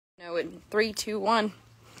in 3, 2, 1.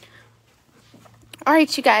 All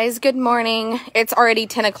right, you guys, good morning. It's already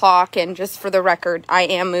 10 o'clock, and just for the record, I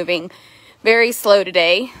am moving very slow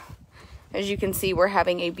today. As you can see, we're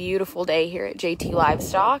having a beautiful day here at JT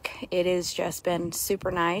Livestock. It has just been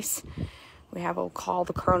super nice. We have a call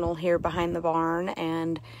the Colonel here behind the barn,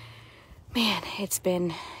 and man, it's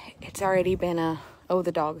already been oh,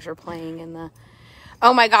 the dogs are playing in the,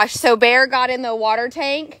 oh my gosh. So Bear got in the water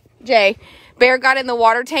tank. Bear got in the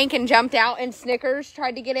water tank and jumped out, and Snickers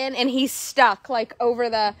tried to get in, and he's stuck like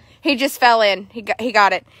over he just fell in. He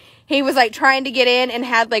got it. He was like trying to get in and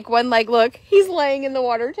had like one leg. Look, he's laying in the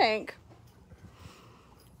water tank.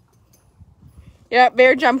 Yeah,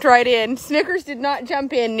 Bear jumped right in. Snickers did not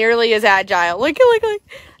jump in nearly as agile. Look.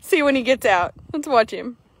 See when he gets out. Let's watch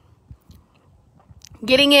him.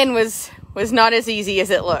 Getting in was not as easy as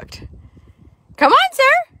it looked. Come on,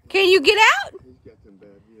 sir. Can you get out? He's got them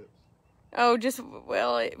bad hips. Oh,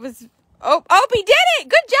 it was... Oh, he did it!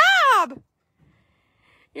 Good job!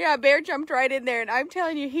 Yeah, Bear jumped right in there, and I'm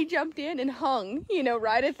telling you, he jumped in and hung,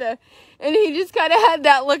 right at the... And he just kind of had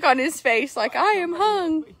that look on his face, like, I am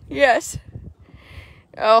hung. Yes.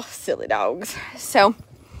 Oh, silly dogs. So, all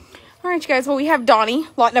right, you guys. Well, we have Donnie,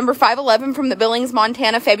 lot number 511 from the Billings,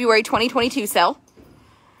 Montana, February 2022 sale.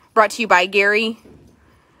 Brought to you by Gary.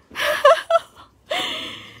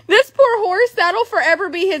 This poor horse, that'll forever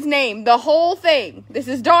be his name. The whole thing. This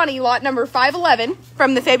is Donnie, lot number 511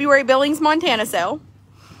 from the February Billings, Montana sale.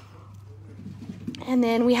 And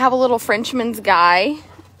then we have a little Frenchman's guy,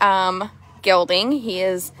 gelding. He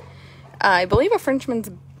is, I believe, a Frenchman's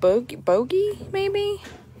bogey, maybe?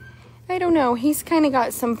 I don't know. He's kind of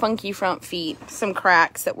got some funky front feet, some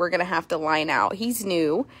cracks that we're going to have to line out. He's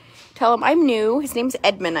new. Tell him I'm new. His name's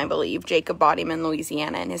Edmund, I believe. Jacob bought him in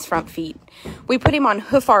Louisiana, and his front feet. We put him on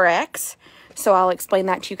Hoof RX, so I'll explain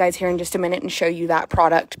that to you guys here in just a minute and show you that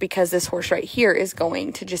product, because this horse right here is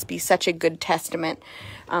going to just be such a good testament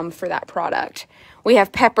for that product. We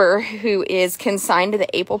have Pepper, who is consigned to the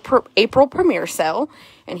April premiere sale,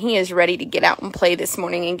 and he is ready to get out and play this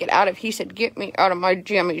morning and get out of, he said, get me out of my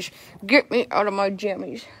jammies. Get me out of my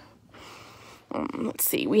jammies. Let's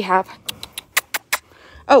see. We have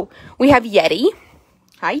Yeti.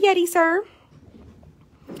 Hi, Yeti, sir.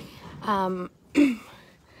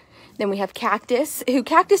 Then we have Cactus,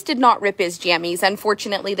 Cactus did not rip his jammies.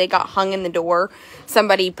 Unfortunately, they got hung in the door.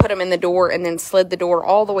 Somebody put them in the door and then slid the door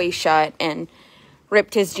all the way shut and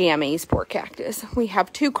ripped his jammies. Poor Cactus. We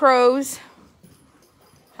have Two Crows.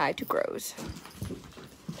 Hi, Two Crows.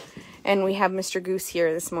 And we have Mr. Goose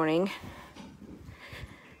here this morning.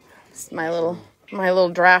 It's my little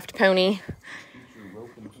draft pony.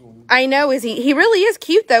 I know, he really is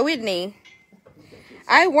cute though, isn't he?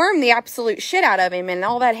 I wormed the absolute shit out of him, and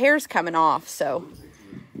all that hair's coming off, so.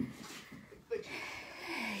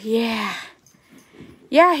 Yeah.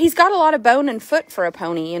 Yeah, he's got a lot of bone and foot for a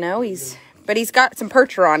pony, but he's got some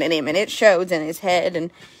Percheron in him, and it shows in his head,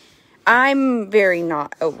 and I'm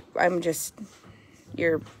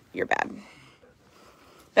you're bad.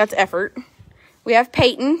 That's Effort. We have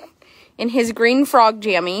Peyton in his green frog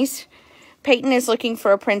jammies. Peyton is looking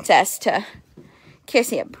for a princess to kiss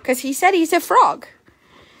him because he said he's a frog.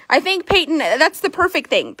 I think Peyton, that's the perfect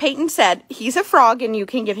thing. Peyton said he's a frog and you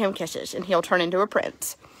can give him kisses and he'll turn into a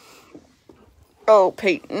prince. Oh,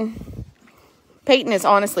 Peyton. Peyton is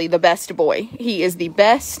honestly the best boy. He is the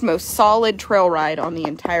best, most solid trail ride on the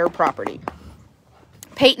entire property.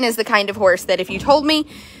 Peyton is the kind of horse that if you told me,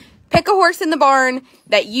 pick a horse in the barn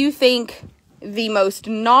that you think the most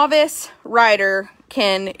novice rider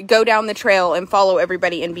can go down the trail and follow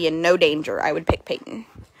everybody and be in no danger, I would pick Peyton.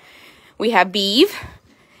 We have Beav.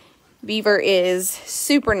 Beaver is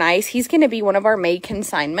super nice. He's going to be one of our May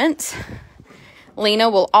consignments. Lena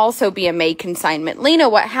will also be a May consignment. Lena,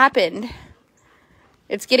 what happened?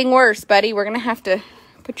 It's getting worse, buddy. We're going to have to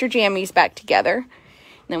put your jammies back together. And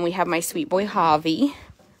then we have my sweet boy, Javi.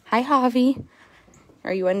 Hi, Javi.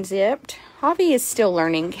 Are you unzipped? Javi is still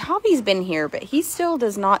learning. Javi's been here, but he still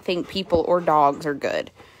does not think people or dogs are good.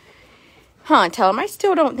 Huh, tell him I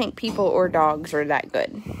still don't think people or dogs are that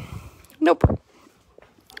good. Nope.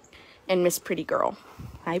 And Miss Pretty Girl.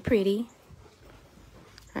 Hi, Pretty.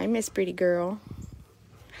 Hi, Miss Pretty Girl.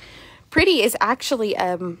 Pretty is actually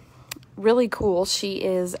really cool. She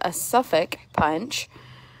is a Suffolk punch.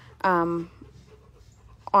 On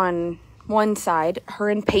one side, her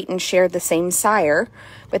and Peyton share the same sire,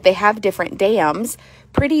 but they have different dams.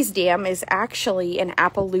 Pretty's dam is actually an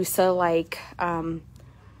Appaloosa,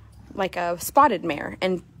 like a spotted mare,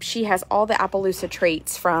 and she has all the Appaloosa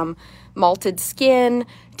traits from malted skin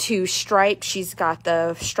to striped. She's got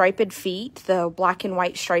the striped feet, the black and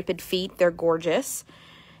white striped feet. They're gorgeous.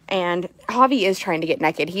 And Javi is trying to get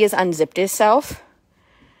naked. He has unzipped himself.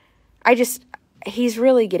 He's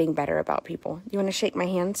really getting better about people. You want to shake my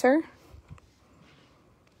hand, sir?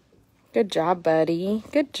 Good job, buddy.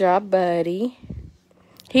 Good job, buddy.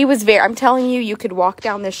 He was I'm telling you, you could walk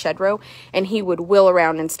down this shed row and he would wheel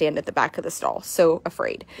around and stand at the back of the stall. So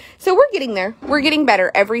afraid. So we're getting there. We're getting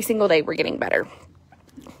better. Every single day we're getting better.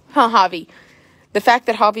 Huh, Javi? The fact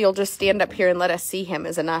that Javi will just stand up here and let us see him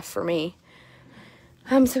is enough for me.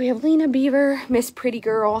 So we have Lena Beaver, Miss Pretty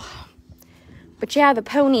Girl. But yeah, the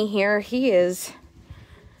pony here, he is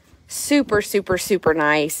super, super, super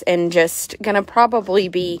nice and just gonna probably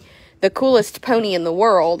be the coolest pony in the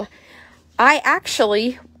world. I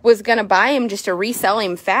actually was gonna buy him just to resell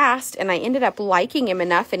him fast, and I ended up liking him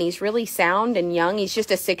enough, and he's really sound and young. He's just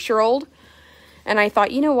a 6-year-old. And I thought,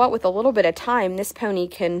 you know what, with a little bit of time, this pony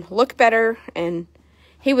can look better, and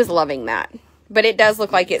he was loving that. But it does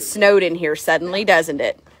look like it snowed in here suddenly, doesn't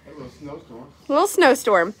it? A little snowstorm. A little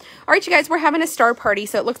snowstorm. All right, you guys, we're having a star party,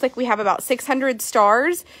 so it looks like we have about 600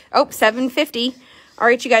 stars. Oh, 750. All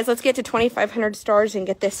right, you guys, let's get to 2,500 stars and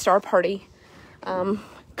get this star party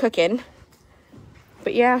cooking.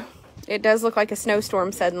 But yeah, it does look like a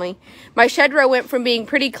snowstorm suddenly. My shed row went from being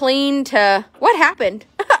pretty clean to... What happened?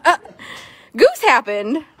 Goose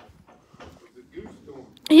happened.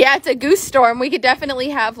 Yeah, it's a goose storm. We could definitely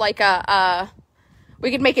have like we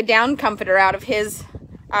could make a down comforter out of his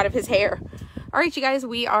hair. All right, you guys,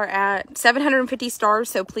 we are at 750 stars,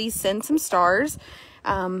 so please send some stars.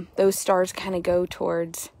 Those stars kind of go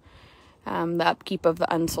towards the upkeep of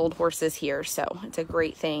the unsold horses here, so it's a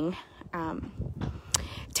great thing.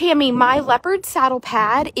 Tammy, my leopard saddle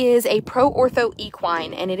pad is a Pro Ortho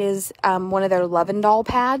Equine, and it is one of their Lovendall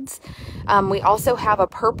pads. We also have a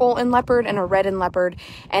purple in leopard and a red in leopard,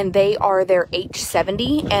 and they are their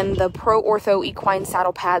H70, and the Pro Ortho Equine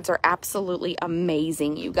saddle pads are absolutely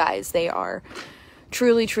amazing, you guys. They are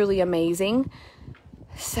truly, truly amazing.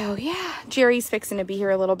 So, yeah, Jerry's fixing to be here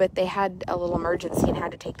a little bit. They had a little emergency and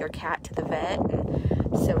had to take their cat to the vet,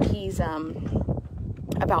 and so he's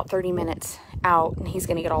about 30 minutes out, and he's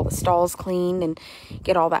going to get all the stalls cleaned and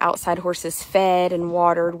get all the outside horses fed and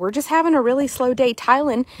watered. We're just having a really slow day.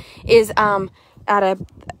 Tylen is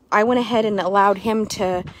I went ahead and allowed him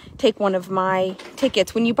to take one of my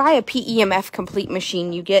tickets. When you buy a PEMF complete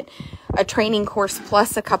machine, you get a training course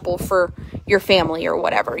plus a couple for your family or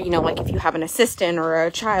whatever, you know, like if you have an assistant or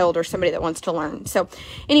a child or somebody that wants to learn. So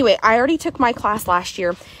anyway, I already took my class last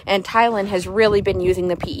year, and Tylen has really been using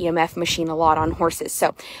the PEMF machine a lot on horses.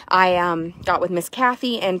 So I got with Miss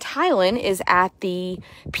Kathy, and Tylen is at the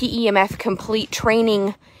PEMF complete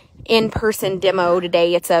training in-person demo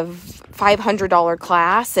today. It's a $500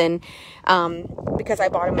 class, and because I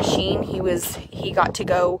bought a machine, he got to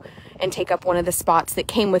go and take up one of the spots that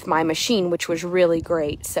came with my machine, which was really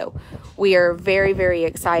great. So we are very, very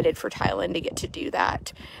excited for Tylen to get to do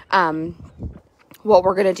that. What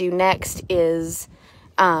we're going to do next is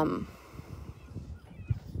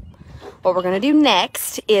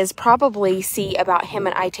probably see about him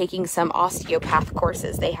and I taking some osteopath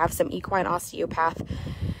courses. They have some equine osteopath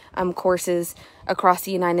courses across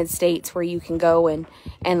the United States where you can go and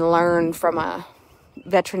learn from a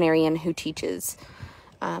veterinarian who teaches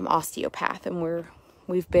osteopath, and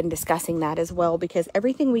we've been discussing that as well, because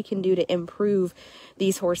everything we can do to improve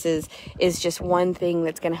these horses is just one thing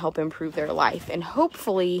that's going to help improve their life, and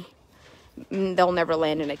hopefully they'll never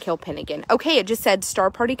land in a kill pen again. Okay, it just said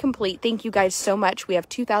star party complete. Thank you guys so much. We have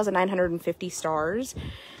 2,950 stars.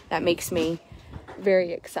 That makes me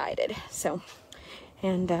very excited. So,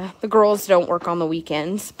 and the girls don't work on the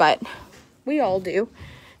weekends, but we all do.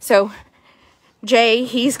 So Jay,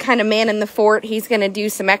 he's kind of manning the fort. He's going to do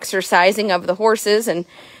some exercising of the horses, and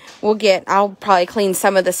I'll probably clean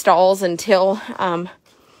some of the stalls until,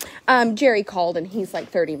 Jerry called, and he's like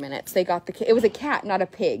 30 minutes. It was a cat, not a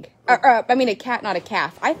pig. A cat, not a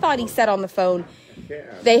calf. I thought he said on the phone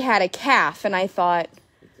they had a calf, and I thought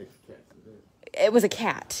it was a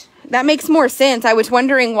cat. That makes more sense. I was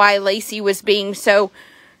wondering why Lacey was being so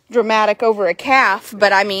dramatic over a calf,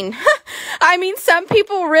 but I mean, some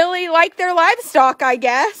people really like their livestock, I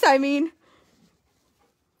guess.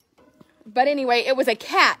 But anyway, it was a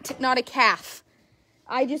cat, not a calf.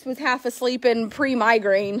 I just was half asleep in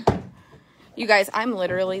pre-migraine. You guys,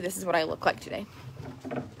 this is what I look like today.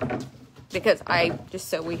 Because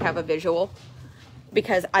so we have a visual,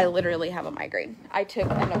 because I literally have a migraine. I took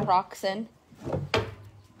a naproxen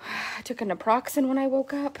when I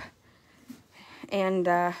woke up. And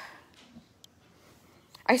I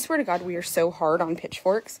swear to God, we are so hard on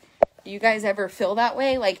pitchforks. Do you guys ever feel that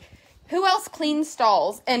way? Like, who else cleans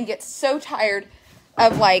stalls and gets so tired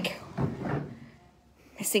of, like,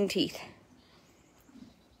 Missing teeth.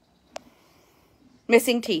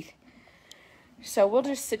 Missing teeth. So we'll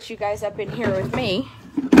just sit you guys up in here with me.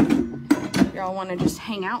 Y'all want to just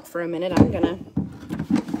hang out for a minute. I'm going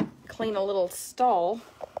to clean a little stall.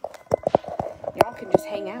 Y'all can just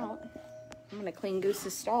hang out. I'm going to clean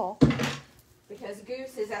Goose's stall. Because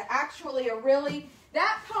Goose is actually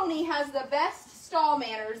that pony has the best stall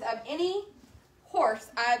manners of any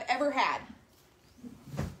horse I've ever had.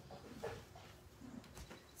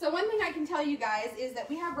 So one thing I can tell you guys is that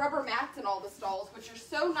we have rubber mats in all the stalls, which are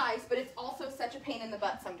so nice, but it's also such a pain in the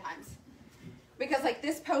butt sometimes. Because like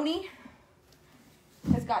this pony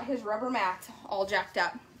has got his rubber mat all jacked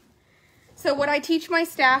up. So what I teach my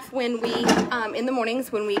staff when we, in the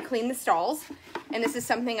mornings when we clean the stalls, and this is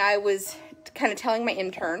something I was kind of telling my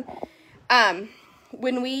intern,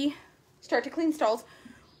 when we start to clean stalls,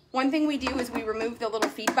 one thing we do is we remove the little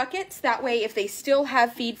feed buckets. That way if they still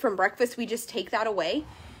have feed from breakfast, we just take that away.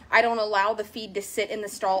 I don't allow the feed to sit in the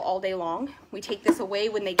stall all day long. We take this away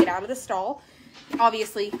when they get out of the stall.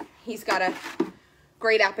 Obviously, he's got a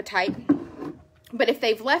great appetite. But if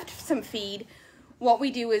they've left some feed, what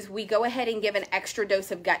we do is we go ahead and give an extra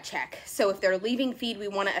dose of gut check. So if they're leaving feed, we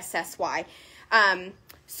want to assess why.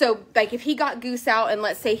 So like if he got Goose out and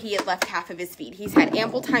let's say he had left half of his feed, he's had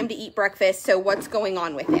ample time to eat breakfast. So what's going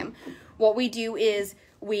on with him? What we do is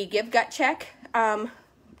we give gut check,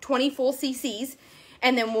 20 full cc's.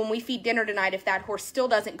 And then when we feed dinner tonight, if that horse still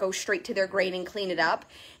doesn't go straight to their grain and clean it up,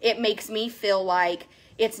 it makes me feel like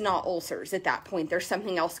it's not ulcers at that point. There's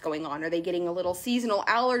something else going on. Are they getting a little seasonal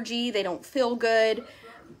allergy? They don't feel good.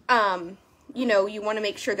 You know, you want to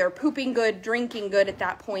make sure they're pooping good, drinking good at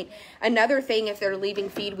that point. Another thing, if they're leaving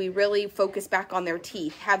feed, we really focus back on their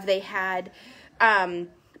teeth. Have they had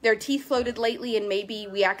their teeth floated lately and maybe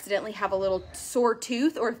we accidentally have a little sore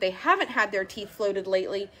tooth? Or if they haven't had their teeth floated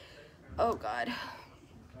lately, oh God.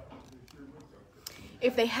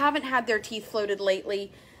 If they haven't had their teeth floated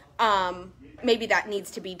lately, maybe that needs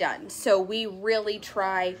to be done. So we really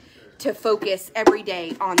try to focus every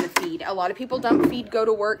day on the feed. A lot of people dump feed, go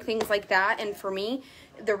to work, things like that. And for me,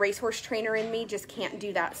 the racehorse trainer in me just can't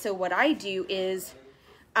do that. So what I do is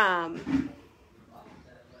I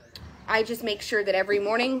just make sure that every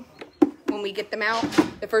morning when we get them out,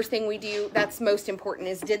 the first thing we do, that's most important,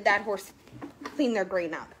 is did that horse clean their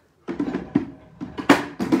grain up?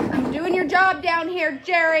 Doing your job down here,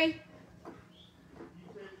 Jerry.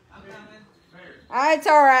 It's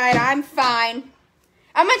all right. I'm fine.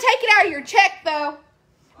 I'm going to take it out of your check, though.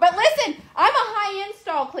 But listen, I'm a high-end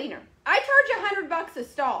stall cleaner. I charge $100 a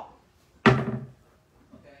stall. Okay.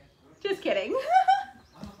 Just kidding. I'm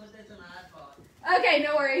going to put this in my iPod. Okay,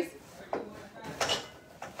 no worries.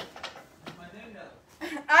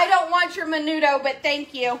 I don't want your menudo, but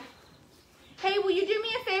thank you. Hey, will you do me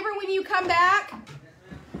a favor when you come back?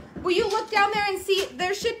 Will you look down there and see,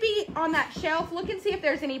 there should be on that shelf, look and see if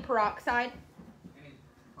there's any peroxide.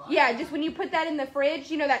 Yeah, just when you put that in the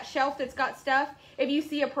fridge, you know that shelf that's got stuff? If you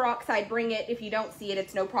see a peroxide, bring it. If you don't see it,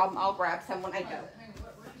 it's no problem. I'll grab some when I go.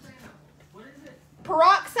 What is it?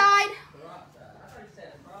 Peroxide? Peroxide. I thought you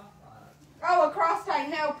said peroxide. Oh, a cross-tie.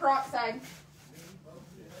 No, peroxide.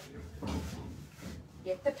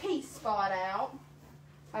 Get the pea spot out.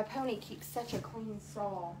 My pony keeps such a clean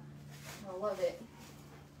stall. I love it.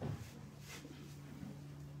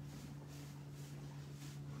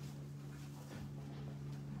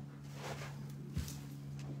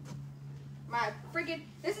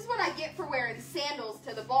 This is what I get for wearing sandals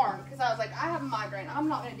to the barn, because I was like, I have a migraine. I'm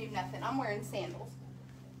not going to do nothing. I'm wearing sandals.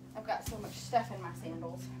 I've got so much stuff in my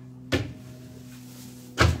sandals.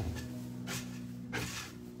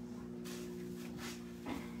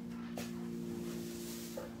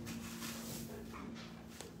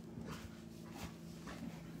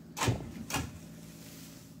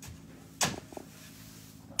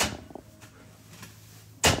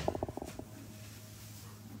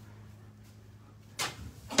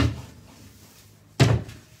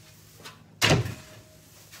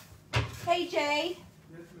 Hey, Jay.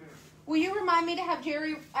 Yes, ma'am. Will you remind me to have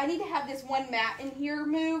Jerry, I need to have this one mat in here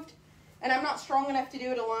moved, and I'm not strong enough to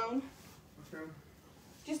do it alone. Okay.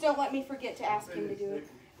 Just don't let me forget to ask him to do it.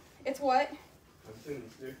 It's what? I'm sending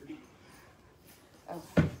stickers. Oh.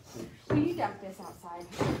 Will you dump this outside?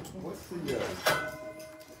 What's the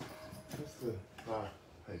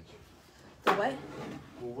page? The what?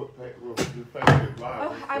 Well, what page? Well, your page is live.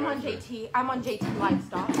 Oh, I'm on JT. I'm on JT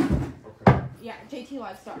Livestock. Okay. Yeah, JT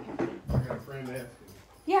Livestock Company. I got a friend asking.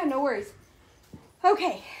 Yeah, no worries.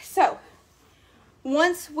 Okay, so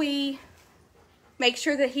once we make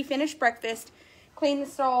sure that he finished breakfast, clean the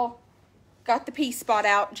stall, got the pea spot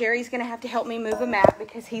out, Jerry's going to have to help me move a mat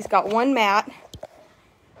because he's got one mat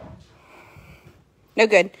No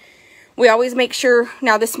good. We always make sure.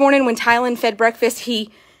 Now, this morning when Tylen fed breakfast,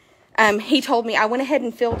 he told me I went ahead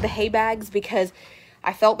and filled the hay bags because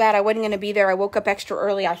I felt bad. I wasn't going to be there. I woke up extra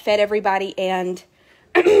early. I fed everybody, and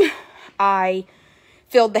I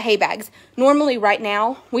filled the hay bags. Normally, right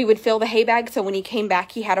now, we would fill the hay bag, so when he came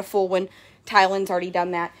back, he had a full one. Tylen's already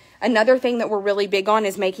done that. Another thing that we're really big on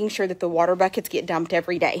is making sure that the water buckets get dumped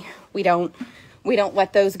every day. We don't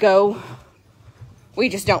let those go. We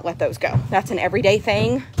just don't let those go. That's an everyday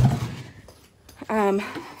thing. And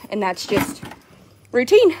that's just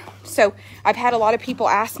routine. So I've had a lot of people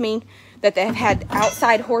ask me that they have had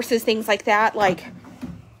outside horses, things like that, like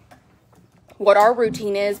what our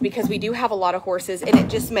routine is, because we do have a lot of horses, and it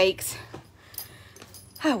just makes,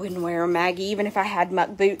 I wouldn't wear them, Maggie. Even if I had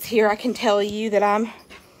muck boots here, I can tell you that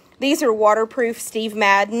these are waterproof Steve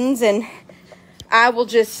Maddens, and I will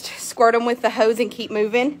just squirt them with the hose and keep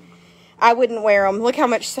moving. I wouldn't wear them. Look how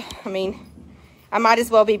much, I mean, I might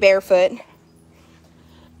as well be barefoot.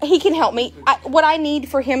 He can help me. What I need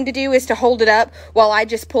for him to do is to hold it up while I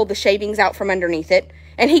just pull the shavings out from underneath it.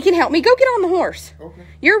 And he can help me. Go get on the horse. Okay.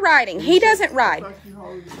 You're riding. He doesn't ride.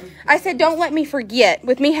 I said, don't let me forget.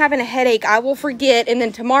 With me having a headache, I will forget. And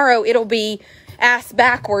then tomorrow it'll be ass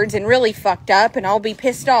backwards and really fucked up. And I'll be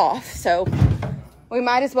pissed off. So we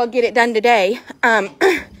might as well get it done today.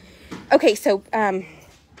 Okay, so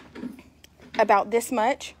about this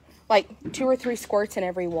much. Like 2 or 3 squirts in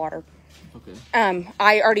every water. Okay.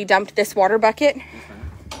 I already dumped this water bucket,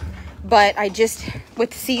 but I just,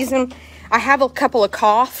 with season, I have a couple of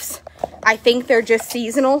coughs. I think they're just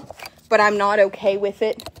seasonal, but I'm not okay with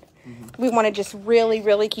it. Mm-hmm. We want to just really,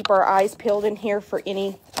 really keep our eyes peeled in here for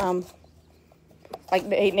any, like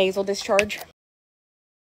nasal discharge.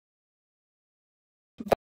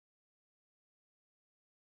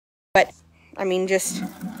 But, I mean, just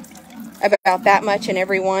about that much in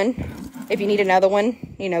every one. If you need another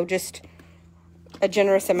one, you know, just a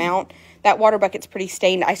generous amount. That water bucket's pretty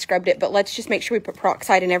stained. I scrubbed it, but let's just make sure we put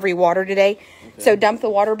peroxide in every water today. Okay. So dump the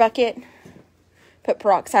water bucket, put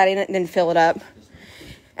peroxide in it, and then fill it up.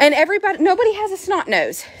 And nobody has a snot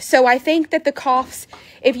nose. So I think that the coughs,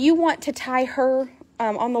 if you want to tie her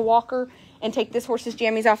on the walker and take this horse's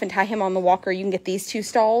jammies off and tie him on the walker, you can get these 2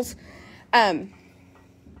 stalls.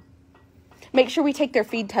 Make sure we take their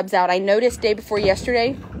feed tubs out. I noticed day before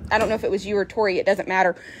yesterday, I don't know if it was you or Tori, it doesn't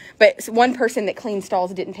matter, but one person that cleaned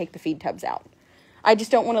stalls didn't take the feed tubs out. I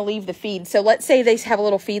just don't want to leave the feed. So let's say they have a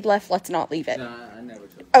little feed left, let's not leave it. No, I never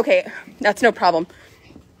took it. Okay, that's no problem.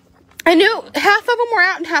 I knew half of them were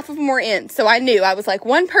out and half of them were in, so I knew. I was like,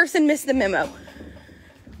 one person missed the memo.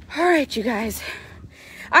 All right, you guys.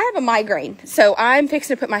 I have a migraine, so I'm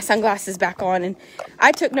fixing to put my sunglasses back on, and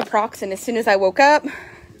I took naproxen as soon as I woke up.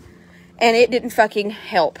 And it didn't fucking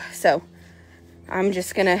help. So I'm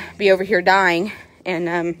just going to be over here dying.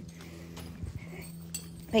 And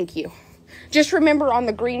thank you. Just remember on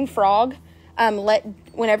the green frog,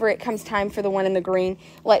 whenever it comes time for the one in the green,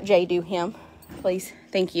 let Jay do him. Please.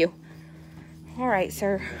 Thank you. All right,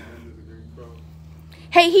 sir.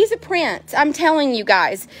 Hey, he's a prince. I'm telling you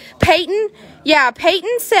guys. Peyton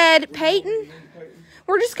said,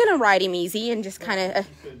 we're just going to ride him easy and just kind of...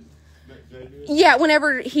 yeah,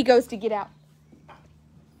 whenever he goes to get out.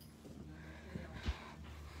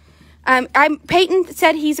 Peyton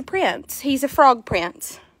said he's a prince. He's a frog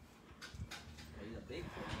prince.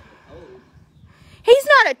 He's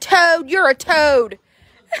not a toad. You're a toad.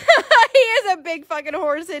 He is a big fucking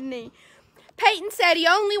horse, isn't he? Peyton said he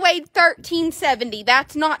only weighed 1370.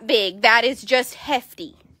 That's not big. That is just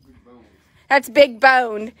hefty. That's big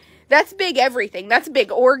boned. That's big everything. That's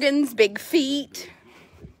big organs, big feet.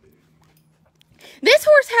 This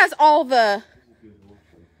horse has all the...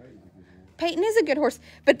 Peyton is a good horse,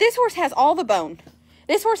 but this horse has all the bone.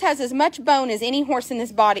 This horse has as much bone as any horse in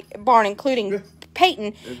this barn, including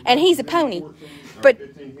Peyton, and he's a pony.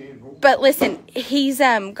 But listen, he's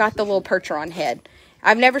got the little Percheron head.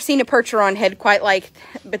 I've never seen a Percheron head quite like,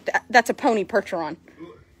 but that's a pony Percheron.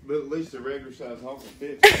 But at least the regular size horse is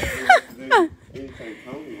 50. Anything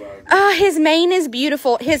pony-wise. His mane is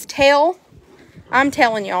beautiful. His tail, I'm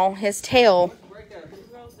telling y'all, his tail...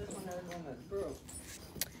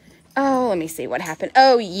 Oh, let me see what happened.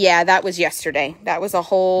 Oh, yeah, that was yesterday. That was a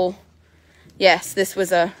whole... Yes, this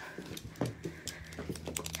was a...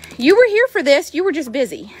 You were here for this. You were just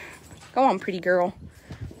busy. Go on, pretty girl.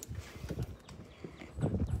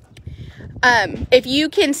 If you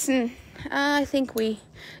can... I think we...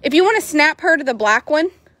 If you want to snap her to the black one,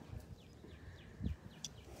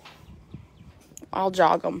 I'll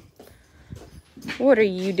jog them. What are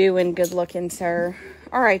you doing, good looking, sir?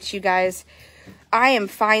 All right, you guys. I am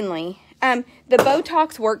finally The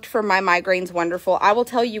Botox worked for my migraines wonderful. I will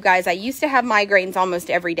tell you guys, I used to have migraines almost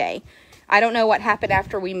every day. I don't know what happened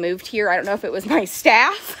after we moved here. I don't know if it was my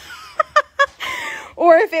staff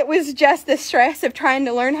or if it was just the stress of trying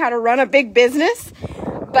to learn how to run a big business.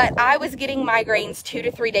 But I was getting migraines 2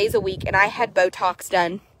 to 3 days a week, and I had Botox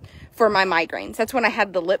done for my migraines. That's when I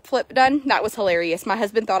had the lip flip done. That was hilarious. My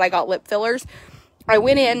husband thought I got lip fillers. I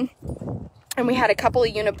went in, and we had a couple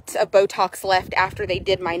of units of Botox left after they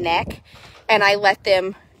did my neck, and I let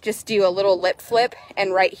them just do a little lip flip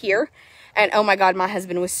and right here. And oh my God, my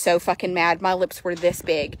husband was so fucking mad. My lips were this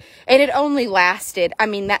big, and it only lasted, I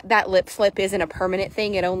mean, that lip flip isn't a permanent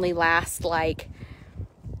thing. It only lasts like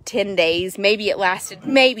 10 days. Maybe it lasted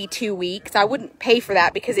maybe 2 weeks. I wouldn't pay for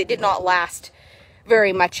that because it did not last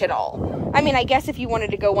very much at all. I mean, I guess if you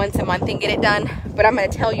wanted to go once a month and get it done, but I'm going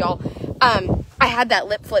to tell y'all, I had that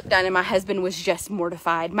lip flip done and my husband was just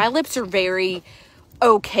mortified. My lips are very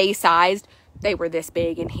okay sized. They were this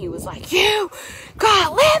big, and he was like, "You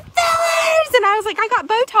got lip fillers?" And I was like, "I got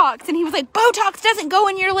Botox." And he was like, "Botox doesn't go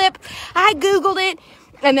in your lip." I Googled it.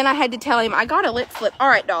 And then I had to tell him, I got a lip flip. All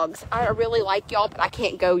right, dogs. I really like y'all, but I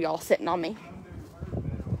can't go. Y'all sitting on me.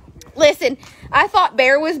 Listen, I thought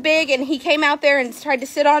Bear was big, and he came out there and tried to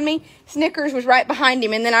sit on me. Snickers was right behind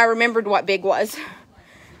him, and then I remembered what Big was.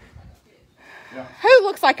 Yeah. Who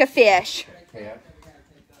looks like a fish? Calf.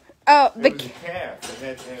 Oh, it was a calf.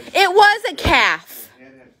 It was a calf.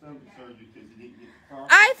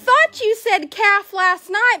 I thought you said calf last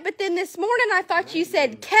night, but then this morning I thought you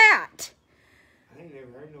said cat. I ain't never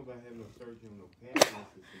heard nobody have no surgery on no calf.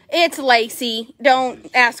 It's Lacey. Don't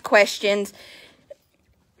ask questions.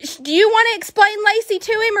 Do you want to explain Lacey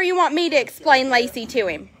to him, or you want me to explain Lacey to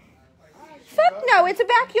him? Fuck no, it's a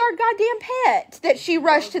backyard goddamn pet that she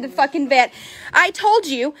rushed to the fucking vet. I told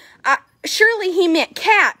you, surely he meant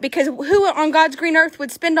cat, because who on God's green earth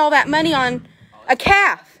would spend all that money on a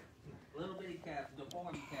calf? Little bitty calf,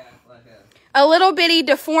 deformed calf, like a little bitty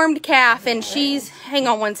deformed calf, and she's, hang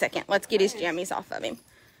on one second, let's get his jammies off of him.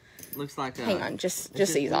 Looks like hang on, just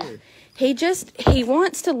ease off. He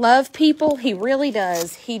wants to love people. He really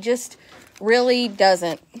does. He just really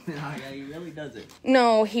doesn't. Yeah, he really doesn't.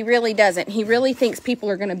 No, he really doesn't. He really thinks people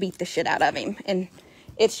are going to beat the shit out of him, and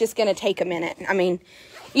it's just going to take a minute. I mean,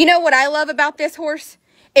 you know what I love about this horse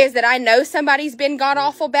is that I know somebody's been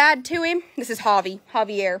god-awful bad to him. This is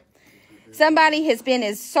Javier. Somebody has been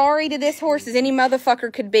as sorry to this horse as any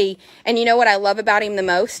motherfucker could be, and you know what I love about him the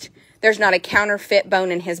most? There's not a counterfeit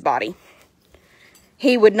bone in his body.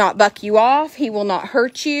 He would not buck you off. He will not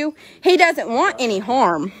hurt you. He doesn't want any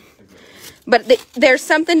harm. But there's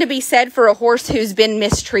something to be said for a horse who's been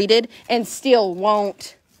mistreated and still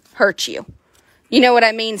won't hurt you. You know what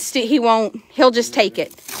I mean? He'll just take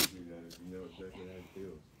it.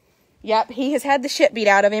 Yep, he has had the shit beat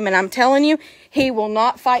out of him, and I'm telling you, he will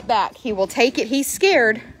not fight back. He will take it. He's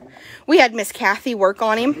scared. We had Miss Kathy work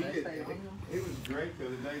on him. It was great the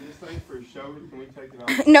other day. This thing for his shoulder, can we take it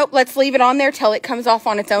off? Nope, let's leave it on there till it comes off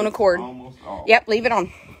on its own accord. Almost off. Yep, leave it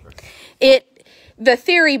on. The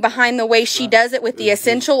theory behind the way she does it with the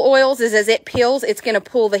essential oils is as it peels, it's going to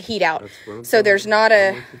pull the heat out. So there's not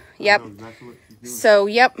a, yep. So,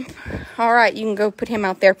 yep. All right, you can go put him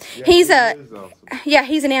out there. He's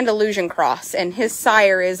he's an Andalusian cross, and his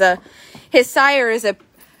sire is a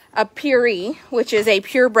Puri, which is a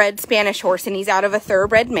purebred Spanish horse, and he's out of a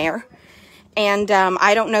thoroughbred mare. And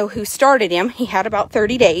I don't know who started him. He had about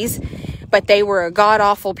 30 days, but they were a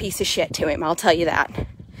god-awful piece of shit to him, I'll tell you that.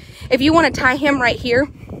 If you want to tie him right here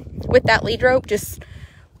with that lead rope,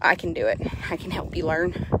 I can do it. I can help you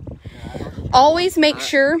learn. Always make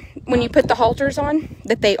sure when you put the halters on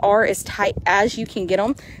that they are as tight as you can get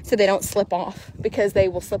them so they don't slip off, because they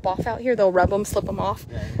will slip off out here. They'll rub them, slip them off.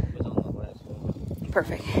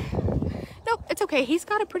 Perfect. Nope, it's okay. He's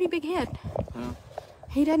got a pretty big head.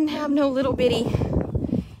 He doesn't have no little bitty.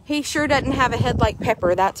 He sure doesn't have a head like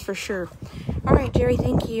Pepper, that's for sure. All right, Jerry,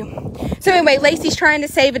 thank you. So anyway, Lacey's trying to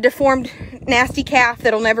save a deformed, nasty calf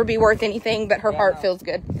that'll never be worth anything, but her heart feels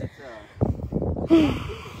good.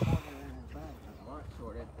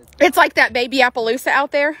 It's like that baby Appaloosa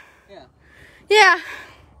out there. Yeah.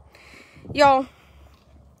 Y'all,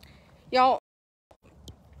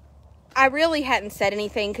 I really hadn't said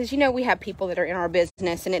anything because, you know, we have people that are in our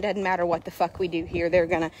business, and it doesn't matter what the fuck we do here. They're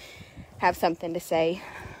going to have something to say.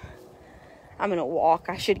 I'm going to walk.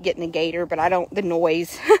 I should get in a gator, but I don't, the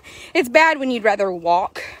noise. It's bad when you'd rather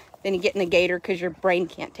walk than you get in a gator because your brain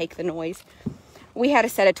can't take the noise. We had a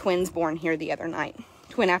set of twins born here the other night.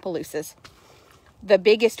 Twin Appaloosas. The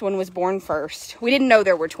biggest one was born first. We didn't know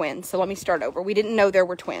there were twins, so let me start over. We didn't know there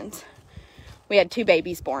were twins. We had 2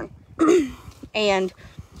 babies born. And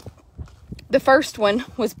The first one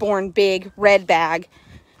was born big, red bag.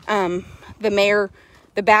 The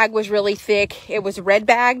bag was really thick. It was red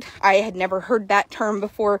bagged. I had never heard that term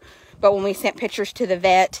before, but when we sent pictures to the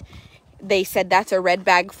vet, they said that's a red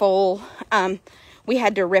bag foal. We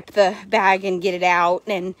had to rip the bag and get it out.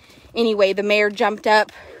 And anyway, the mare jumped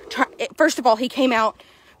up. First of all, he came out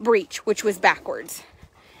breech, which was backwards.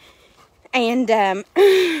 And,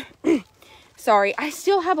 sorry, I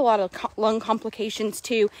still have a lot of lung complications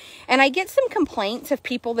too. And I get some complaints of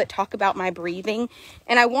people that talk about my breathing.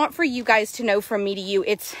 And I want for you guys to know from me to you,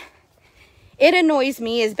 it annoys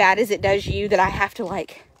me as bad as it does you that I have to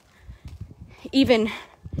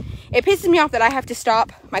it pisses me off that I have to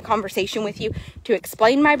stop my conversation with you to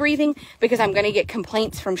explain my breathing because I'm going to get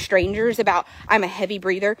complaints from strangers about I'm a heavy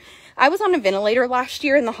breather. I was on a ventilator last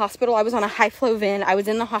year in the hospital. I was on a high flow vent. I was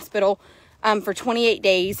in the hospital for 28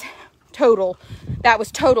 days total. That was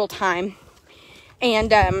total time.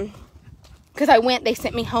 And because they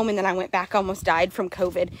sent me home and then I went back, almost died from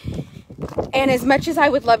COVID. And as much as I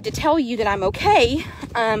would love to tell you that I'm okay,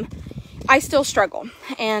 I still struggle.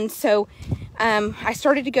 And so I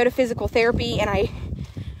started to go to physical therapy, and I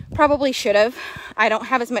probably should have. I don't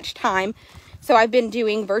have as much time. So I've been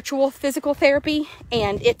doing virtual physical therapy,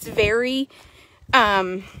 and it's very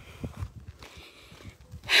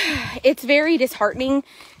disheartening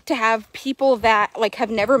to have people that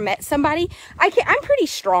have never met somebody. I'm pretty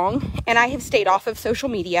strong, and I have stayed off of social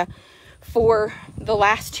media for the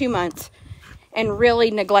last 2 months and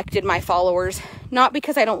really neglected my followers. Not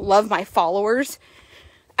because I don't love my followers,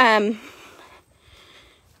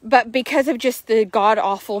 but because of just the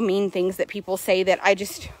god-awful mean things that people say that I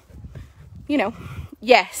just,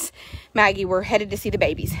 yes, Maggie, we're headed to see the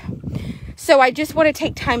babies. So I just want to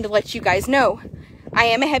take time to let you guys know I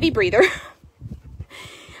am a heavy breather.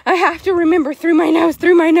 I have to remember through my nose.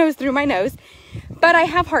 But I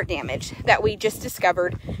have heart damage that we just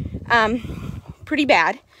discovered, pretty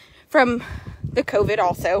bad from the COVID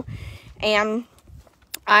also. And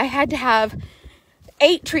I had to have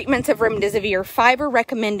 8 treatments of remdesivir. 5 are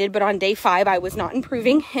recommended, but on day 5, I was not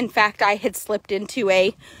improving. In fact, I had slipped into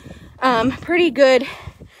a pretty good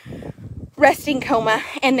resting coma,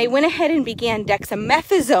 and they went ahead and began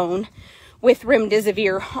dexamethasone with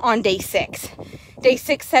remdesivir on day 6. Day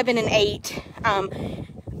 6, 7, and 8,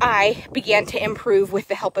 I began to improve with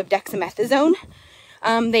the help of dexamethasone.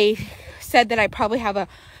 They said that I probably have a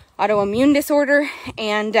autoimmune disorder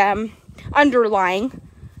and underlying,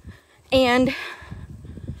 and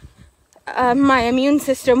my immune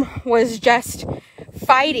system was just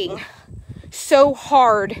fighting so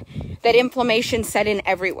hard that inflammation set in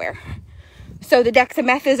everywhere. So the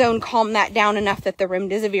dexamethasone calmed that down enough that the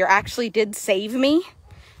remdesivir actually did save me.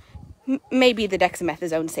 Maybe the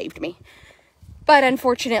dexamethasone saved me. But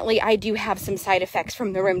unfortunately, I do have some side effects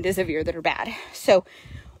from the remdesivir that are bad. So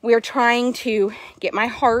we're trying to get my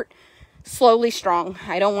heart slowly strong.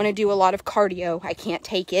 I don't want to do a lot of cardio. I can't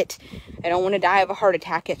take it. I don't want to die of a heart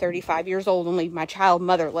attack at 35 years old and leave my child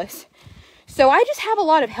motherless. So I just have a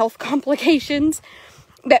lot of health complications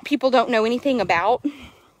that people don't know anything about.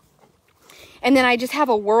 And then I just have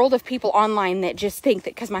a world of people online that just think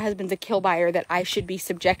that because my husband's a kill buyer that I should be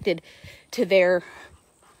subjected to their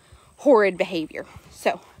horrid behavior.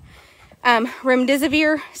 So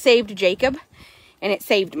remdesivir saved Jacob, and it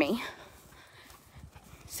saved me.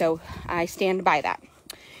 So I stand by that.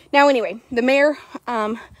 Now anyway, the mare,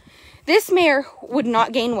 this mare would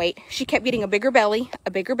not gain weight. She kept getting a bigger belly,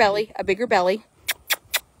 a bigger belly, a bigger belly.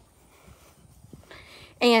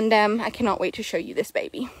 And I cannot wait to show you this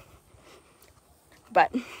baby.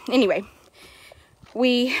 But anyway,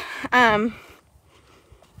 we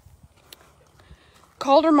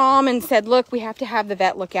called her mom and said, look, we have to have the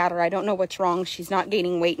vet look at her. I don't know what's wrong. She's not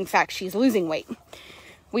gaining weight. In fact, she's losing weight.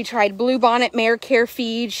 We tried Bluebonnet mare care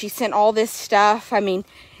feed. She sent all this stuff. I mean,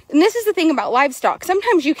 and this is the thing about livestock.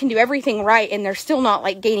 Sometimes you can do everything right and they're still not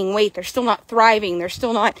gaining weight. They're still not thriving. They're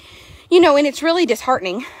still not, and it's really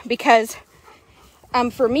disheartening because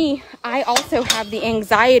for me, I also have the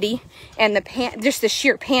anxiety and just the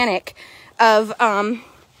sheer panic of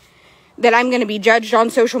that I'm going to be judged on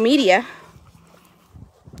social media.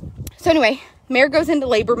 So anyway, mare goes into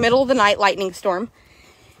labor, middle of the night, lightning storm.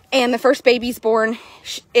 And the first baby's born.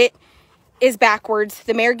 It is backwards.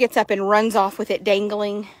 The mare gets up and runs off with it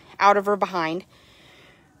dangling out of her behind.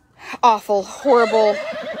 Awful, horrible.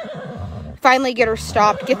 Finally get her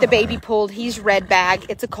stopped, get the baby pulled. He's red bag.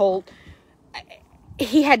 It's a colt.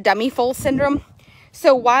 He had dummy foal syndrome.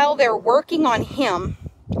 So while they're working on him,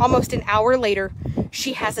 almost an hour later,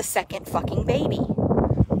 she has a second fucking baby.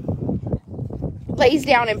 Lays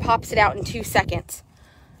down and pops it out in 2 seconds.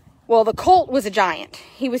 Well, the colt was a giant.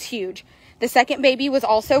 He was huge. The second baby was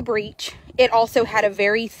also breech. It also had a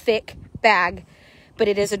very thick bag, but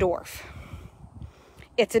it is a dwarf.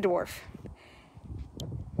 It's a dwarf.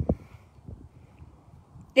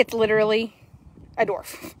 It's literally a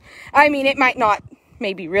dwarf. I mean, it might not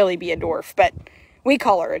maybe really be a dwarf, but we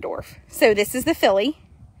call her a dwarf. So this is the filly.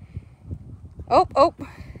 Oh.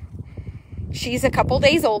 She's a couple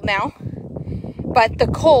days old now. But the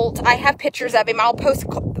colt, I have pictures of him. I'll post,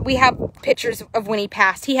 we have pictures of when he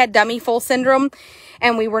passed. He had dummy foal syndrome,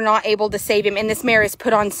 and we were not able to save him. And this mare has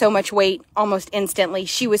put on so much weight almost instantly.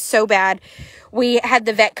 She was so bad. We had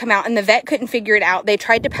the vet come out, and the vet couldn't figure it out. They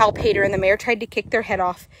tried to palpate her, and the mare tried to kick their head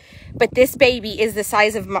off. But this baby is the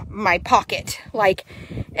size of my pocket. Like,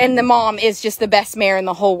 and the mom is just the best mare in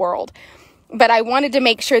the whole world. But I wanted to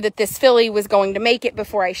make sure that this filly was going to make it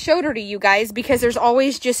before I showed her to you guys, because there's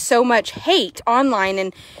always just so much hate online.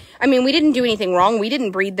 And I mean, we didn't do anything wrong. We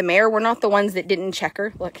didn't breed the mare. We're not the ones that didn't check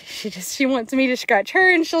her. Look, she wants me to scratch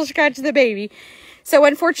her, and she'll scratch the baby. So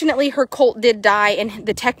unfortunately, her colt did die, and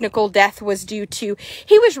the technical death was due to,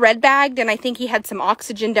 he was red bagged, and I think he had some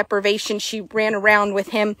oxygen deprivation. She ran around with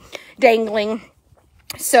him dangling.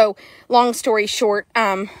 So long story short,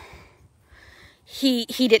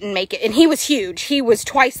 he didn't make it, and he was huge. He was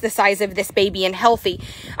twice the size of this baby and healthy.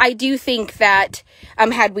 I do think that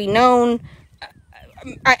had we known,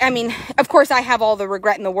 I mean, of course I have all the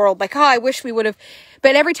regret in the world, like, oh, I wish we would have,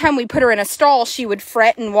 but every time we put her in a stall, she would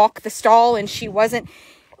fret and walk the stall, and she wasn't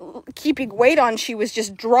keeping weight on. She was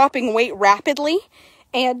just dropping weight rapidly,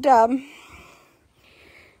 and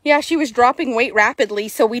yeah, she was dropping weight rapidly,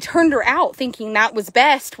 so we turned her out thinking that was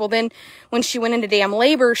best. Well, then when she went into damn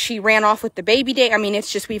labor, she ran off with the baby day. I mean,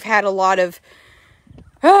 it's just, we've had a lot of,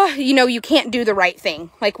 you know, you can't do the right thing.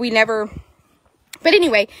 Like, we never, but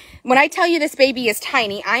anyway, when I tell you this baby is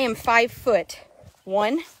tiny, I am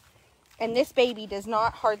 5'1", and this baby does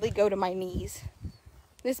not hardly go to my knees.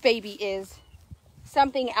 This baby is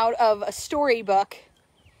something out of a storybook.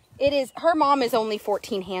 It is, her mom is only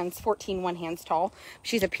 14 1 hands tall.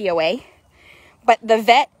 She's a POA. But the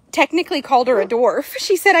vet technically called her a dwarf.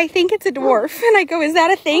 She said, I think it's a dwarf. And I go, is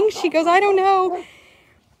that a thing? She goes, I don't know.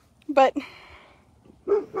 But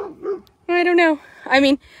I don't know. I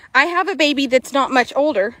mean, I have a baby that's not much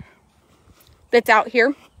older that's out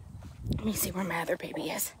here. Let me see where my other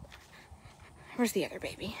baby is. Where's the other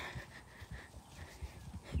baby?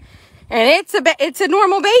 And it's a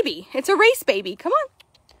normal baby. It's a race baby. Come on.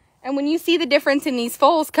 And when you see the difference in these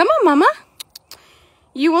foals, come on, mama.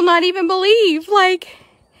 You will not even believe. Like,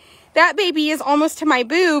 that baby is almost to my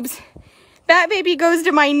boobs. That baby goes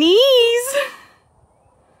to my knees.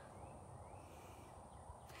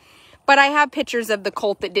 But I have pictures of the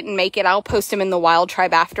colt that didn't make it. I'll post them in the Wild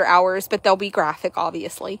Tribe after hours, but they'll be graphic,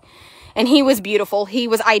 obviously. And he was beautiful. He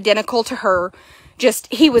was identical to her.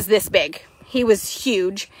 Just, he was this big. He was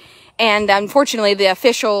huge. And unfortunately, the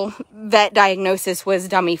official vet diagnosis was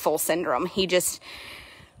dummy foal syndrome. He just,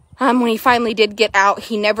 when he finally did get out,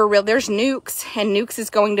 he never really, there's Nukes, and Nukes is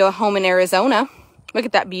going to a home in Arizona. Look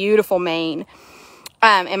at that beautiful mane.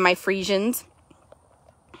 And my Friesians.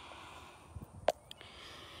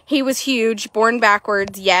 He was huge, born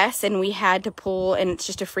backwards, yes, and we had to pull, and it's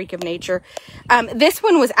just a freak of nature. This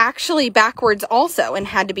one was actually backwards also and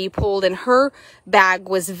had to be pulled, and her bag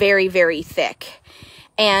was very, very thick.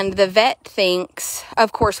 And the vet thinks,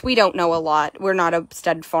 of course, we don't know a lot. We're not a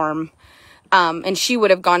stud farm. And she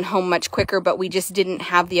would have gone home much quicker, but we just didn't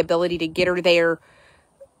have the ability to get her there.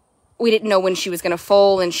 We didn't know when she was going to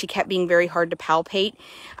foal, and she kept being very hard to palpate.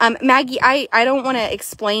 Maggie, I don't want to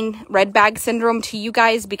explain red bag syndrome to you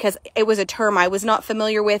guys because it was a term I was not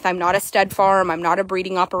familiar with. I'm not a stud farm. I'm not a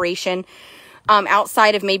breeding operation.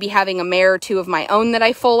 Outside of maybe having a mare or two of my own that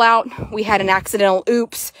I foal out, we had an accidental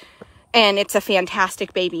oops. And it's a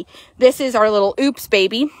fantastic baby. This is our little oops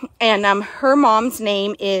baby. And her mom's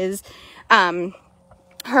name is Polito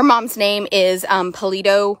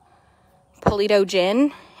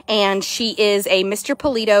Jen. And she is a Mr.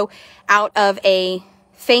 Polito out of a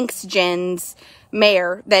Thanks Jen's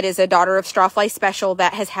mare that is a daughter of Strawfly Special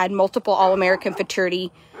that has had multiple All-American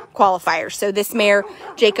Futurity qualifiers. So this mare,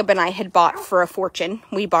 Jacob and I had bought for a fortune.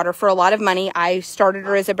 We bought her for a lot of money. I started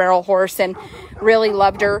her as a barrel horse and really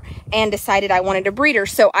loved her and decided I wanted to breed her.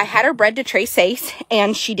 So I had her bred to Trace Ace,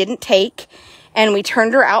 and she didn't take. And we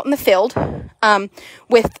turned her out in the field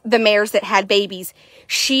with the mares that had babies.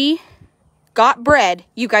 She got bred.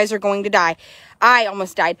 You guys are going to die. I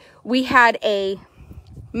almost died. We had a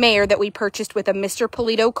mare that we purchased with a Mr.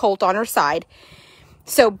 Polito colt on her side.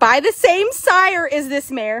 So by the same sire as this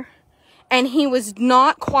mare, and he was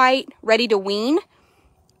not quite ready to wean.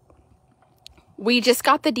 We just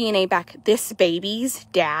got the DNA back. This baby's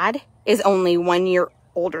dad is only 1 year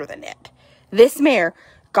older than it. This mare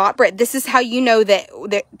got bred. This is how you know that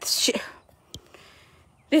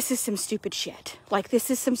this is some stupid shit. Like, this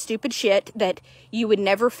is some stupid shit that you would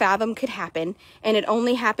never fathom could happen. And it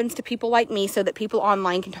only happens to people like me so that people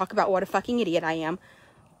online can talk about what a fucking idiot I am.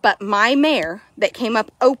 But my mare that came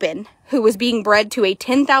up open, who was being bred to a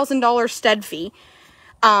 $10,000 stud fee,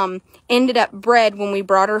 ended up bred when we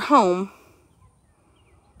brought her home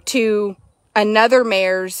to another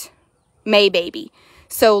mare's May baby.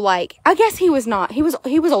 So, like, I guess he was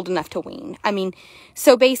old enough to wean. I mean,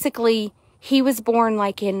 so basically, he was born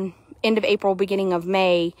like in end of April, beginning of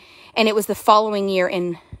May, and it was the following year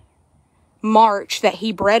in March that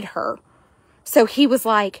he bred her. So he was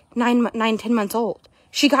like 10 months old.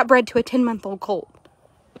 She got bred to a 10-month-old colt.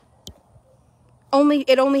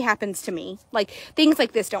 It only happens to me. Like, things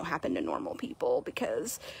like this don't happen to normal people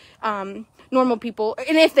because normal people,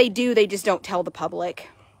 and if they do, they just don't tell the public.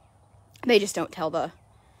 They just don't tell the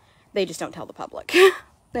public.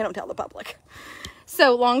 They don't tell the public.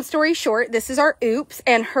 So, long story short, this is our Oops,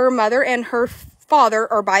 and her mother and her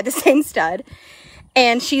father are by the same stud,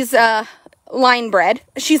 and she's line bred.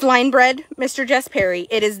 She's line bred, Mr. Jess Perry.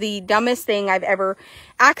 It is the dumbest thing I've ever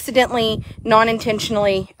accidentally,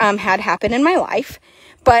 non-intentionally had happen in my life,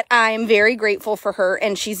 but I'm very grateful for her,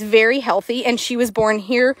 and she's very healthy, and she was born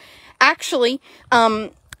here, actually,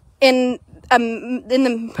 in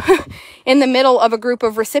the middle of a group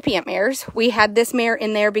of recipient mares. We had this mare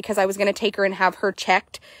in there because I was going to take her and have her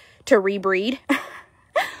checked to rebreed.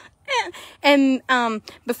 And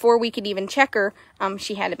before we could even check her,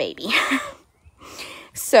 she had a baby.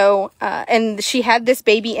 So, and she had this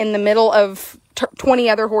baby in the middle of 20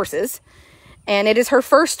 other horses. And it is her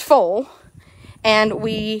first foal. And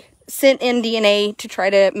we sent in DNA to try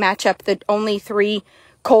to match up the only 3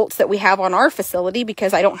 colts that we have on our facility,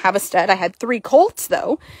 because I don't have a stud. I had 3 colts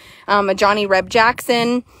though. A Johnny Reb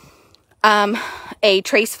Jackson, a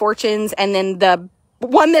Trace Fortunes, and then the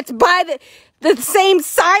one that's by the same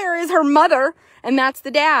sire as her mother, and that's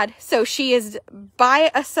the dad. So she is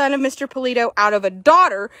by a son of Mr. Polito out of a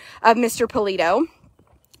daughter of Mr. Polito.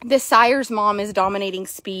 The sire's mom is Dominating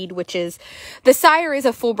Speed, which is, the sire is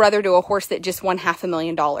a full brother to a horse that just won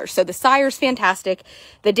 $500,000. So the sire's fantastic.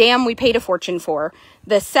 The dam we paid a fortune for.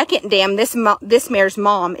 The second dam, this mare's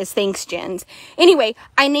mom, is Thanks Jens. Anyway,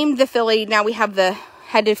 I named the filly. Now we have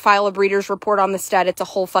had to file a breeder's report on the stud. It's a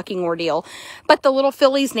whole fucking ordeal. But the little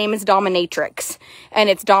filly's name is Dominatrix. And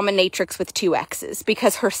it's Dominatrix with 2 X's,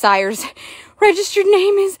 because her sire's registered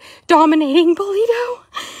name is Dominating Polito.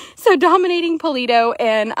 So Dominating Polito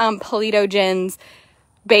and Polito Jen's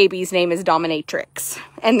baby's name is Dominatrix.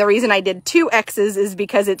 And the reason I did 2 X's is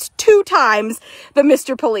because it's 2 times the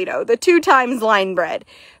Mr. Polito, the 2 times line bred.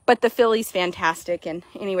 But the filly's fantastic. And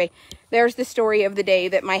anyway, there's the story of the day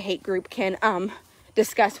that my hate group can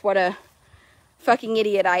discuss what a fucking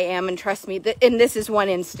idiot I am. And trust me, and this is one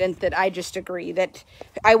instant that I just agree that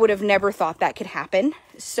I would have never thought that could happen.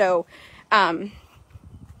 So,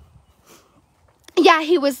 yeah,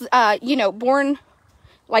 he was, born,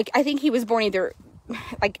 like, I think he was born either,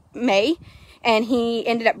 like, May, and he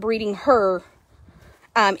ended up breeding her,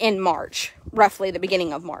 in March, roughly the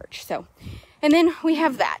beginning of March. So, and then we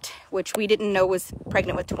have that, which we didn't know was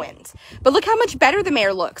pregnant with twins. But look how much better the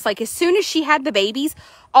mare looks. Like, as soon as she had the babies,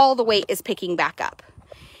 all the weight is picking back up.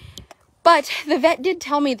 But the vet did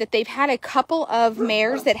tell me that they've had a couple of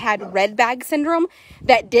mares that had red bag syndrome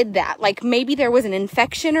that did that. Like, maybe there was an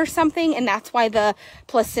infection or something, and that's why the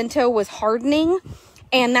placenta was hardening,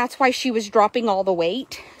 and that's why she was dropping all the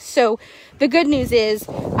weight. So the good news is,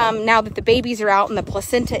 now that the babies are out and the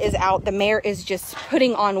placenta is out, the mare is just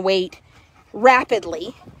putting on weight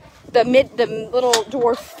rapidly. The little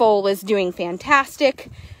dwarf foal is doing fantastic.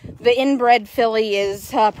 The inbred filly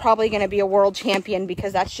is probably going to be a world champion,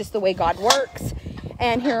 because that's just the way God works.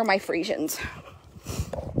 And here are my Friesians.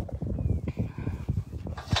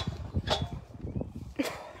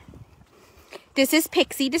 This is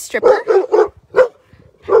Pixie the stripper.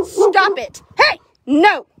 Stop it. Hey,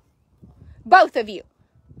 no. Both of you.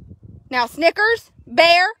 Now, Snickers,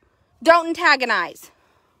 Bear, don't antagonize.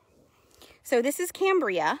 So this is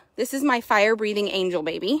Cambria. This is my fire-breathing angel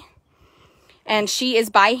baby. And she is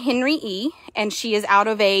by Henry E. And she is out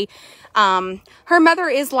of a, her mother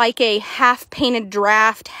is like a half painted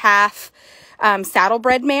draft, half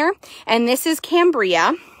saddlebred mare. And this is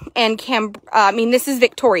Cambria. And this is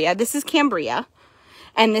Victoria. This is Cambria.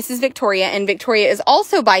 And this is Victoria. And Victoria is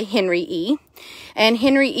also by Henry E. And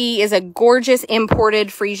Henry E. is a gorgeous imported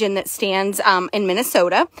Friesian that stands in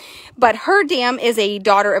Minnesota. But her dam is a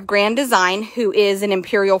daughter of Grand Design, who is an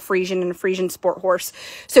Imperial Friesian and a Friesian sport horse.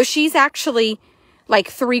 So she's actually like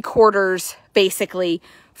 3/4 basically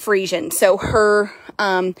Frisian. So her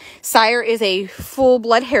sire is a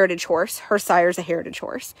full-blood heritage horse. Her sire's a heritage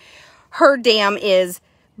horse. Her dam is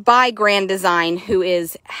by Grand Design, who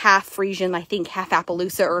is half Frisian, I think half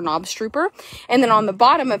Appaloosa or Knobs Trooper. And then on the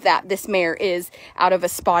bottom of that, this mare is out of a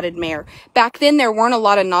spotted mare. Back then, there weren't a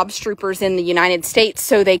lot of Knobs Troopers in the United States,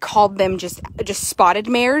 so they called them just spotted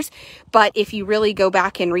mares. But if you really go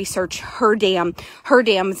back and research her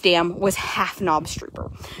dam's dam was half Knobs Trooper.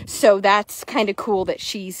 So that's kind of cool that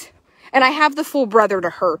she's... And I have the full brother to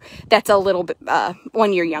her that's a little bit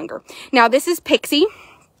 1 year younger. Now, this is Pixie.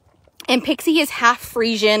 And Pixie is half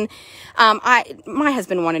Frisian. My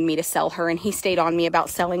husband wanted me to sell her, and he stayed on me about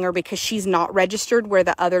selling her because she's not registered where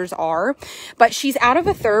the others are. But she's out of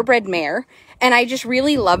a thoroughbred mare, and I just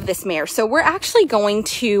really love this mare. So we're actually going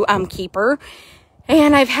to keep her.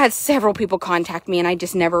 And I've had several people contact me, and I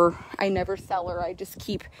never sell her. I just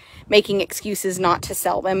keep making excuses not to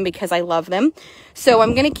sell them because I love them. So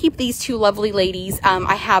I'm going to keep these two lovely ladies.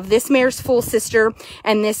 I have this mare's full sister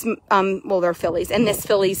and this, well, they're fillies, and this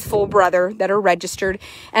filly's full brother that are registered.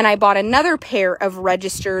 And I bought another pair of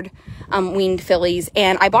registered weaned fillies,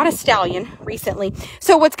 and I bought a stallion recently.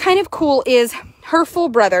 So what's kind of cool is her full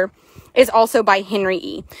brother is also by Henry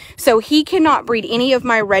E. So he cannot breed any of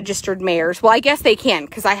my registered mares. Well, I guess they can,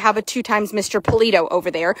 because I have a 2x Mr. Polito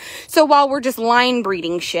over there. So while we're just line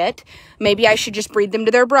breeding shit, maybe I should just breed them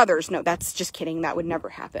to their brothers. No, that's just kidding. That would never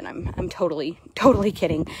happen. I'm totally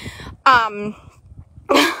kidding. Or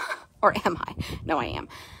am I? No, I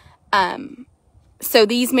am. So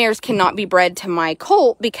these mares cannot be bred to my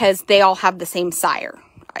colt because they all have the same sire.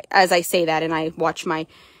 As I say that, and I watch my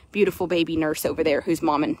beautiful baby nurse over there whose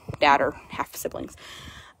mom and dad are half siblings.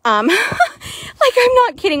 Like, I'm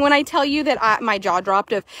not kidding when I tell you that my jaw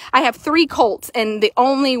dropped. I have 3 colts, and the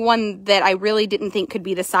only one that I really didn't think could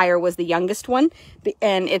be the sire was the youngest one,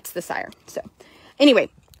 and it's the sire. So anyway,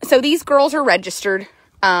 so these girls are registered.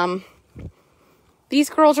 And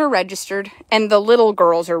the little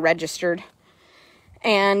girls are registered.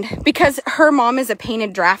 And because her mom is a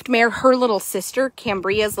painted draft mare, her little sister,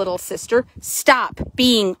 Cambria's little sister, stop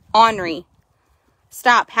being ornery.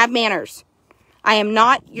 Stop. Have manners. I am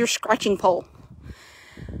not your scratching pole.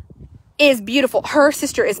 Is beautiful. Her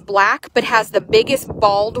sister is black, but has the biggest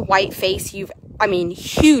bald white face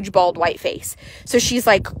huge bald white face. So she's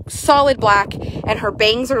like solid black, and her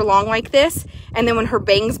bangs are long like this. And then when her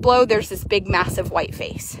bangs blow, there's this big, massive white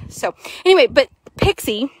face. So anyway, but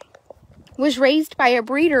Pixie was raised by a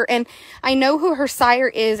breeder, and I know who her sire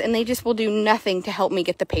is, and they just will do nothing to help me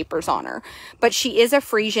get the papers on her. But she is a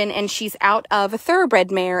Frisian, and she's out of a thoroughbred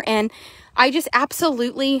mare, and I just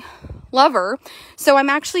absolutely love her. So I'm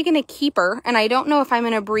actually going to keep her, and I don't know if I'm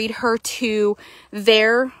going to breed her to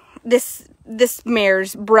this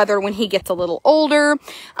mare's brother when he gets a little older.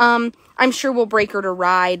 I'm sure we'll break her to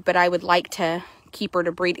ride, but I would like to keep her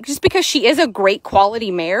to breed just because she is a great quality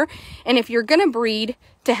mare. And if you're going to breed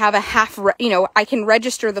to have a half, I can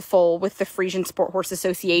register the foal with the Frisian Sport Horse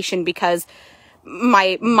Association because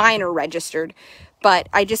mine are registered. But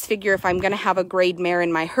I just figure if I'm going to have a grade mare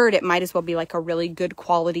in my herd, it might as well be like a really good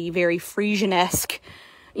quality, very Frisian-esque,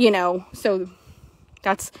 so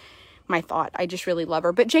that's my thought. I just really love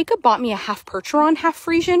her. But Jacob bought me a half Percheron, half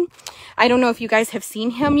Frisian. I don't know if you guys have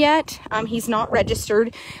seen him yet. He's not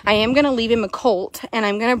registered. I am going to leave him a colt, and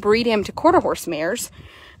I'm going to breed him to quarter horse mares.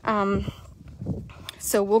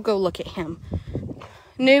 So we'll go look at him.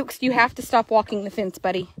 Nukes, you have to stop walking the fence,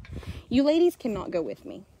 buddy. You ladies cannot go with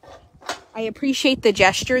me. I appreciate the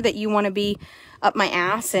gesture that you want to be up my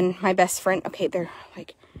ass and my best friend. Okay, they're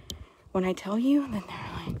like, when I tell you, then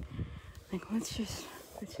they're like, let's just,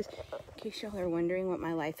 in case y'all are wondering what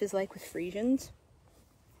my life is like with Frisians.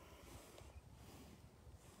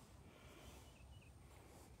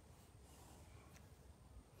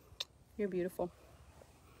 You're beautiful.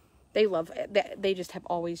 They just have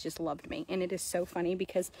always just loved me. And it is so funny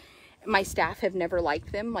because my staff have never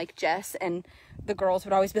liked them, like Jess, and the girls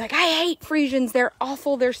would always be like, I hate Frisians. They're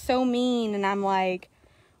awful. They're so mean. And I'm like,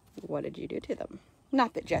 what did you do to them?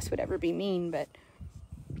 Not that Jess would ever be mean, but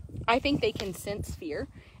I think they can sense fear.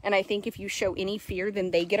 And I think if you show any fear,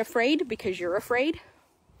 then they get afraid because you're afraid.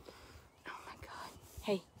 Oh my God.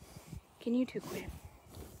 Hey, can you two quit?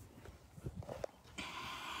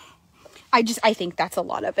 I think that's a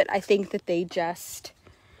lot of it. I think they just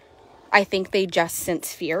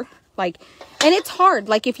sense fear. Like, and it's hard.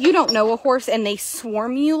 Like, if you don't know a horse and they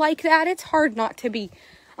swarm you like that, it's hard not to be,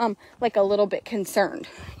 like a little bit concerned,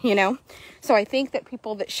 So I think that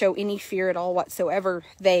people that show any fear at all whatsoever,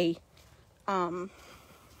 they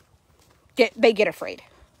get afraid.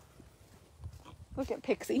 Look at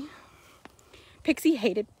Pixie. Pixie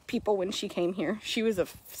hated people when she came here. She was a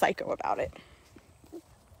psycho about it.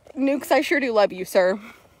 Nukes, I sure do love you, sir.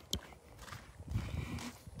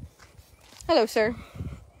 Hello, sir.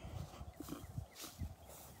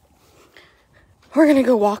 We're gonna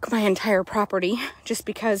go walk my entire property just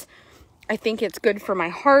because I think it's good for my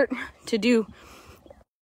heart to do.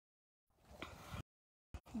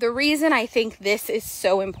 The reason I think this is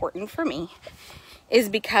so important for me is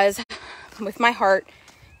because with my heart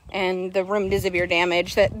and the remdesivir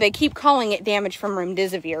damage, that they keep calling it damage from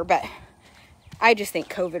remdesivir, but I just think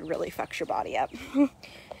COVID really fucks your body up.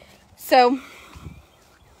 So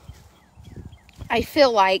I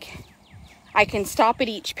feel like I can stop at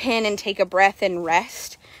each pin and take a breath and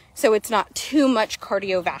rest. So it's not too much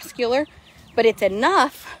cardiovascular, but it's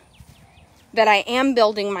enough that I am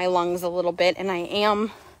building my lungs a little bit and I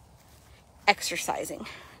am exercising.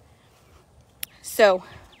 So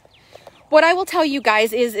what I will tell you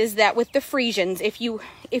guys is that with the Friesians, if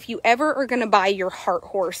you ever are going to buy your heart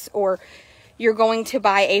horse, or you're going to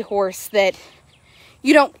buy a horse that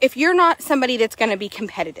if you're not somebody that's going to be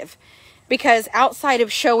competitive, because outside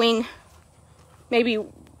of showing maybe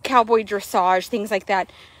cowboy dressage, things like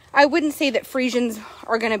that, I wouldn't say that Friesians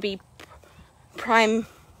are going to be prime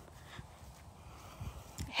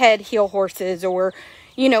head heel horses or,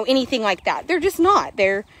 anything like that. They're just not.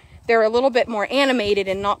 They're a little bit more animated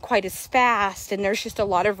and not quite as fast. And there's just a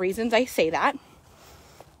lot of reasons I say that.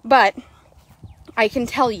 But I can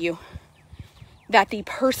tell you that the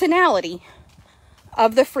personality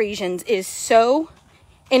of the Friesians is so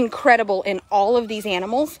incredible in all of these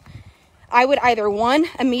animals. I would either, one,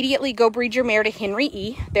 immediately go breed your mare to Henry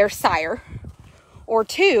E., their sire, or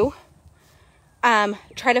two,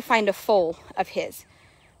 try to find a foal of his.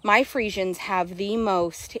 My Friesians have the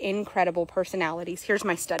most incredible personalities. Here's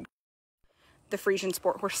my stud. The Friesian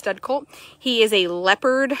Sport Horse Stud Colt. He is a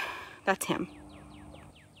leopard. That's him.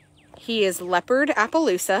 He is leopard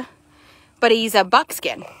Appaloosa, but he's a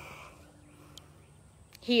buckskin.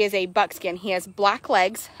 He is a buckskin. He has black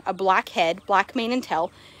legs, a black head, black mane and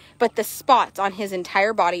tail, but the spots on his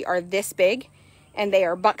entire body are this big, and they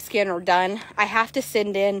are buckskin or done. I have to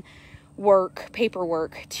send in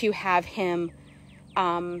paperwork to have him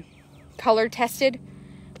color tested,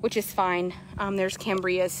 which is fine. There's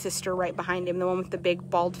Cambria's sister right behind him, the one with the big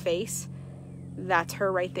bald face. That's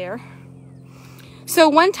her right there. So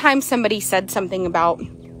one time somebody said something about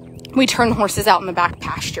we turn horses out in the back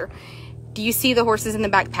pasture. Do you see the horses in the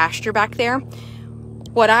back pasture back there?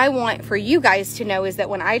 What I want for you guys to know is that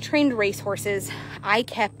when I trained race horses, I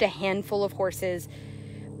kept a handful of horses.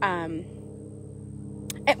 And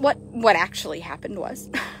what actually happened was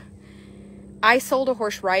I sold a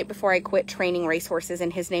horse right before I quit training race horses,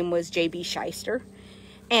 and his name was J.B. Shyster.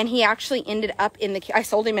 And he actually ended up I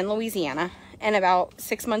sold him in Louisiana, and about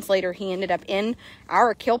 6 months later, he ended up in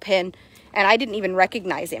our kill pen, and I didn't even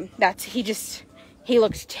recognize him. He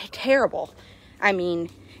looked terrible. I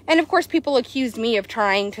mean, and of course people accused me of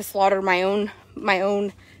trying to slaughter my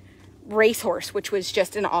own racehorse, which was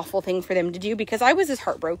just an awful thing for them to do because I was as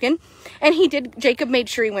heartbroken. And Jacob made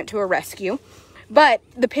sure he went to a rescue. But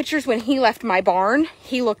the pictures when he left my barn,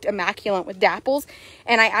 he looked immaculate with dapples.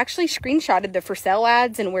 And I actually screenshotted the for sale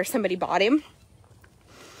ads and where somebody bought him.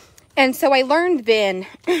 And so I learned then,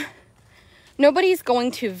 nobody's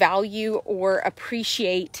going to value or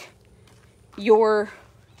appreciate your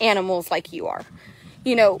animals like you are.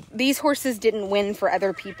 These horses didn't win for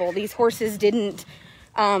other people. These horses didn't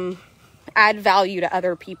add value to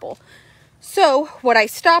other people. So what I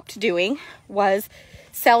stopped doing was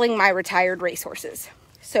selling my retired racehorses.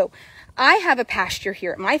 So I have a pasture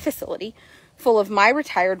here at my facility full of my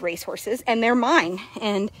retired racehorses, and they're mine,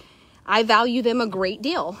 and I value them a great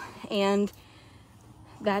deal. And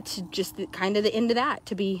that's just kind of the end of that,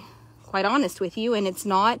 to be quite honest with you. And it's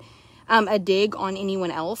not a dig on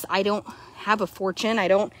anyone else. I don't have a fortune. I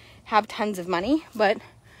don't have tons of money, but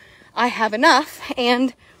I have enough,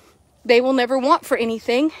 and they will never want for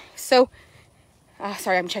anything. So,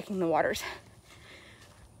 sorry, I'm checking the waters.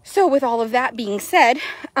 So with all of that being said,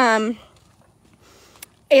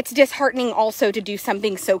 it's disheartening also to do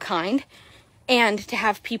something so kind and to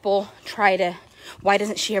have people why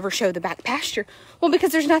doesn't she ever show the back pasture? Well,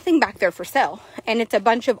 because there's nothing back there for sale, and it's a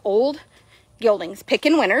bunch of old geldings. Pick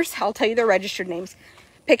and Winners, I'll tell you their registered names.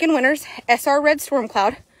 Pick and Winners, SR Red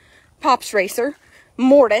Stormcloud, Pops Racer,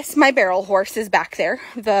 Mortis, my barrel horse, is back there.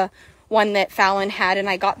 The one that Fallon had and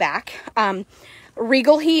I got back.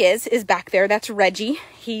 Regal He is back there. That's Reggie.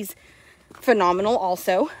 He's phenomenal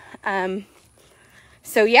also.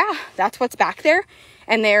 So yeah, that's what's back there.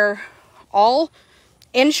 And they're all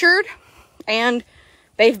insured, and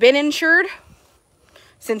they've been insured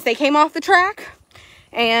since they came off the track.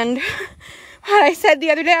 And I said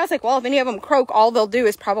the other day, I was like, well, if any of them croak, all they'll do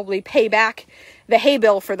is probably pay back the hay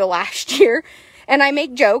bill for the last year. And I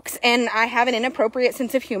make jokes, and I have an inappropriate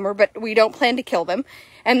sense of humor, but we don't plan to kill them.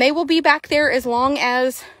 And they will be back there as long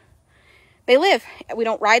as they live. We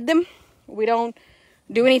don't ride them. We don't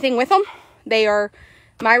do anything with them. They are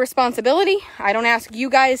my responsibility. I don't ask you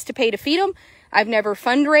guys to pay to feed them. I've never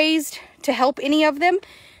fundraised to help any of them.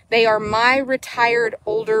 They are my retired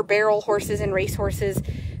older barrel horses and race horses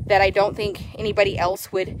that I don't think anybody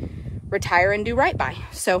else would retire and do right by.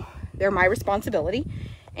 So they're my responsibility.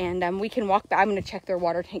 And we can walk back. I'm going to check their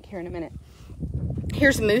water tank here in a minute.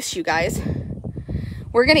 Here's Moose, you guys.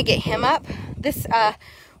 We're going to get him up this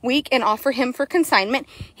week and offer him for consignment.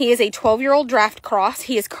 He is a 12-year-old draft cross.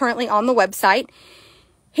 He is currently on the website.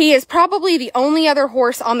 He is probably the only other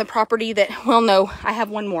horse on the property that, well, no, I have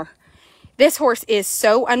one more. This horse is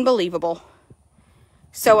so unbelievable.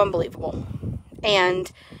 So unbelievable. And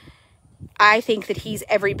I think that he's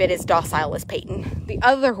every bit as docile as Peyton. The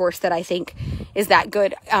other horse that I think is that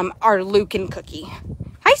good are Luke and Cookie.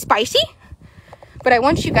 Hi, Spicy. But I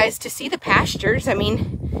want you guys to see the pastures. I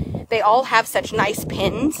mean, they all have such nice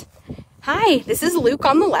pins. Hi, this is Luke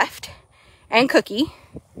on the left and Cookie.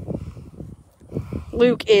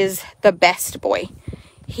 Luke is the best boy.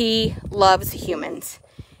 He loves humans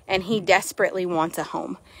and he desperately wants a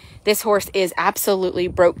home. This horse is absolutely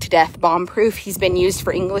broke to death bomb-proof. He's been used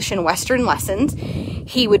for English and Western lessons.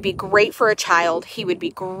 He would be great for a child. He would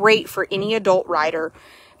be great for any adult rider.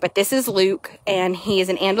 But this is Luke, and he is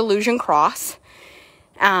an Andalusian cross.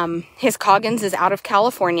 His Coggins is out of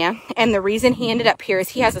California, and the reason he ended up here is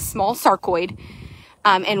he has a small sarcoid,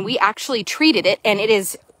 and we actually treated it, and it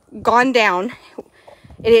is gone down.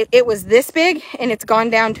 It was this big, and it's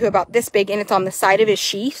gone down to about this big, and it's on the side of his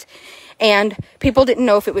sheath. And people didn't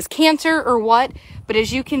know if it was cancer or what. But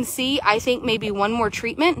as you can see, I think maybe one more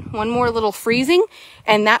treatment, one more little freezing,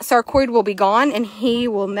 and that sarcoid will be gone, and he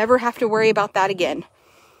will never have to worry about that again.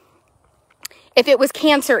 If it was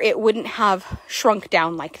cancer, it wouldn't have shrunk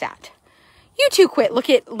down like that. You two quit. Look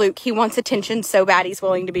at Luke. He wants attention so bad he's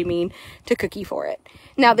willing to be mean to Cookie for it.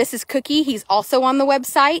 Now, this is Cookie. He's also on the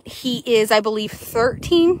website. He is, I believe,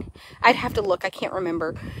 13. I'd have to look. I can't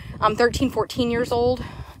remember. 13, 14 years old.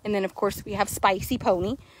 And then, of course, we have Spicy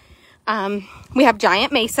Pony. We have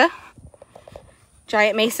Giant Mesa.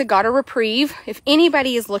 Giant Mesa got a reprieve. If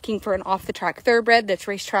anybody is looking for an off-the-track thoroughbred that's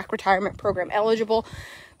racetrack retirement program eligible,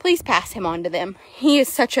 please pass him on to them. He is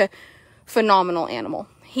such a phenomenal animal.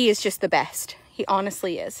 He is just the best. He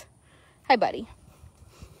honestly is. Hi, buddy.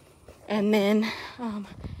 And then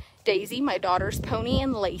Daisy, my daughter's pony,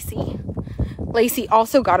 and Lacey. Lacey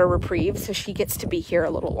also got a reprieve, so she gets to be here a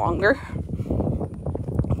little longer.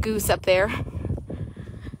 Goose up there.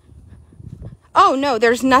 Oh, no,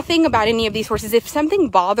 there's nothing about any of these horses. If something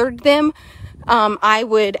bothered them, I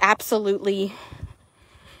would absolutely,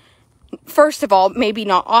 first of all, maybe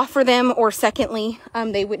not offer them, or secondly,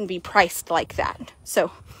 they wouldn't be priced like that.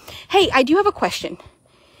 So, hey, I do have a question.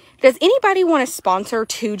 Does anybody want to sponsor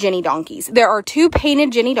 2 Jenny donkeys? There are 2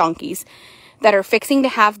 painted Jenny donkeys that are fixing to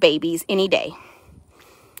have babies any day.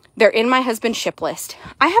 They're in my husband's ship list.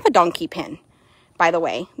 I have a donkey pen, by the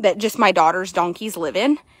way, that just my daughter's donkeys live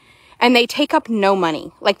in. And they take up no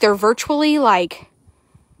money. Like, they're virtually like,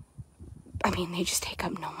 I mean, they just take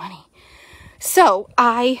up no money. So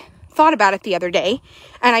I thought about it the other day,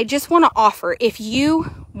 and I just want to offer, if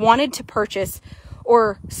you wanted to purchase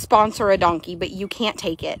or sponsor a donkey, but you can't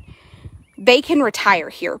take it, they can retire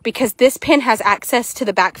here, because this pen has access to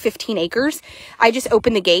the back 15 acres. I just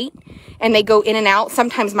open the gate and they go in and out.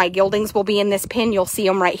 Sometimes my geldings will be in this pen. You'll see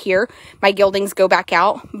them right here. My geldings go back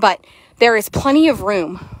out, but there is plenty of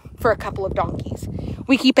room for a couple of donkeys.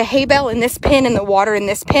 We keep a hay bale in this pen and the water in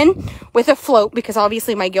this pen with a float, because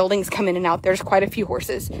obviously my geldings come in and out. There's quite a few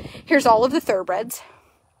horses. Here's all of the thoroughbreds.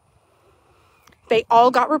 They all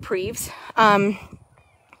got reprieves.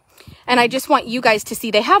 And I just want you guys to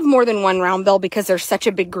see, they have more than one round bell because there's such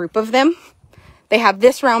a big group of them. They have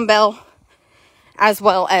this round bell as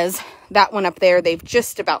well as that one up there. They've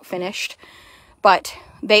just about finished, but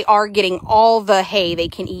they are getting all the hay they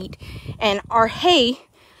can eat. And our hay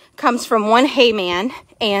comes from one hay man,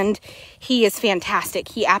 and he is fantastic.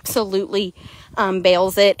 He absolutely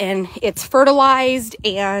bales it, and it's fertilized,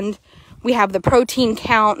 and we have the protein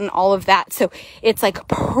count and all of that. So it's like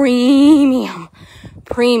premium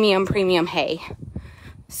hay.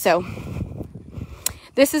 So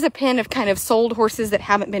this is a pen of kind of sold horses that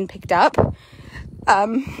haven't been picked up.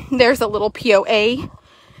 There's a little POA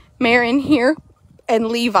mare in here, and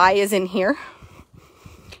Levi is in here.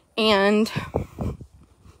 And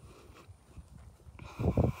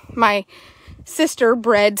my sister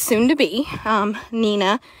bred soon to be,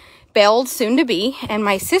 Nina bailed soon to be, and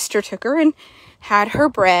my sister took her and had her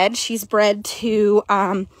bred. She's bred to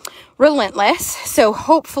Relentless, so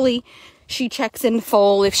hopefully she checks in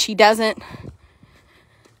full. If she doesn't,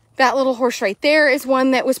 that little horse right there is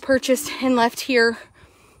one that was purchased and left here.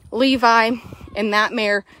 Levi and that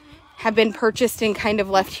mare have been purchased and kind of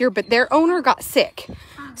left here, but their owner got sick,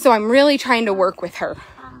 so I'm really trying to work with her.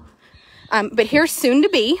 But here's soon to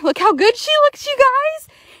be. Look how good she looks, you guys.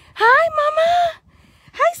 Hi, Mama.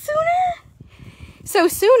 Hi, Sooner. So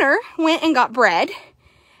Sooner went and got bred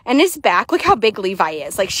and is back. Look how big Levi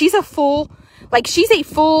is. Like, she's a full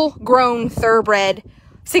grown thoroughbred,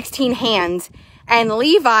 16 hands. And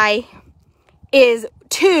Levi is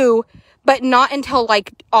 2, but not until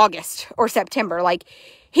like August or September. Like,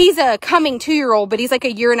 he's a coming 2-year-old, but he's like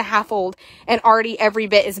a 1.5 old and already every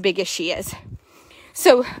bit as big as she is.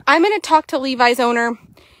 So I'm going to talk to Levi's owner.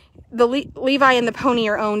 Levi and the pony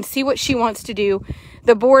are owned. See what she wants to do.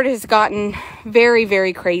 The board has gotten very,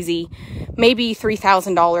 very crazy. Maybe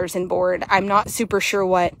 $3,000 in board. I'm not super sure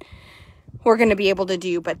what we're going to be able to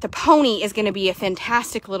do, but the pony is going to be a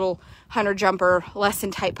fantastic little hunter jumper lesson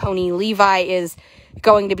type pony. Levi is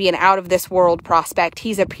going to be an out of this world prospect.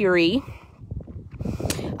 He's a puree.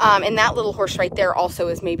 And that little horse right there also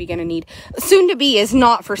is maybe going to need, soon to be is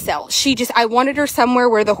not for sale. I wanted her somewhere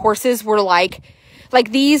where the horses were like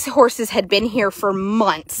these horses had been here for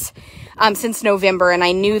months, since November. And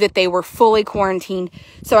I knew that they were fully quarantined.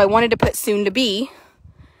 So I wanted to put soon to be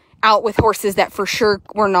out with horses that for sure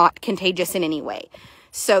were not contagious in any way.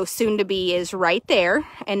 So soon to be is right there.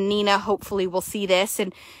 And Nina hopefully will see this,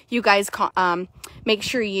 and you guys, make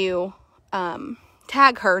sure you,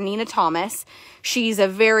 tag her, Nina Thomas. She's a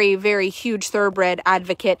very, very huge thoroughbred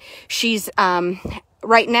advocate. She's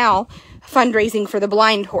right now fundraising for the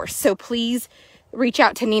blind horse. So please reach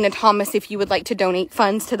out to Nina Thomas if you would like to donate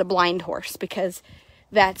funds to the blind horse, because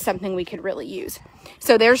that's something we could really use.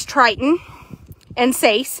 So there's Triton and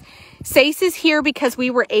Sace. Sace is here because we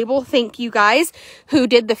were able, thank you guys who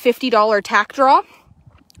did the $50 tack draw.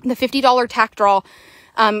 The $50 tack draw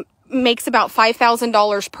makes about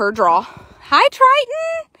 $5,000 per draw. Hi,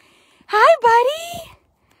 Triton. Hi, buddy.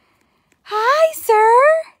 Hi,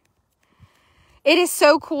 sir. It is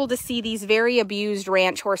so cool to see these very abused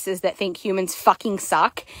ranch horses that think humans fucking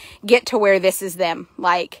suck get to where this is them.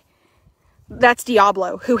 Like, that's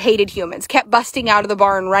Diablo, who hated humans, kept busting out of the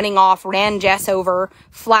barn, running off, ran Jess over,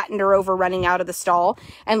 flattened her over, running out of the stall.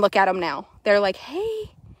 And look at them now. They're like,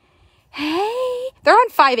 hey. They're on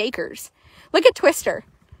 5 acres. Look at Twister.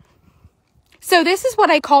 So this is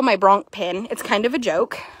what I call my bronc pin. It's kind of a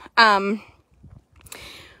joke. But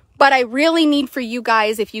I really need for you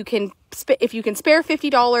guys, if you can spare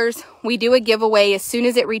 $50, we do a giveaway as soon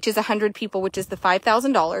as it reaches 100 people, which is the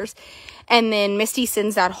 $5,000. And then Misty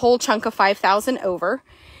sends that whole chunk of $5,000 over.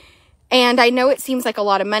 And I know it seems like a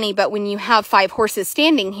lot of money, but when you have 5 horses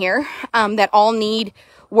standing here, that all need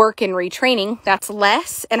work and retraining, that's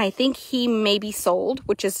less. And I think he may be sold,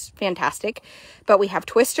 which is fantastic. But we have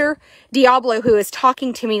Twister, Diablo, who is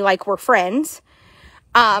talking to me like we're friends,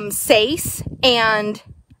 Sace, and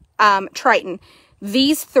Triton.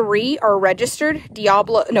 These 3 are registered.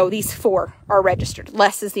 These 4 are registered.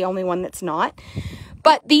 Les is the only one that's not.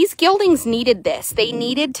 But these geldings needed this. They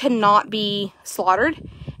needed to not be slaughtered,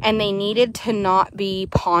 and they needed to not be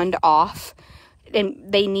pawned off.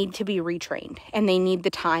 And they need to be retrained, and they need the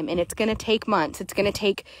time, and it's going to take months. It's going to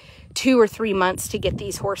take 2 or 3 months to get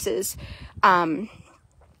these horses to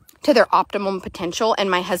their optimum potential.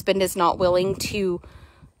 And my husband is not willing to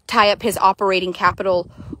tie up his operating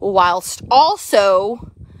capital whilst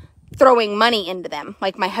also throwing money into them.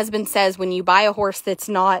 Like my husband says, when you buy a horse that's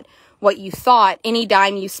not what you thought, any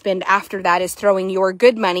dime you spend after that is throwing your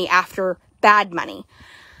good money after bad money.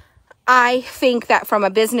 I think that from a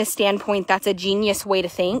business standpoint, that's a genius way to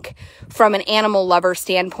think. From an animal lover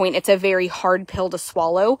standpoint, it's a very hard pill to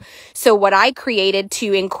swallow. So what I created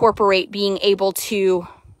to incorporate being able to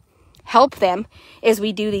help them is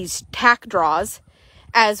we do these tack draws,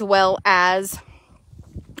 as well as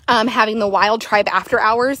having the Wild Tribe after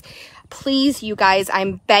hours. Please, you guys,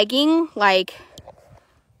 I'm begging, I'm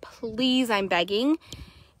begging.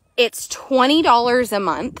 It's $20 a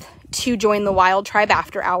month to join the Wild Tribe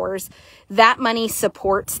after hours. That money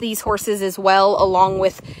supports these horses as well, along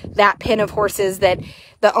with that pin of horses that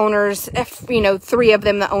the owners, 3 of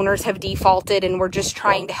them, the owners have defaulted, and we're just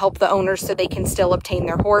trying to help the owners so they can still obtain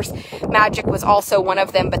their horse. Magic was also one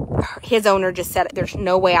of them, but his owner just said, there's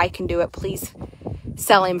no way I can do it. Please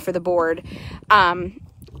sell him for the board.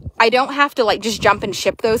 I don't have to just jump and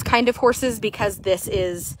ship those kind of horses, because this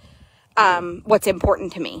is what's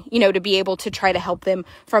important to me, you know, to be able to try to help them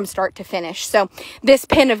from start to finish. So this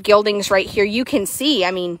pen of geldings right here, you can see,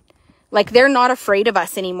 I mean, like, they're not afraid of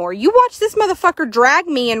us anymore. You watch this motherfucker drag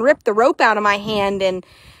me and rip the rope out of my hand and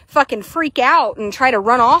fucking freak out and try to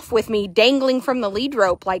run off with me dangling from the lead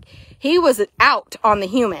rope. Like, he was out on the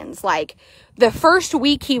humans. Like, the first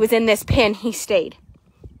week he was in this pen, he stayed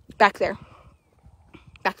back there.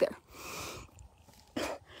 Back there.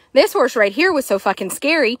 This horse right here was so fucking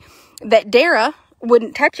scary that Dara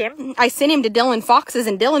wouldn't touch him. I sent him to Dylan Fox's,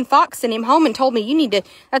 and Dylan Fox sent him home and told me, you need to,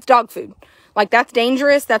 that's dog food. Like, that's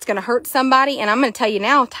dangerous. That's going to hurt somebody. And I'm going to tell you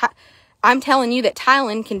now, I'm telling you that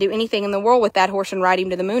Tylen can do anything in the world with that horse and ride him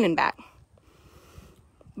to the moon and back.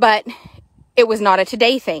 But it was not a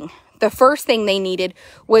today thing. The first thing they needed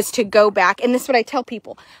was to go back. And this is what I tell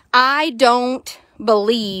people. I don't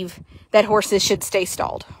believe that horses should stay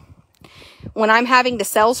stalled. When I'm having to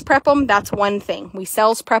sales prep them, that's one thing. We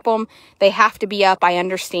sales prep them. They have to be up. I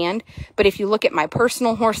understand. But if you look at my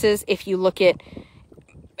personal horses, if you look at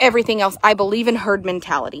everything else, I believe in herd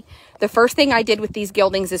mentality. The first thing I did with these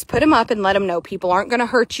geldings is put them up and let them know people aren't going to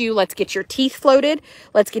hurt you. Let's get your teeth floated.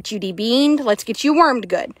 Let's get you debeaned. Let's get you wormed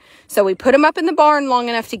good. So we put them up in the barn long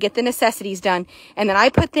enough to get the necessities done. And then I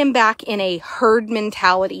put them back in a herd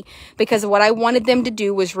mentality, because what I wanted them to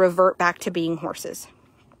do was revert back to being horses.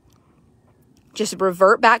 Just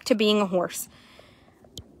revert back to being a horse.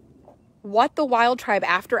 What the Wild Tribe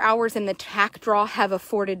After Hours and the tack draw have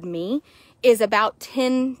afforded me is about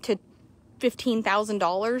 $10,000 to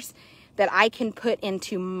 $15,000 that I can put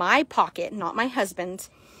into my pocket, not my husband's.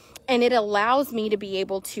 And it allows me to be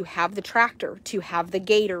able to have the tractor, to have the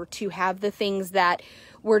gator, to have the things that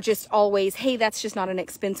were just always, hey, that's just not an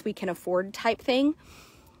expense we can afford type thing.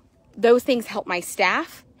 Those things help my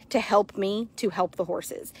staff to help me to help the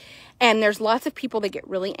horses. And there's lots of people that get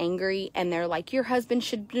really angry and they're like, your husband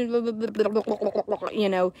should, you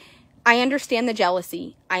know. I understand the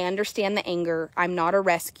jealousy. I understand the anger. I'm not a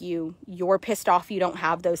rescue. You're pissed off you don't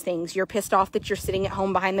have those things. You're pissed off that you're sitting at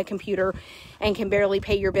home behind the computer and can barely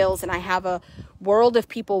pay your bills. And I have a world of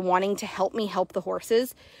people wanting to help me help the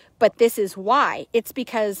horses. But this is why. It's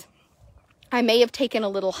because I may have taken a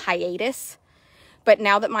little hiatus. But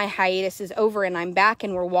now that my hiatus is over and I'm back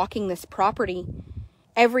and we're walking this property,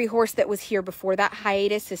 every horse that was here before that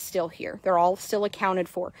hiatus is still here. They're all still accounted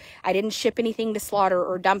for. I didn't ship anything to slaughter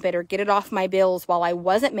or dump it or get it off my bills while I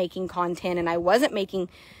wasn't making content and I wasn't making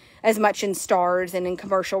as much in stars and in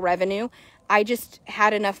commercial revenue. I just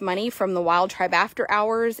had enough money from the Wild Tribe After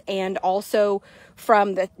Hours and also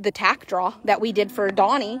from the tack draw that we did for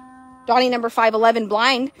Donnie. Donnie number 511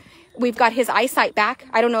 blind. We've got his eyesight back.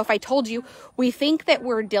 I don't know if I told you. We think that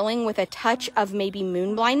we're dealing with a touch of maybe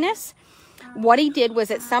moon blindness. What he did was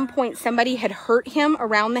at some point somebody had hurt him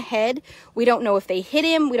around the head. We don't know if they hit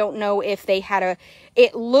him. We don't know if they had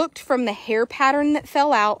it looked from the hair pattern that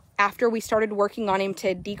fell out after we started working on him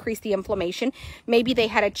to decrease the inflammation. Maybe they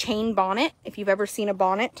had a chain bonnet, if you've ever seen a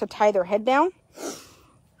bonnet, to tie their head down.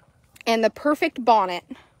 And the perfect bonnet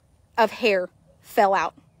of hair fell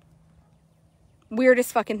out.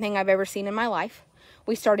 Weirdest fucking thing I've ever seen in my life.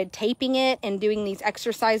 We started taping it and doing these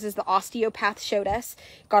exercises the osteopath showed us.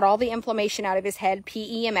 Got all the inflammation out of his head,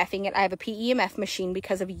 PEMFing it. I have a PEMF machine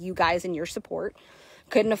because of you guys and your support.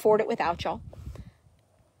 Couldn't afford it without y'all.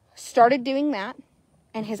 Started doing that,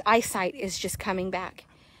 and his eyesight is just coming back.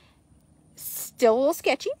 Still a little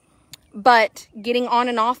sketchy, but getting on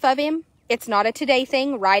and off of him, it's not a today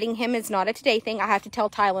thing. Riding him is not a today thing. I have to tell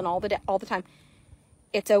Tylen all the time,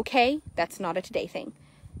 it's okay. That's not a today thing.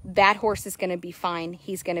 That horse is going to be fine.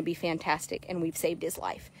 He's going to be fantastic. And we've saved his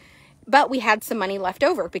life. But we had some money left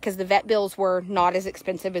over because the vet bills were not as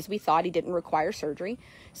expensive as we thought. He didn't require surgery.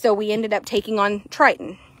 So we ended up taking on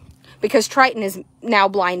Triton because Triton is now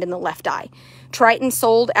blind in the left eye. Triton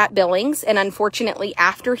sold at Billings. And unfortunately,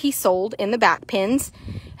 after he sold in the back pins,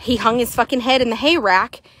 he hung his fucking head in the hay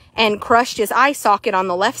rack and crushed his eye socket on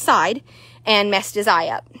the left side and messed his eye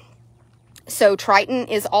up. So Triton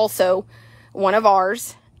is also one of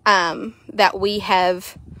ours that we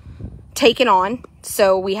have taken on.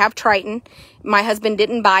 So we have Triton. My husband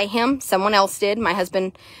didn't buy him. Someone else did. My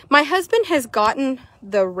husband has gotten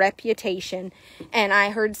the reputation. And I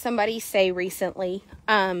heard somebody say recently,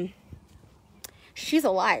 she's a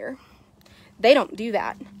liar. They don't do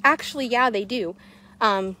that. Actually, yeah, they do.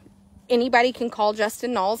 Anybody can call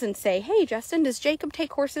Justin Knowles and say, hey, Justin, does Jacob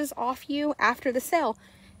take horses off you after the sale?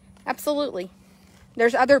 Absolutely.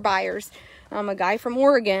 There's other buyers. A guy from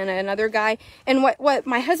Oregon, another guy. And what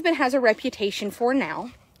my husband has a reputation for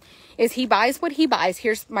now is he buys what he buys.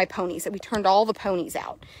 Here's my ponies. We turned all the ponies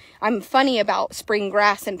out. I'm funny about spring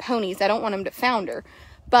grass and ponies. I don't want them to founder.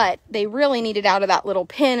 but they really needed out of that little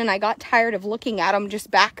pen, and I got tired of looking at them just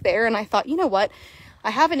back there, and I thought, you know what? I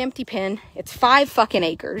have an empty pen. It's 5 fucking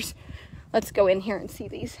acres. Let's go in here and see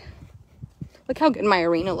these. Look how good my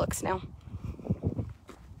arena looks now.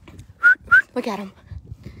 Look at them.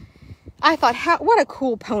 I thought, what a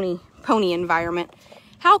cool pony environment.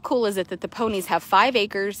 How cool is it that the ponies have 5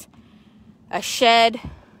 acres, a shed,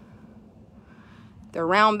 the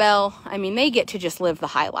round bell? I mean, they get to just live the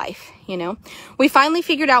high life, you know? We finally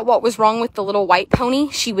figured out what was wrong with the little white pony.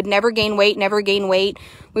 She would never gain weight.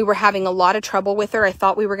 We were having a lot of trouble with her. I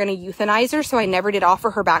thought we were going to euthanize her, so I never did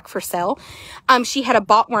offer her back for sale. She had a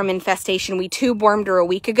botworm infestation. We tube wormed her a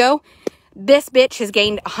week ago. This bitch has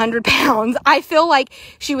gained 100 pounds. I feel like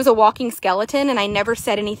she was a walking skeleton, and I never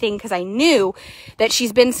said anything because I knew that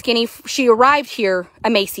she's been skinny. She arrived here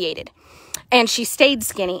emaciated. And she stayed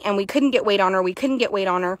skinny, and we couldn't get weight on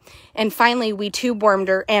her. And finally, we tube wormed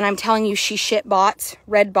her, and I'm telling you, she shit bots,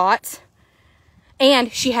 red bots.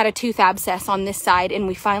 And she had a tooth abscess on this side, and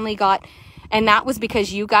we finally got, and that was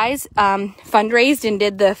because you guys fundraised and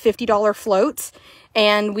did the $50 floats,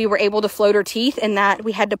 and we were able to float her teeth, and that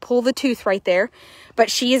we had to pull the tooth right there. But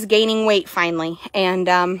she is gaining weight finally, and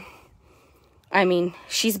I mean,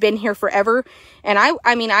 she's been here forever. And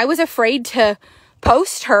I was afraid to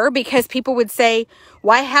post her because people would say,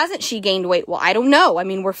 why hasn't she gained weight? Well, I don't know. I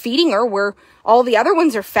mean, we're feeding her. All the other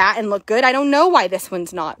ones are fat and look good. I don't know why this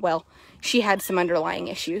one's not. Well, she had some underlying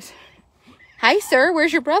issues. Hi, sir.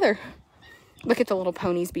 Where's your brother? Look at the little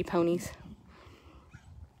ponies be ponies.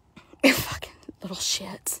 Fucking little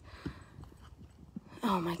shits.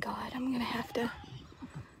 Oh my God. I'm going to have to.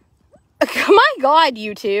 Oh my God,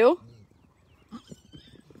 you two.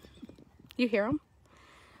 You hear them?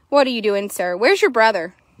 What are you doing, sir? Where's your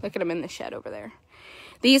brother? Look at him in the shed over there.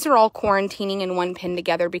 These are all quarantining in one pen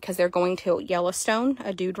together because they're going to Yellowstone,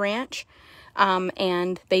 a dude ranch.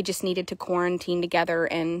 And they just needed to quarantine together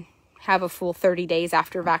and have a full 30 days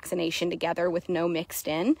after vaccination together with no mixed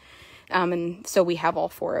in. And so we have all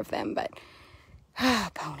 4 of them, but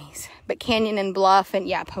ponies. But Canyon and Bluff and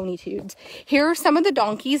yeah, pony tubes. Here are some of the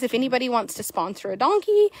donkeys. If anybody wants to sponsor a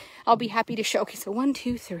donkey, I'll be happy to show. Okay, so 1,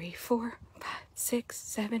 2, 3, 4, 5, 6,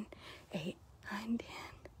 7, 8, 9, 10,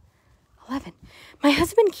 11. My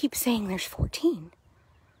husband keeps saying there's 14.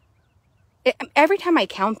 Every time I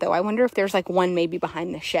count, though, I wonder if there's like one maybe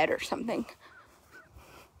behind the shed or something.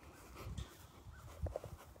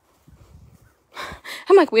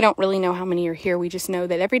 I'm like, we don't really know how many are here. We just know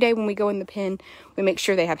that every day when we go in the pen, we make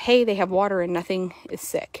sure they have hay, they have water, and nothing is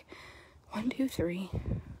sick. 1, 2, 3,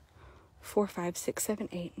 4, 5, 6, 7,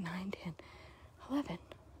 8, 9, 10, 11.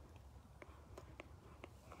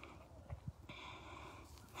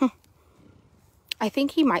 I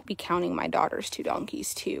think he might be counting my daughter's 2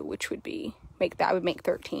 donkeys too, which would make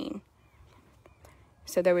 13.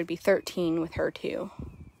 So there would be 13 with her too.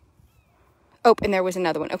 Oh, and there was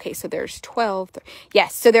another one. Okay, so there's 12.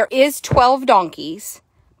 Yes, so there is 12 donkeys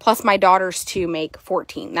plus my daughter's 2 make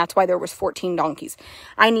 14. That's why there was 14 donkeys.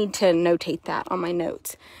 I need to notate that on my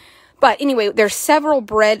notes. But anyway, there's several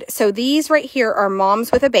bred. So these right here are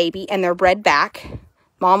moms with a baby, and they're bred back.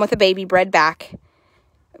 Mom with a baby, bred back.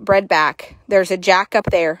 Bred back. There's a jack up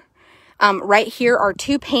there. Right here are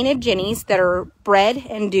 2 painted jennies that are bred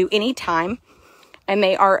and due any time. And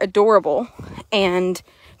they are adorable. And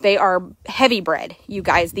they are heavy bred. You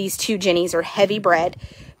guys, these 2 jennies are heavy bred.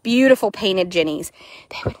 Beautiful painted jennies.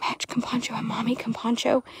 They would match Campancho and Mommy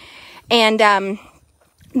Campancho. And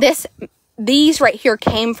these right here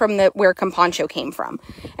came from where Campancho came from.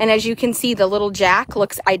 And as you can see, the little jack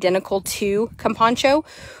looks identical to Campancho.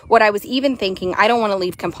 What I was even thinking, I don't want to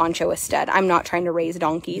leave Campancho a stud. I'm not trying to raise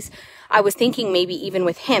donkeys. I was thinking maybe even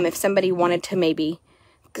with him, if somebody wanted to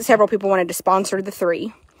several people wanted to sponsor the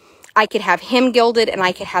 3, I could have him gilded and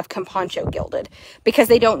I could have Campancho gilded because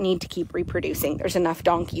they don't need to keep reproducing. There's enough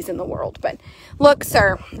donkeys in the world. But look,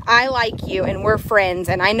 sir, I like you and we're friends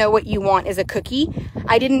and I know what you want is a cookie.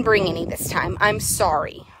 I didn't bring any this time. I'm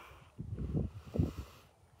sorry.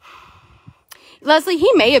 Leslie, he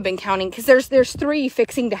may have been counting because there's 3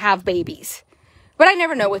 fixing to have babies. But I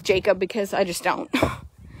never know with Jacob because I just don't.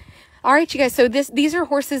 All right, you guys. So these are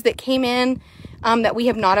horses that came in that we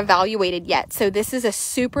have not evaluated yet. So this is a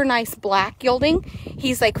super nice black gelding.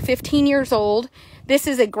 He's like 15 years old. This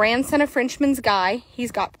is a grandson of Frenchman's Guy.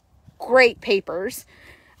 He's got great papers.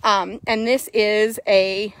 And this is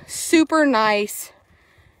a super nice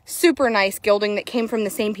gelding that came from the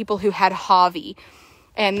same people who had Javi.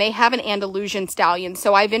 And they have an Andalusian stallion.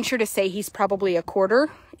 So I venture to say he's probably a quarter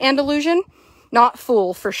Andalusian. Not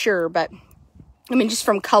full for sure, but I mean, just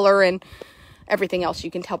from color and everything else,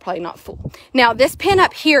 you can tell probably not full. Now, this pin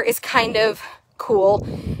up here is kind of cool.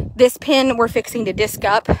 This pen we're fixing to disc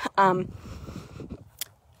up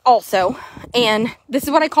also. And this is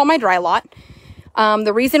what I call my dry lot.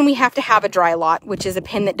 The reason we have to have a dry lot, which is a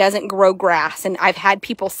pen that doesn't grow grass, and I've had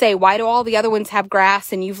people say, why do all the other ones have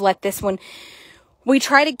grass and you've let this one? We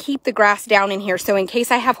try to keep the grass down in here, so in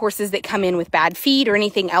case I have horses that come in with bad feed or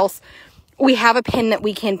anything else, we have a pen that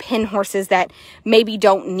we can pin horses that maybe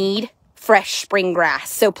don't need fresh spring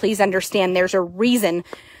grass. So please understand there's a reason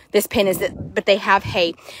this pen is that, but they have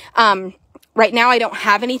hay. Right now I don't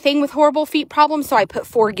have anything with horrible feet problems, so I put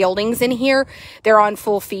 4 geldings in here. They're on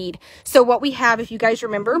full feed. So what we have, if you guys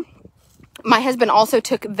remember, my husband also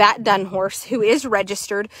took that dun horse who is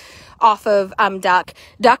registered off of Duck.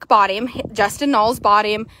 Duck bought him. Justin Knowles bought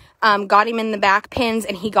him, got him in the back pens,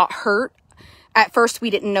 and he got hurt. At first, we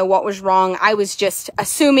didn't know what was wrong. I was just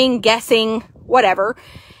assuming, guessing, whatever.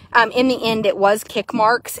 In the end, it was kick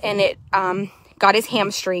marks, and it got his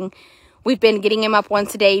hamstring. We've been getting him up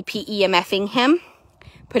once a day, PEMFing him,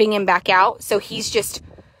 putting him back out. So he's just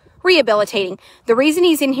rehabilitating. The reason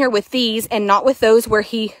he's in here with these and not with those where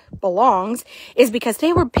he belongs is because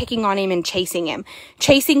they were picking on him and chasing him.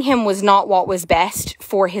 Chasing him was not what was best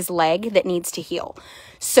for his leg that needs to heal.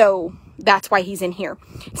 So that's why he's in here.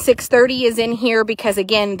 630 is in here because,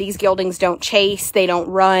 again, these geldings don't chase, they don't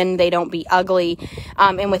run, they don't be ugly.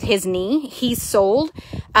 And with his knee, he's sold.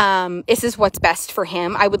 This is what's best for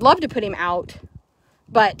him. I would love to put him out,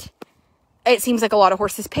 but it seems like a lot of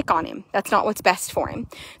horses pick on him. That's not what's best for him.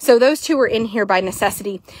 So those two are in here by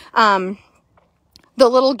necessity. The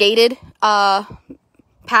little gated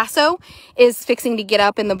Paso is fixing to get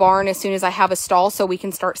up in the barn as soon as I have a stall so we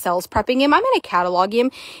can start sales prepping him. I'm going to catalog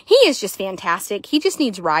him. He is just fantastic. He just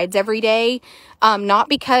needs rides every day. Not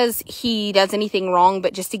because he does anything wrong,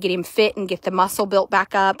 but just to get him fit and get the muscle built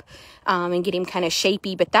back up, and get him kind of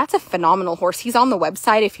shapy. But that's a phenomenal horse. He's on the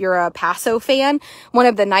website if you're a Paso fan. One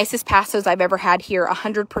of the nicest Pasos I've ever had here.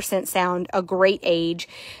 100% sound, a great age.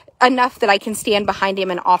 Enough that I can stand behind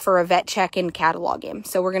him and offer a vet check and catalog him.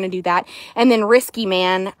 So we're going to do that. And then Risky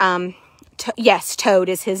Man, yes, Toad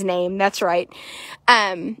is his name. That's right.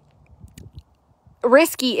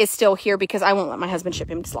 Risky is still here because I won't let my husband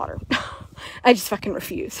ship him to slaughter. I just fucking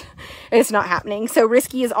refuse. It's not happening. So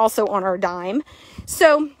Risky is also on our dime.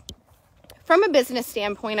 So from a business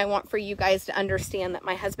standpoint, I want for you guys to understand that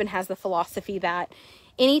my husband has the philosophy that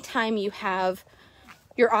anytime you have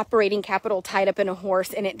your operating capital tied up in a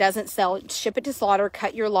horse and it doesn't sell, ship it to slaughter,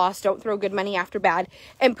 cut your loss, don't throw good money after bad,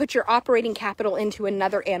 and put your operating capital into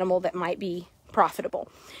another animal that might be profitable.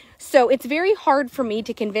 So it's very hard for me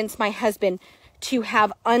to convince my husband to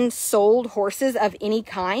have unsold horses of any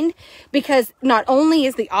kind, because not only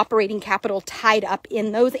is the operating capital tied up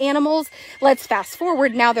in those animals, let's fast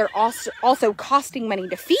forward, now they're also costing money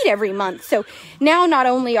to feed every month. So now not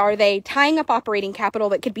only are they tying up operating capital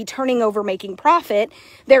that could be turning over making profit,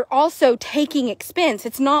 they're also taking expense.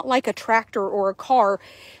 It's not like a tractor or a car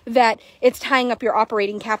that it's tying up your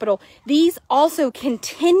operating capital. These also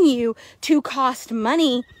continue to cost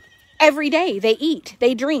money. Every day they eat,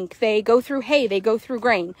 they drink, they go through hay, they go through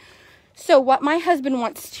grain. So what my husband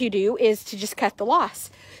wants to do is to just cut the loss.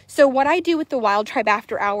 So what I do with the Wild Tribe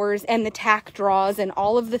After Hours and the tack draws and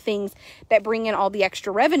all of the things that bring in all the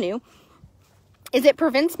extra revenue is it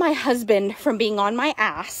prevents my husband from being on my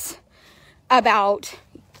ass about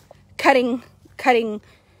cutting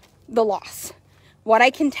the loss. What I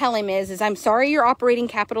can tell him is I'm sorry your operating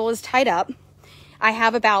capital is tied up. I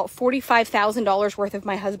have about $45,000 worth of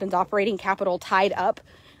my husband's operating capital tied up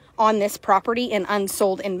on this property in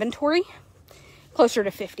unsold inventory, closer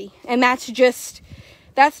to 50. And that's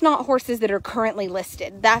not horses that are currently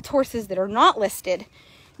listed. That's horses that are not listed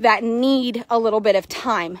that need a little bit of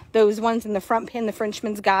time. Those ones in the front pen, the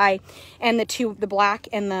Frenchman's Guy and the black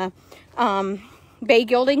and the bay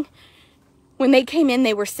gelding, when they came in,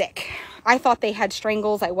 they were sick. I thought they had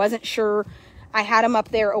strangles. I wasn't sure. I had them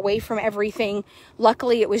up there away from everything.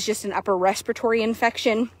 Luckily, it was just an upper respiratory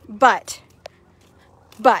infection. But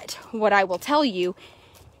what I will tell you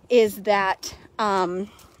is that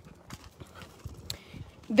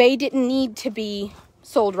they didn't need to be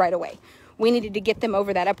sold right away. We needed to get them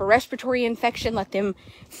over that upper respiratory infection, let them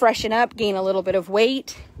freshen up, gain a little bit of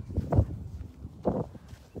weight. Oh,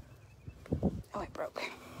 it broke.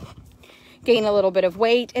 Gain a little bit of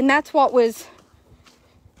weight. And that's what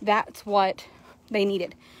they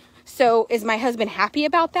needed. So is my husband happy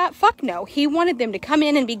about that? Fuck no. He wanted them to come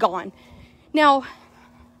in and be gone. Now,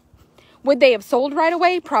 would they have sold right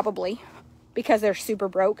away? Probably, because they're super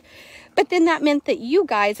broke. But then that meant that you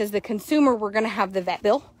guys, as the consumer, were going to have the vet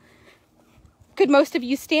bill. Could most of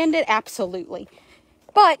you stand it? Absolutely.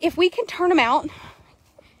 But if we can turn them out,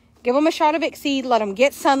 Give them a shot of Exceed. Let them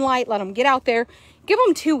get sunlight. Let them get out there. Give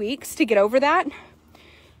them 2 weeks to get over that.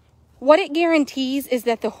 What it guarantees is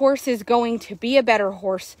that the horse is going to be a better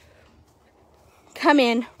horse. Come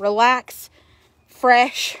in, relax,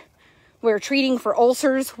 fresh. We're treating for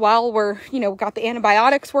ulcers while we're, got the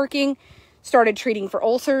antibiotics working. Started treating for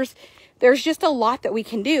ulcers. There's just a lot that we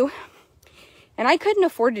can do. And I couldn't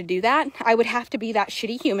afford to do that. I would have to be that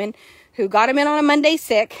shitty human who got him in on a Monday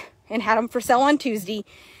sick and had him for sale on Tuesday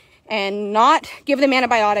and not give them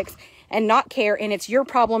antibiotics and not care. And it's your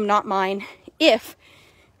problem, not mine, if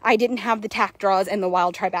I didn't have the tack draws and the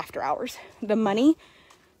Wild Tribe after hours. The money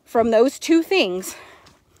from those two things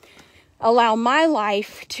allow my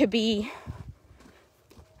life to be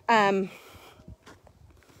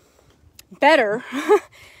better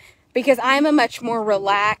because I'm a much more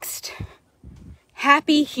relaxed,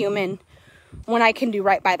 happy human when I can do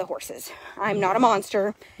right by the horses. I'm not a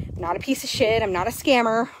monster. I'm not a piece of shit. I'm not a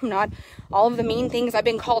scammer. I'm not all of the mean things I've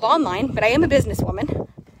been called online, but I am a businesswoman.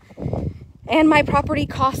 And my property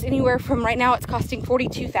costs anywhere from, right now it's costing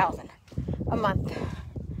 $42,000 a month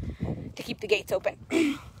to keep the gates open.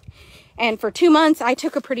 And for 2 months, I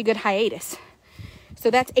took a pretty good hiatus.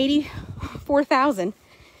 So that's $84,000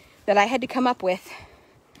 that I had to come up with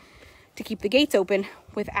to keep the gates open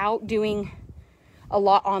without doing a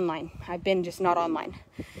lot online. I've been just not online.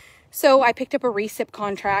 So I picked up a recip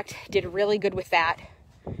contract, did really good with that,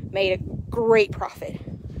 made a great profit.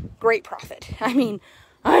 Great profit. I mean,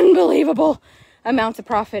 unbelievable amounts of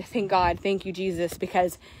profit. Thank God. Thank you, Jesus.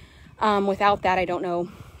 Because without that, I don't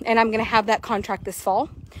know. And I'm going to have that contract this fall.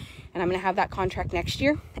 And I'm going to have that contract next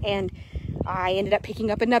year. And I ended up picking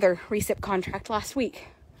up another recip contract last week.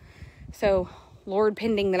 So, Lord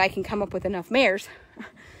pending that I can come up with enough mares,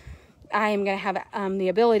 I am going to have the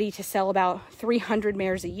ability to sell about 300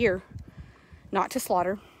 mares a year. Not to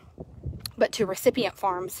slaughter, but to recipient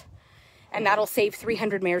farms. And that'll save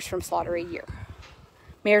 300 mares from slaughter a year.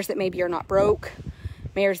 Mares that maybe are not broke.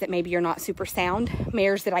 Mares that maybe are not super sound.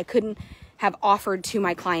 Mares that I couldn't have offered to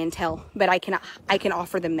my clientele, but I can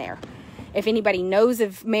offer them there. If anybody knows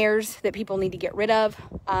of mares that people need to get rid of,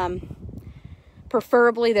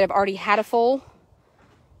 preferably that have already had a foal,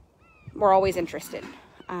 we're always interested.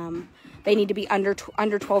 They need to be under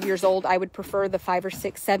 12 years old. I would prefer the 5 or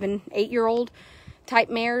 6, 7, 8-year-old type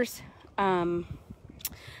mares. But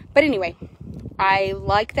anyway, I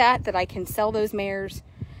like that I can sell those mares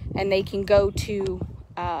and they can go to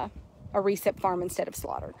a recip farm instead of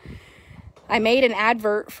slaughter. I made an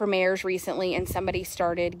advert for mares recently and somebody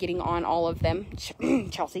started getting on all of them.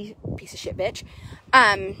 Chelsea, piece of shit bitch.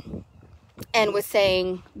 And was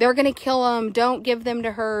saying, they're going to kill them. Don't give them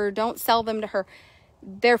to her. Don't sell them to her.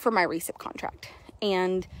 They're for my recip contract.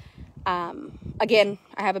 And again,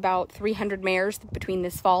 I have about 300 mares between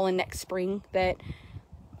this fall and next spring that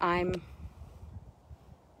I'm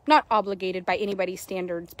not obligated by anybody's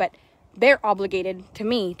standards, but they're obligated to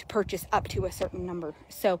me to purchase up to a certain number.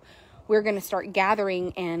 So we're going to start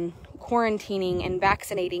gathering and quarantining and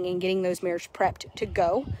vaccinating and getting those mares prepped to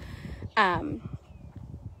go. And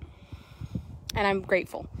I'm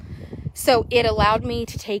grateful. So it allowed me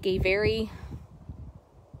to take a very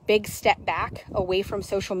big step back away from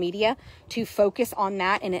social media to focus on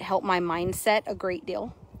that, and it helped my mindset a great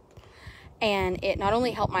deal. And it not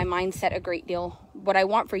only helped my mindset a great deal, what I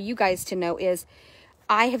want for you guys to know is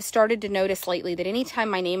I have started to notice lately that anytime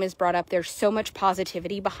my name is brought up, there's so much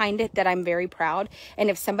positivity behind it that I'm very proud. And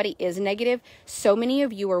if somebody is negative, so many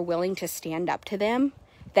of you are willing to stand up to them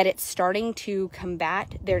that it's starting to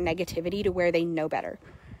combat their negativity to where they know better.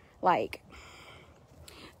 Like,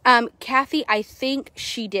 Kathy, I think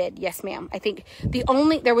she did. Yes, ma'am. I think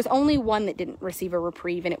there was only one that didn't receive a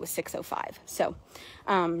reprieve, and it was 605. So,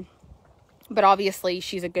 but obviously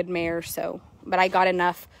she's a good mare. So, but I got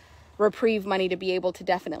enough reprieve money to be able to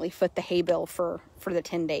definitely foot the hay bill for the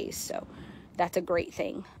 10 days. So that's a great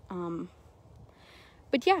thing.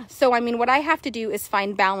 But yeah, so I mean, what I have to do is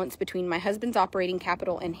find balance between my husband's operating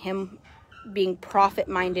capital and him being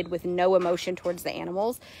profit-minded with no emotion towards the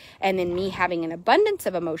animals, and then me having an abundance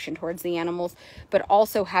of emotion towards the animals, but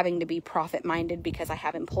also having to be profit-minded because I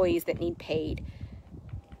have employees that need paid,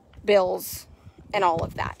 bills, and all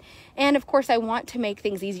of that. And of course, I want to make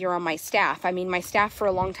things easier on my staff. I mean, my staff for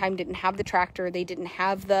a long time didn't have the tractor. They didn't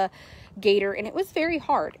have the gator, and it was very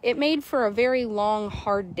hard. It made for a very long,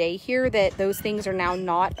 hard day here that those things are now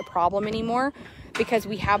not a problem anymore because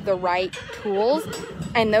we have the right tools,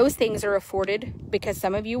 and those things are afforded because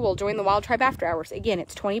some of you will join the Wild Tribe After Hours. Again,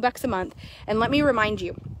 it's $20 a month. And let me remind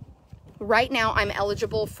you, right now I'm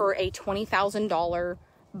eligible for a $20,000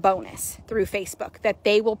 bonus through Facebook that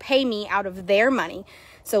they will pay me out of their money.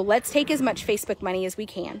 So let's take as much Facebook money as we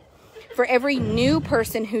can. For every new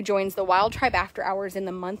person who joins the Wild Tribe After Hours in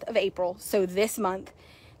the month of April, so this month,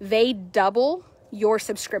 they double your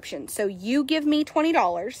subscription. So you give me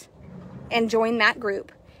 $20 and join that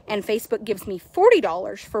group, and Facebook gives me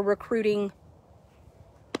 $40 for recruiting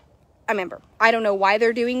a member. I don't know why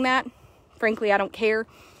they're doing that. Frankly, I don't care.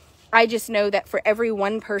 I just know that for every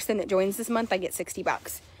one person that joins this month, I get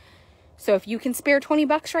 $60. So if you can spare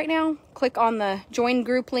 $20 right now, click on the join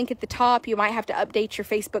group link at the top. You might have to update your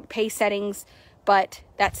Facebook pay settings, but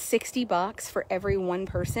that's $60 for every one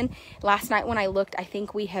person. Last night when I looked, I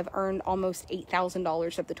think we have earned almost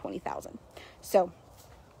 $8,000 of the $20,000. So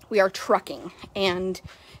we are trucking, and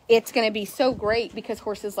it's going to be so great because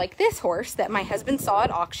horses like this horse that my husband saw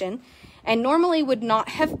at auction and normally would not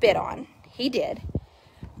have bid on, he did.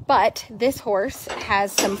 But this horse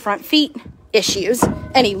has some front feet issues,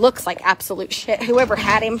 and he looks like absolute shit. Whoever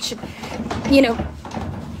had him should, you know,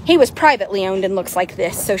 he was privately owned and looks like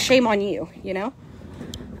this, so shame on you, you know.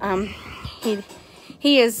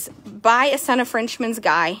 He is by a son of Frenchman's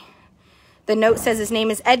guy. The note says his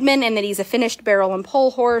name is Edmund and that he's a finished barrel and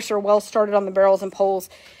pole horse, or well started on the barrels and poles,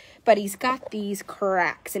 but he's got these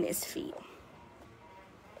cracks in his feet.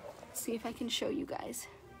 Let's see if I can show you guys.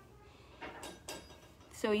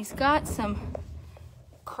 So he's got some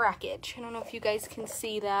crackage. I don't know if you guys can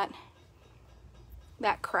see that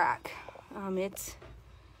crack. It's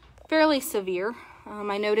fairly severe.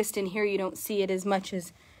 I noticed in here you don't see it as much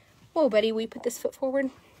as, whoa buddy, we put this foot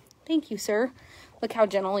forward. Thank you, sir. Look how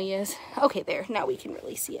gentle he is. Okay, there, now we can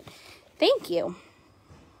really see it. Thank you.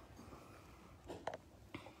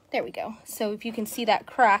 There we go. So if you can see that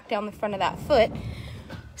crack down the front of that foot.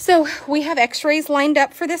 So we have x-rays lined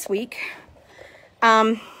up for this week.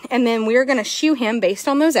 And then we're going to shoe him based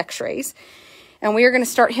on those x-rays. And we are going to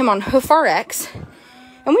start him on Hoof RX.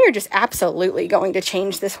 And we are just absolutely going to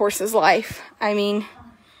change this horse's life. I mean,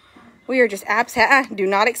 we are just do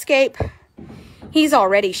not escape. He's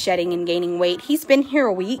already shedding and gaining weight. He's been here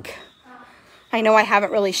a week. I know I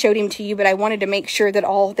haven't really showed him to you, but I wanted to make sure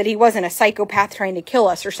that he wasn't a psychopath trying to kill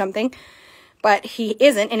us or something. But he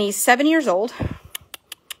isn't, and he's 7 years old.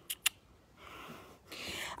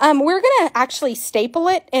 We're going to actually staple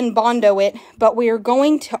it and Bondo it, but we're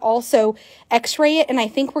going to also x-ray it, and I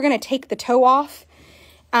think we're going to take the toe off,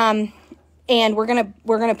 and we're going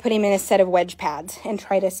to put him in a set of wedge pads and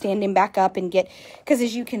try to stand him back up and because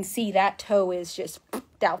as you can see, that toe is just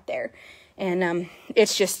out there, and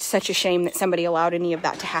it's just such a shame that somebody allowed any of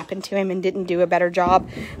that to happen to him and didn't do a better job.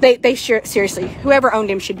 They seriously, whoever owned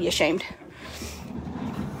him should be ashamed.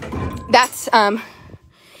 That's,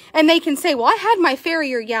 and they can say, well, I had my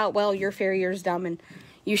farrier. Yeah, well, your farrier's dumb, and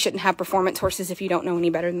you shouldn't have performance horses if you don't know any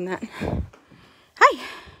better than that. Hi.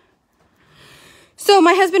 So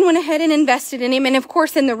my husband went ahead and invested in him, and of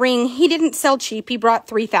course in the ring, he didn't sell cheap. He brought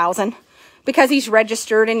 $3,000 because he's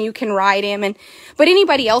registered and you can ride him. But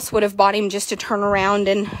anybody else would have bought him just to turn around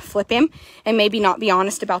and flip him and maybe not be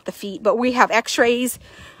honest about the feet. But we have x-rays.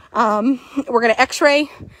 We're going to x-ray,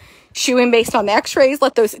 shoe him based on the x-rays,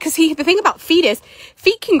 let those, because the thing about feet is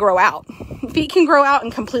feet can grow out. Feet can grow out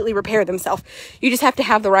and completely repair themselves. You just have to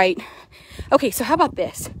have the right. Okay, so how about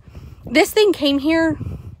this? This thing came here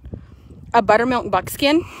a buttermilk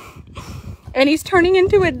buckskin, and he's turning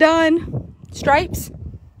into a dun. Stripes.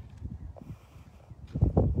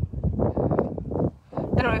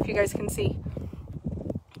 I don't know if you guys can see.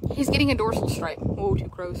 He's getting a dorsal stripe. Whoa, 2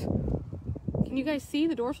 crows. Can you guys see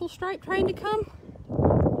the dorsal stripe trying to come?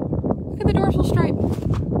 Look at the dorsal stripe.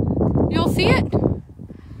 You'll see it?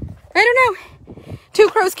 I don't know. 2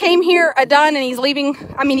 crows came here a dun and he's leaving.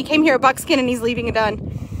 I mean, he came here a buckskin and he's leaving a dun.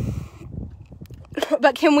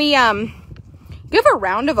 But can we give a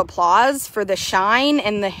round of applause for the shine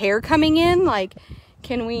and the hair coming in? Like,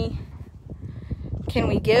 can we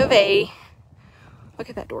give a, look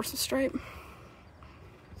at that dorsal stripe.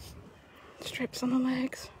 Stripes on the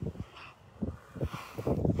legs.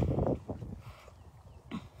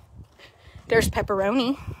 There's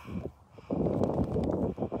pepperoni.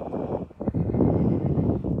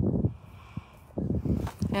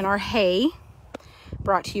 And our hay,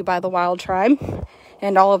 brought to you by the Wild Tribe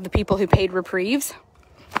and all of the people who paid reprieves.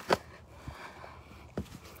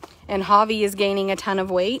 And Javi is gaining a ton of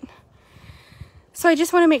weight. So I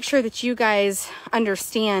just want to make sure that you guys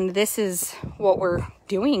understand this is what we're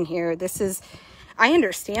doing here. I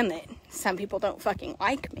understand that some people don't fucking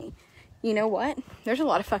like me. You know what? There's a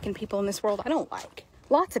lot of fucking people in this world I don't like.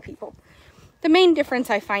 Lots of people. The main difference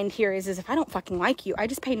I find here is if I don't fucking like you, I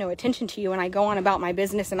just pay no attention to you and I go on about my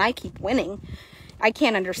business and I keep winning. I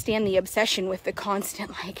can't understand the obsession with the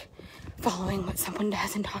constant, like, following what someone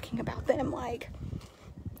does and talking about them. Like,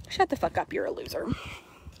 shut the fuck up, you're a loser.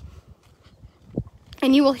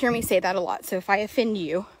 And you will hear me say that a lot. So if I offend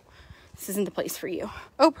you, this isn't the place for you.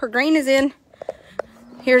 Oh, her grain is in.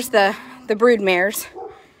 Here's the brood mares.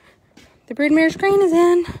 The brood mare's grain is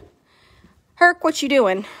in. Herc, what you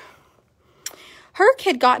doing? Herc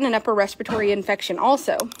had gotten an upper respiratory infection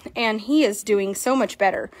also, and he is doing so much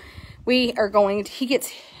better. We are going to,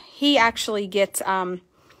 he actually gets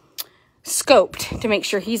scoped to make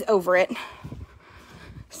sure he's over it.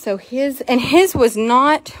 So his was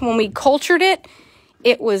not, when we cultured it,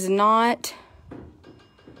 it was not,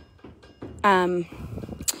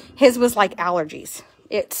 his was like allergies.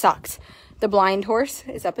 It sucks. The blind horse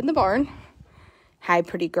is up in the barn. Hi,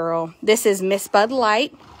 pretty girl. This is Miss Bud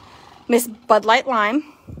Light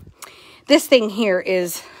Lime. This thing here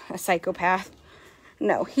is a psychopath.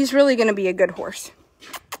 No, he's really going to be a good horse.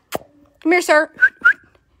 Come here, sir.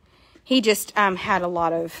 He just had a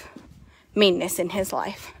lot of meanness in his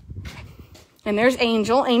life. And there's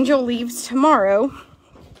Angel. Angel leaves tomorrow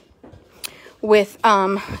with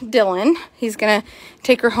Dylan. He's going to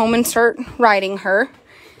take her home and start riding her.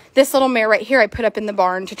 This little mare right here I put up in the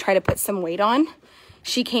barn to try to put some weight on.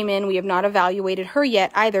 She came in. We have not evaluated her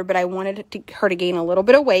yet either, but I wanted her to gain a little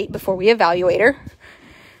bit of weight before we evaluate her.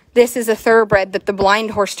 This is a thoroughbred that the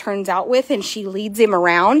blind horse turns out with, and she leads him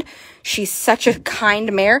around. She's such a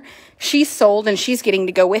kind mare. She's sold, and she's getting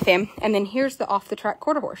to go with him. And then here's the off-the-track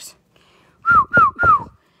quarter horse.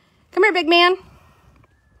 Come here, big man.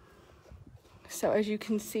 So as you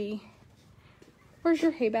can see, where's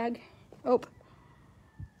your hay bag? Oh,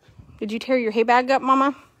 did you tear your hay bag up,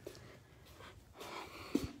 Mama?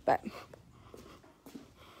 But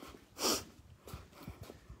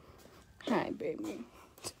hi, baby,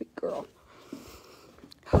 sweet girl.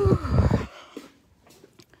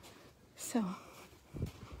 So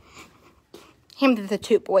him to the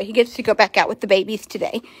toot boy. He gets to go back out with the babies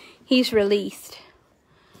today. He's released.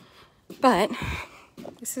 But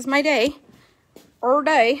this is my day.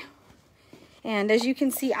 And as you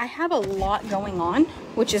can see, I have a lot going on,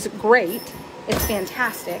 which is great. It's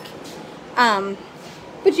fantastic.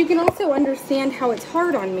 But you can also understand how it's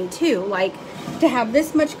hard on me too. Like, to have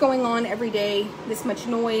this much going on every day, this much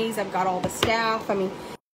noise. I've got all the staff. I mean,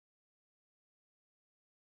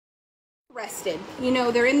 rested. You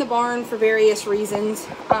know, they're in the barn for various reasons.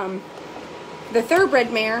 The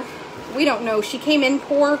thoroughbred mare, we don't know. She came in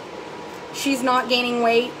poor. She's not gaining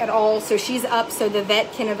weight at all, so she's up so the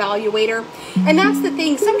vet can evaluate her. And that's the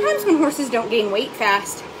thing. Sometimes when horses don't gain weight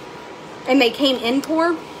fast and they came in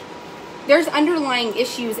poor, there's underlying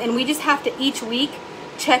issues, and we just have to each week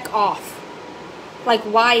check off. Like,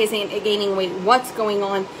 why isn't it gaining weight? What's going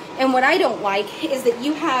on? And what I don't like is that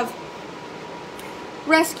you have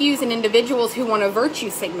rescues and individuals who want a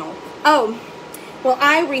virtue signal. Oh, well,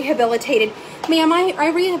 I rehabilitated. Ma'am, I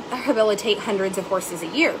rehabilitate hundreds of horses a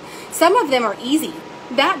year. Some of them are easy.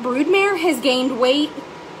 That broodmare has gained weight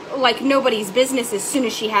like nobody's business as soon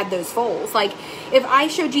as she had those foals. Like, if I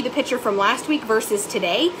showed you the picture from last week versus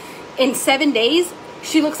today, in 7 days,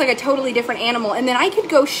 she looks like a totally different animal. And then I could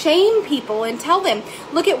go shame people and tell them,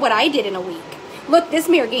 look at what I did in a week. Look, this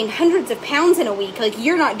mare gained hundreds of pounds in a week. Like,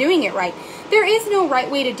 you're not doing it right. There is no right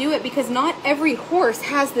way to do it because not every horse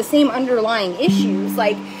has the same underlying issues.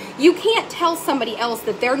 Like, you can't tell somebody else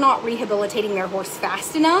that they're not rehabilitating their horse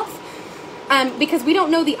fast enough because we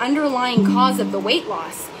don't know the underlying cause of the weight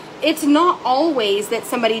loss. It's not always that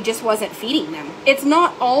somebody just wasn't feeding them. It's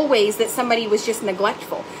not always that somebody was just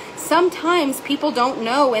neglectful. Sometimes people don't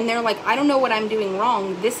know and they're like, I don't know what I'm doing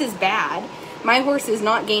wrong. This is bad. My horse is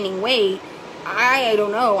not gaining weight. I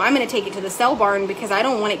don't know. I'm going to take it to the sell barn because I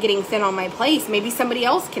don't want it getting thin on my place. Maybe somebody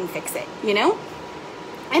else can fix it, you know?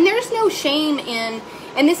 And there's no shame in,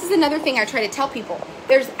 and this is another thing I try to tell people.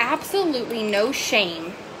 There's absolutely no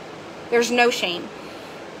shame. There's no shame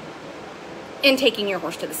in taking your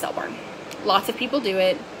horse to the sell barn. Lots of people do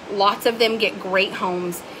it. Lots of them get great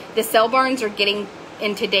homes. The sell barns are getting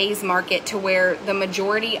in today's market to where the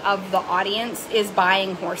majority of the audience is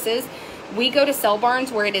buying horses. We go to sell barns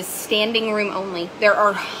where it is standing room only. There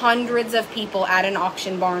are hundreds of people at an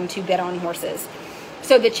auction barn to bid on horses.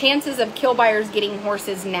 So the chances of kill buyers getting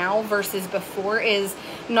horses now versus before is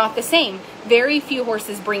not the same. Very few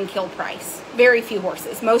horses bring kill price. Very few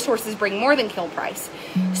horses. Most horses bring more than kill price.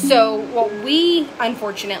 So what we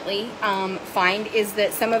unfortunately find is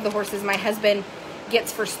that some of the horses my husband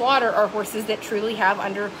gets for slaughter are horses that truly have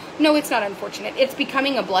under, no, it's not unfortunate. It's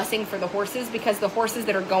becoming a blessing for the horses because the horses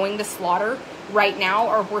that are going to slaughter right now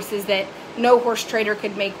are horses that no horse trader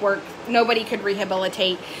could make work. Nobody could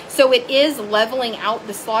rehabilitate. So it is leveling out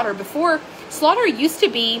the slaughter. Before, slaughter used to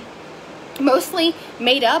be mostly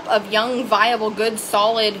made up of young, viable, good,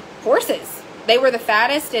 solid horses. They were the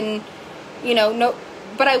fattest and, you know,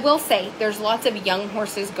 But I will say there's lots of young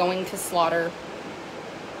horses going to slaughter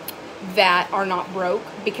that are not broke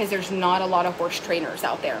because there's not a lot of horse trainers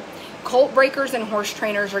out there. Colt breakers and horse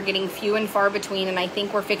trainers are getting few and far between, and I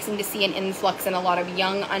think we're fixing to see an influx in a lot of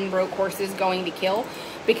young, unbroke horses going to kill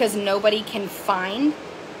because nobody can find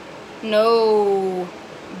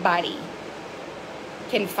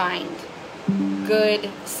good,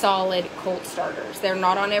 solid colt starters. They're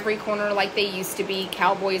not on every corner like they used to be.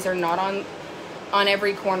 Cowboys are not on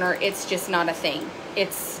every corner. It's just not a thing.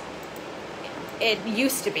 It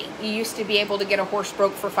used to be. You used to be able to get a horse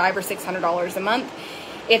broke for $500 or $600 a month.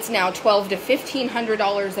 It's now $1,200 to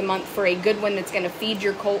 $1,500 a month for a good one that's going to feed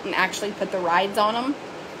your colt and actually put the rides on them.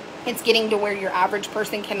 It's getting to where your average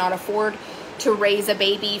person cannot afford to raise a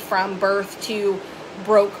baby from birth to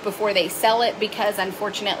broke before they sell it, because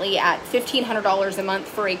unfortunately at $1,500 a month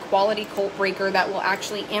for a quality colt breaker that will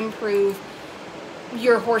actually improve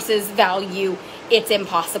your horse's value, it's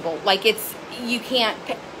impossible. Like, you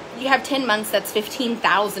have 10 months, that's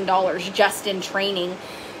 $15,000 just in training.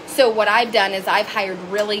 So what I've done is I've hired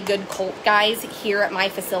really good colt guys here at my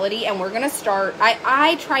facility, and we're going to start,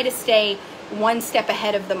 I try to stay one step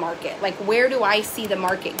ahead of the market. Like, where do I see the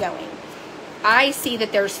market going? I see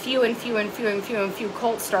that there's few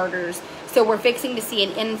colt starters. So we're fixing to see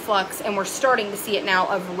an influx, and we're starting to see it now,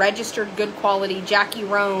 of registered good quality Jackie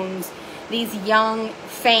Roans, these young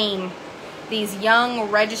these young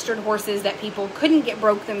registered horses that people couldn't get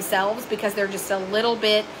broke themselves because they're just a little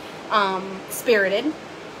bit spirited,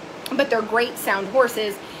 but they're great sound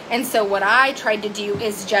horses. And so what I tried to do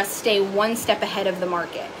is just stay one step ahead of the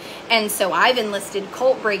market. And so I've enlisted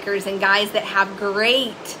colt breakers and guys that have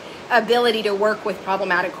great ability to work with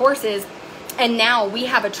problematic horses. And now we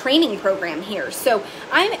have a training program here. So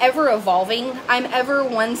I'm ever evolving. I'm ever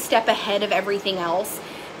one step ahead of everything else.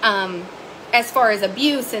 As far as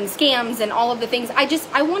abuse and scams and all of the things, I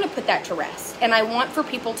want to put that to rest. And I want for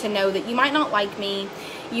people to know that you might not like me.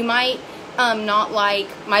 You might not like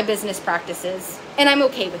my business practices. And I'm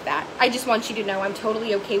okay with that. I just want you to know I'm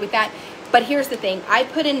totally okay with that. But here's the thing. I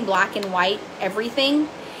put in black and white everything,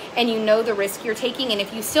 and you know the risk you're taking. And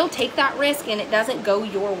if you still take that risk and it doesn't go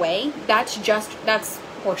your way, that's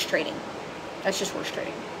horse trading. That's just horse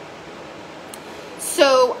trading.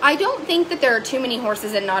 So I don't think that there are too many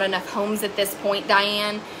horses and not enough homes at this point,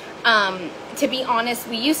 Diane. To be honest,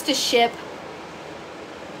 we used to ship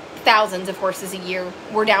thousands of horses a year.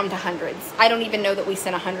 We're down to hundreds. I don't even know that we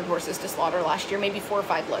sent 100 horses to slaughter last year, maybe 4 or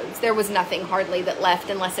 5 loads. There was nothing hardly that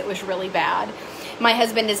left unless it was really bad. My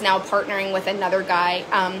husband is now partnering with another guy,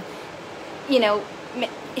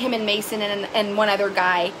 him and Mason and one other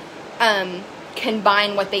guy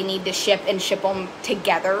combine what they need to ship and ship them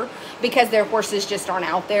together, because their horses just aren't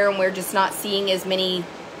out there, and we're just not seeing as many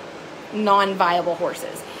non-viable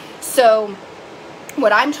horses. So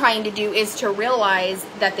what I'm trying to do is to realize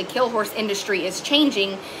that the kill horse industry is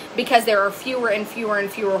changing, because there are fewer and fewer and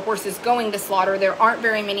fewer horses going to slaughter. There aren't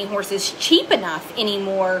very many horses cheap enough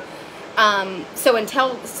anymore. So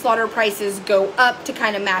until slaughter prices go up to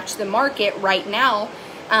kind of match the market right now,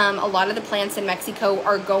 a lot of the plants in Mexico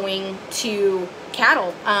are going to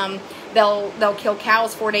cattle. They'll kill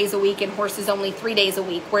cows 4 days a week and horses only 3 days a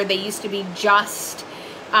week, where they used to be just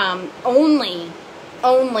only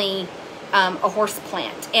a horse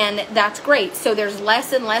plant. And that's great. So there's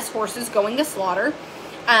less and less horses going to slaughter.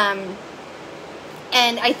 And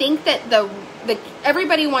I think that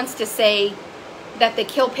everybody wants to say that the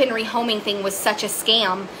kill pen rehoming thing was such a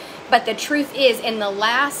scam. But the truth is, in the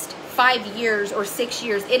last 5 years or 6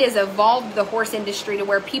 years, it has evolved the horse industry to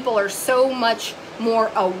where people are so much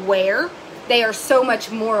more aware. They are so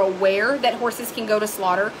much more aware that horses can go to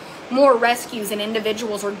slaughter. More rescues and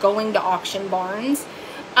individuals are going to auction barns.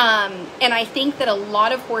 And I think that a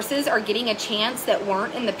lot of horses are getting a chance that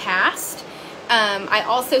weren't in the past. I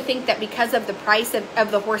also think that because of the price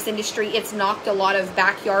of the horse industry, it's knocked a lot of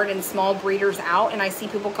backyard and small breeders out. And I see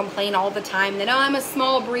people complain all the time that, oh, I'm a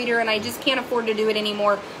small breeder and I just can't afford to do it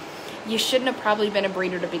anymore. You shouldn't have probably been a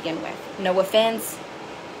breeder to begin with. No offense.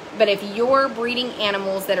 But if you're breeding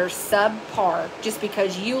animals that are subpar just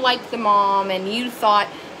because you liked the mom and you thought,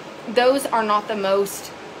 those are not the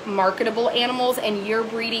most marketable animals, and you're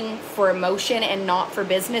breeding for emotion and not for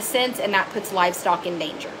business sense, and that puts livestock in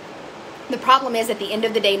danger. The problem is, at the end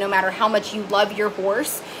of the day, no matter how much you love your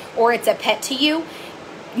horse or it's a pet to you,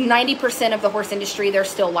 90% of the horse industry, they're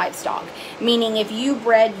still livestock. Meaning if you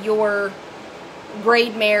bred your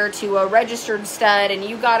grade mare to a registered stud and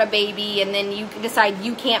you got a baby and then you decide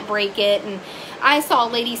you can't break it, and I saw a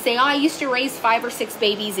lady say, oh, I used to raise 5 or 6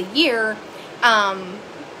 babies a year, and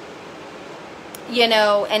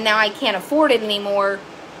now I can't afford it anymore.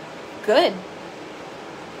 Good.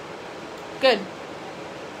 Good.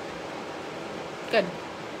 Good.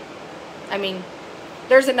 I mean,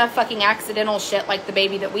 there's enough fucking accidental shit like the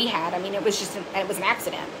baby that we had. I mean, it was just it was an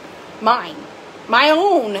accident. Mine. My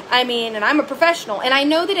own. I mean, and I'm a professional. And I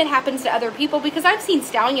know that it happens to other people because I've seen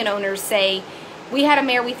stallion owners say, we had a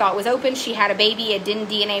mare we thought was open. She had a baby. It didn't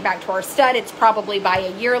DNA back to our stud. It's probably by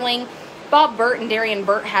a yearling. Bob Burt and Darian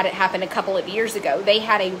Burt had it happen a couple of years ago. They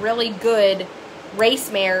had a really good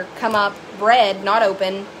race mare come up, bred, not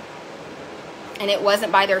open, and it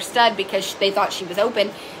wasn't by their stud because they thought she was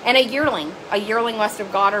open. And a yearling must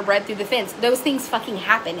have got her bred through the fence. Those things fucking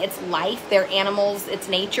happen. It's life. They're animals. It's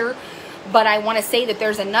nature. But I want to say that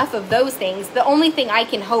there's enough of those things. The only thing I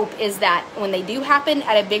can hope is that when they do happen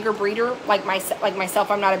at a bigger breeder, like myself,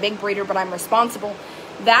 I'm not a big breeder, but I'm responsible,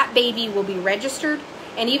 that baby will be registered.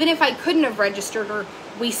 And even if I couldn't have registered her,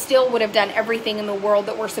 we still would have done everything in the world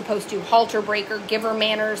that we're supposed to. Halter break her, give her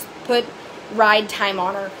manners, put ride time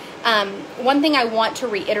on her. One thing I want to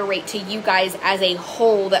reiterate to you guys as a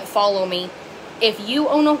whole that follow me, if you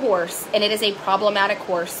own a horse and it is a problematic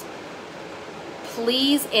horse,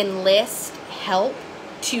 please enlist help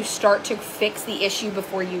to start to fix the issue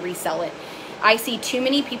before you resell it. I see too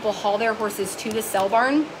many people haul their horses to the sell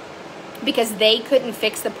barn because they couldn't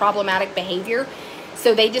fix the problematic behavior.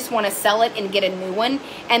 So they just want to sell it and get a new one.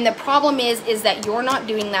 And the problem is that you're not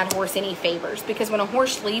doing that horse any favors, because when a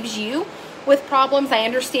horse leaves you with problems, I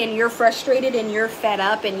understand you're frustrated and you're fed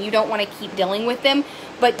up and you don't want to keep dealing with them,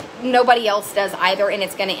 but nobody else does either, and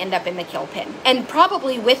it's going to end up in the kill pen. And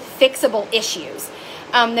probably with fixable issues.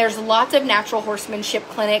 There's lots of natural horsemanship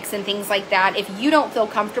clinics and things like that. If you don't feel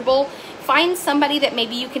comfortable, find somebody that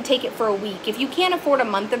maybe you can take it for a week. If you can't afford a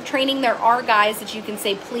month of training, there are guys that you can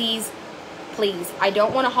say, please, I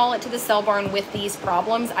don't want to haul it to the sell barn with these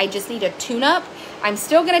problems. I just need a tune-up. I'm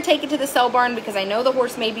still going to take it to the sell barn because I know the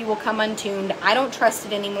horse maybe will come untuned. I don't trust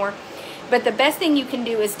it anymore. But the best thing you can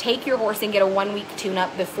do is take your horse and get a 1-week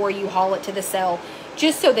tune-up before you haul it to the sell,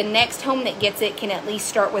 just so the next home that gets it can at least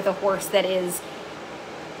start with a horse that is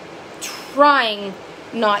trying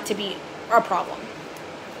not to be a problem.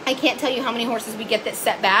 I can't tell you how many horses we get that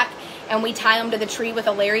set back and we tie them to the tree with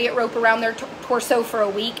a lariat rope around their torso for a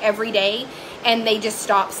week every day, and they just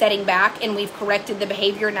stop setting back, and we've corrected the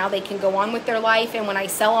behavior. Now they can go on with their life. And when I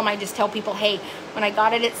sell them, I just tell people, hey, when I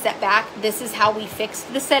got it set back, this is how we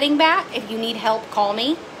fixed the setting back. If you need help, call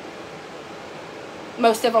me.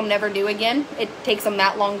 Most of them never do again. It takes them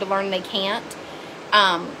that long to learn they can't.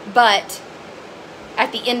 But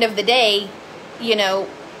at the end of the day, you know,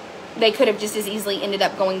 they could have just as easily ended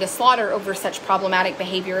up going to slaughter over such problematic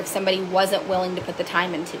behavior if somebody wasn't willing to put the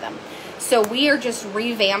time into them. So we are just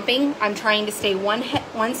revamping. I'm trying to stay one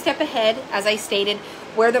step ahead, as I stated,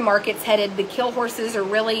 where the market's headed. The kill horses are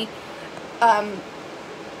really,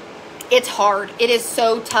 it's hard. It is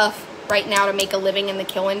so tough right now to make a living in the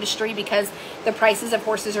kill industry because the prices of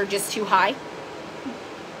horses are just too high.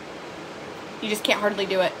 You just can't hardly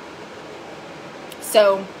do it.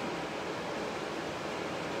 So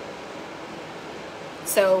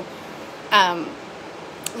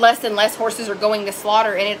less and less horses are going to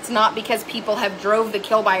slaughter, and it's not because people have drove the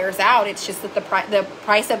kill buyers out. It's just that the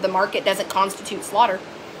price of the market doesn't constitute slaughter.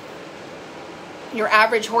 Your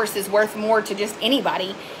average horse is worth more to just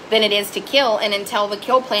anybody than it is to kill, and until the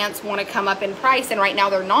kill plants want to come up in price, and right now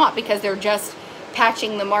they're not because they're just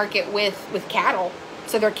patching the market with cattle,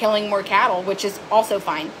 so they're killing more cattle, which is also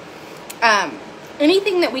fine.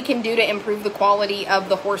 Anything that we can do to improve the quality of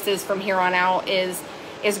the horses from here on out is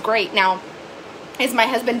great. Now, is my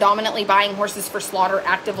husband dominantly buying horses for slaughter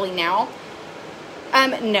actively now?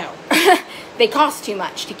 No. They cost too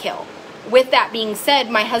much to kill. With that being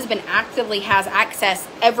said, my husband actively has access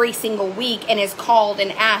every single week and is called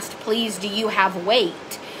and asked, please, do you have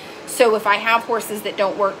weight? So if I have horses that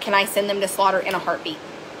don't work, can I send them to slaughter in a heartbeat?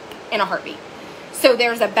 In a heartbeat. So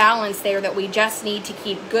there's a balance there that we just need to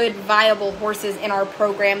keep good, viable horses in our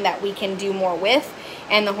program that we can do more with.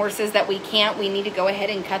 And the horses that we can't, we need to go ahead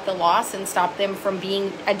and cut the loss and stop them from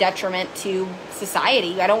being a detriment to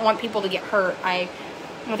society. I don't want people to get hurt. I've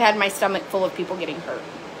had my stomach full of people getting hurt.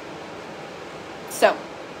 So,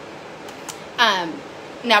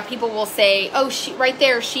 now people will say, oh, she right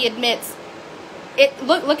there, she admits it.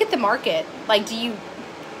 Look at the market. Like,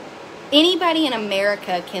 anybody in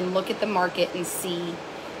America can look at the market and see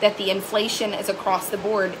that the inflation is across the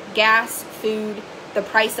board. Gas, food, the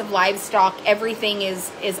price of livestock, everything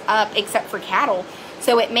is up except for cattle.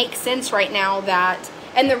 So it makes sense right now that,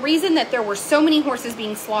 and the reason that there were so many horses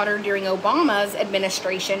being slaughtered during Obama's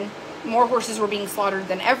administration, more horses were being slaughtered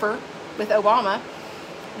than ever with Obama,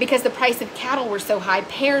 because the price of cattle were so high.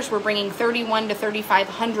 Pairs were bringing $3,100 to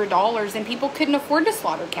 $3,500, and people couldn't afford to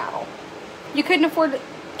slaughter cattle. You couldn't afford,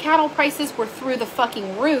 cattle prices were through the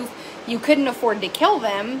fucking roof. You couldn't afford to kill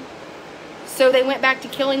them. So they went back to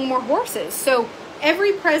killing more horses. So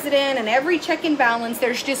every president and every check and balance,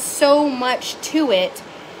 there's just so much to it.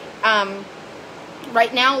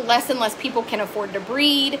 Right now, less and less people can afford to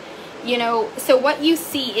breed. You know, so what you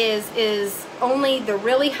see is only the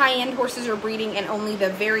really high-end horses are breeding and only the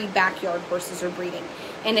very backyard horses are breeding.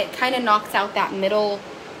 And it kind of knocks out that middle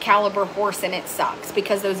caliber horse, and it sucks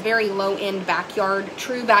because those very low-end backyard,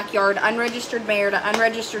 true backyard, unregistered mare to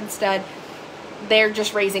unregistered stud, they're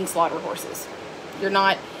just raising slaughter horses. You're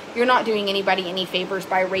not doing anybody any favors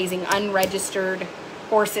by raising unregistered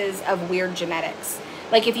horses of weird genetics.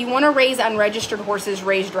 Like, if you want to raise unregistered horses,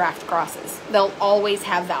 raise draft crosses. They'll always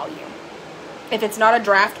have value. If it's not a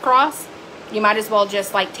draft cross, you might as well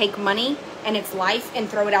just, like, take money and its life and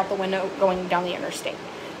throw it out the window going down the interstate.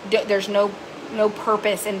 There's no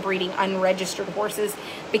purpose in breeding unregistered horses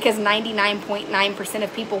because 99.9%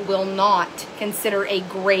 of people will not consider a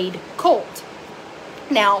grade colt.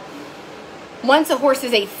 Now, once a horse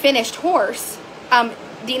is a finished horse,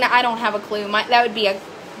 Dina, I don't have a clue.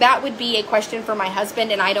 That would be a question for my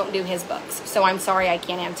husband, and I don't do his books. So I'm sorry I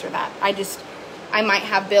can't answer that. I might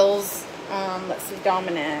have Bill's, let's see,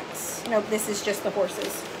 Dominic's. Nope, this is just the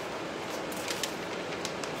horses.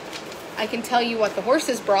 I can tell you what the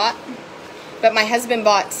horses brought, but my husband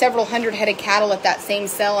bought several hundred head of cattle at that same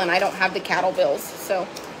sale, and I don't have the cattle bills. So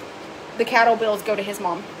the cattle bills go to his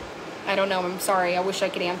mom. I don't know. I'm sorry. I wish I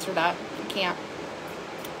could answer that. I can't.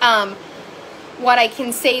 What I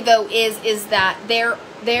can say, though, is that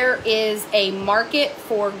there is a market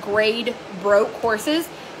for grade broke horses,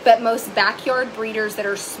 but most backyard breeders that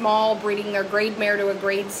are small, breeding their grade mare to a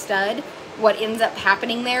grade stud, what ends up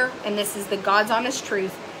happening there, and this is the God's honest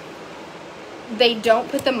truth, they don't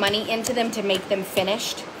put the money into them to make them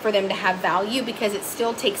finished for them to have value, because it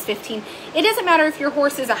still takes 15. It doesn't matter if your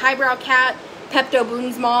horse is a highbrow cat,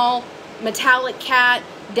 Pepto-Bismol, metallic cat,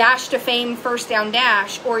 dash to fame, first down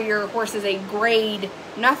dash, or your horse is a grade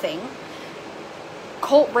nothing.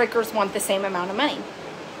 Colt breakers want the same amount of money.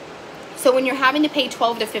 So when you're having to pay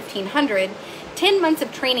 $1,200 to $1,500, 10 months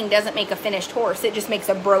of training doesn't make a finished horse. It just makes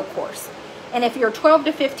a broke horse. And if you're $12,000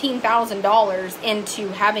 to $15,000 into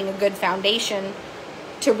having a good foundation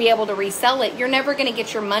to be able to resell it, you're never going to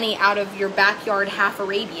get your money out of your backyard half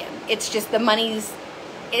Arabian. It's just the money's,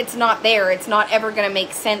 it's not there. It's not ever going to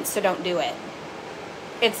make sense, so don't do it.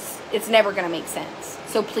 It's never going to make sense.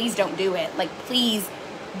 So please don't do it. Like, please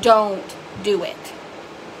don't do it.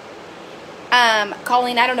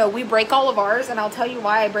 Colleen, I don't know. We break all of ours, and I'll tell you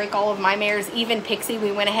why I break all of my mares. Even Pixie,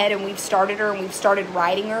 we went ahead and we've started her and we've started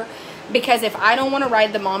riding her. Because if I don't want to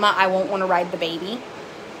ride the mama, I won't want to ride the baby.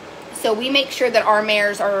 So we make sure that our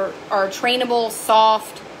mares are trainable,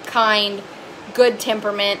 soft, kind, good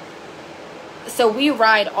temperament. So we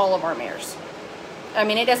ride all of our mares. I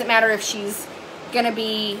mean, it doesn't matter if she's going to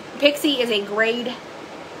be... Pixie is a grade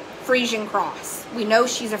Frisian cross. We know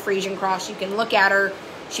she's a Frisian cross. You can look at her.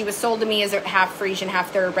 She was sold to me as a half Frisian,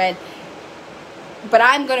 half thoroughbred. But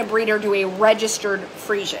I'm going to breed her to a registered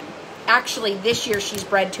Frisian. Actually, this year she's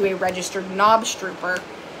bred to a registered Knobstrooper,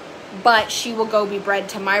 but she will go be bred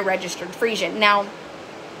to my registered Frisian. Now,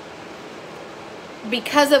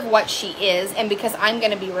 because of what she is, and because I'm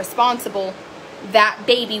going to be responsible, that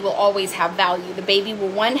baby will always have value. The baby will,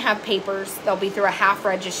 one, have papers. They'll be through a half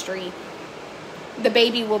registry. The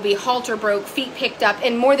baby will be halter broke, feet picked up,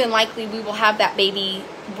 and more than likely we will have that baby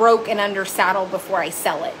broke and under saddle before I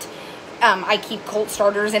sell it. I keep colt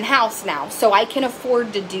starters in house now, so I can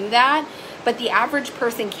afford to do that, but the average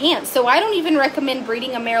person can't. So I don't even recommend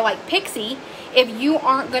breeding a mare like Pixie if you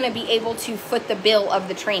aren't going to be able to foot the bill of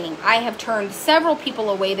the training. I have turned several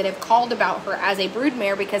people away that have called about her as a brood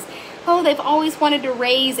mare because, oh, they've always wanted to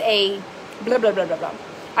raise a blah, blah, blah, blah, blah.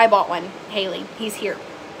 I bought one. Haley, he's here.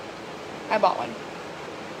 I bought one.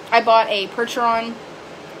 I bought a Percheron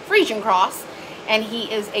Frisian cross, and he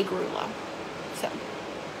is a Grula. So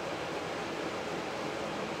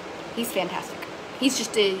he's fantastic. He's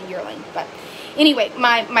just a yearling. But anyway,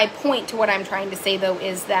 my point to what I'm trying to say, though,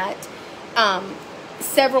 is that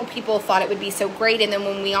several people thought it would be so great. And then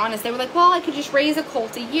when we honest, they were like, well, I could just raise a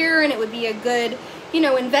colt a year and it would be a good,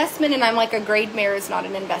 investment. And I'm like, a grade mare is not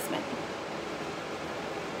an investment.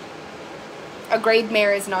 A grade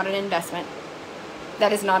mare is not an investment.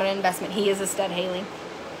 That is not an investment. He is a stud, Haley.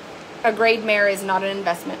 A grade mare is not an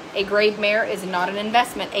investment. A grade mare is not an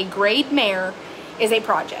investment. A grade mare is a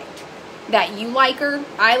project. That you like her,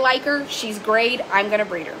 I like her, she's grade, I'm going to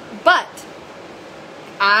breed her. But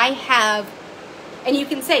I have, and you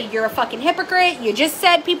can say, you're a fucking hypocrite, you just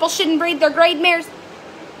said people shouldn't breed their grade mares.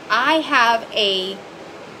 I have a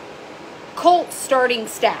colt starting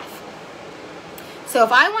staff. So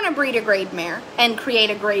if I want to breed a grade mare and create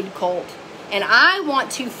a grade colt, and I want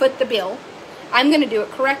to foot the bill, I'm going to do it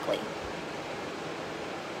correctly.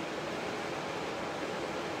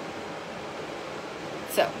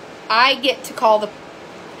 So I get to call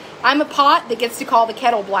I'm a pot that gets to call the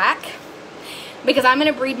kettle black, because I'm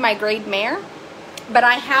going to breed my grade mare, but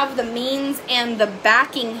I have the means and the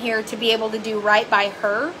backing here to be able to do right by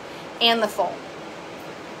her and the foal.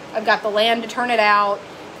 I've got the land to turn it out,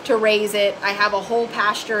 to raise it. I have a whole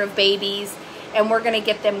pasture of babies, and we're going to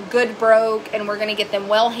get them good broke, and we're going to get them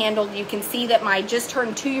well handled. You can see that my just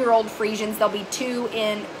turned 2-year-old Friesians, there'll be 2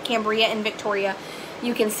 in Cambria and Victoria.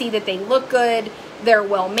 You can see that they look good. They're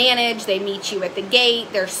well managed. They meet you at the gate.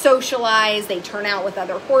 They're socialized. They turn out with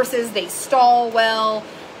other horses. They stall well.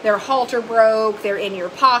 They're halter broke. They're in your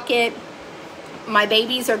pocket. My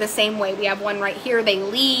babies are the same way. We have one right here. They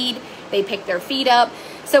lead. They pick their feet up.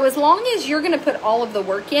 So as long as you're going to put all of the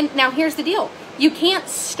work in. Now, here's the deal. You can't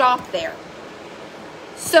stop there.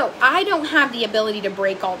 So I don't have the ability to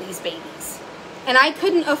break all these babies. And I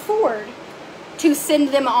couldn't afford to send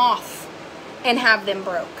them off and have them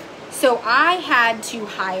broke. So I had to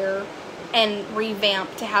hire and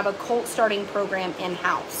revamp to have a colt starting program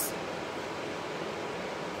in-house.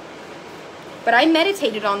 But I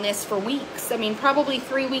meditated on this for weeks. I mean, probably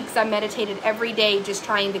 3 weeks I meditated every day, just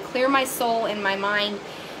trying to clear my soul and my mind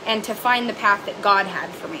and to find the path that God had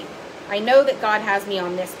for me. I know that God has me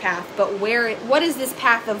on this path, but what is this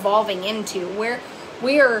path evolving into?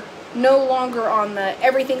 We're no longer on the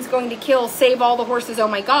everything's going to kill, save all the horses, oh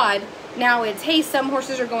my God. Now it's, hey, some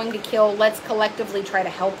horses are going to kill, let's collectively try to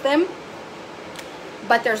help them.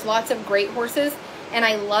 But there's lots of great horses, and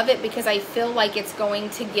I love it because I feel like it's going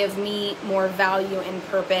to give me more value and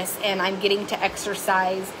purpose, and I'm getting to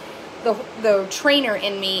exercise the trainer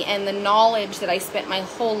in me and the knowledge that I spent my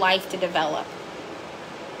whole life to develop.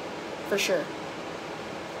 For sure.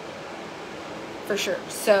 For sure.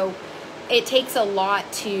 So it takes a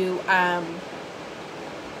lot to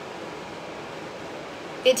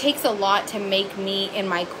make me in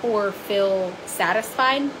my core feel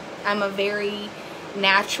satisfied. I'm a very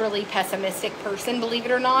naturally pessimistic person, believe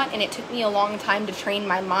it or not, and it took me a long time to train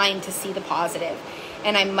my mind to see the positive.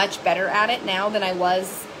 And I'm much better at it now than I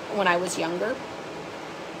was when I was younger.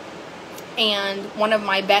 And one of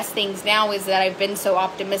my best things now is that I've been so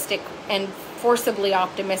optimistic and forcibly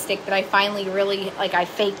optimistic that I finally really, I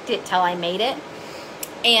faked it till I made it.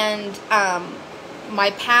 And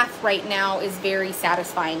my path right now is very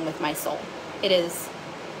satisfying with my soul. It is.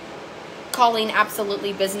 Calling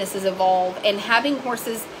absolutely businesses evolve, and having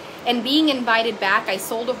horses and being invited back. I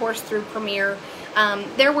sold a horse through Premier.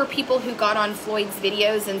 There were people who got on Floyd's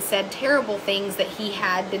videos and said terrible things, that he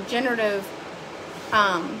had degenerative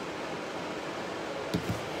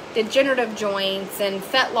joints and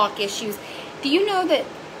fetlock issues. Do you know that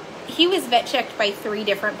he was vet checked by 3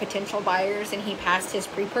 different potential buyers and he passed his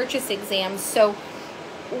pre-purchase exams? So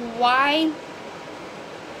why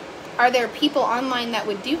are there people online that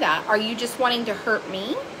would do that? Are you just wanting to hurt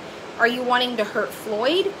me? Are you wanting to hurt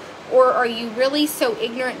Floyd? Or are you really so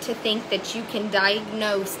ignorant to think that you can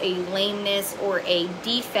diagnose a lameness or a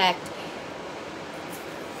defect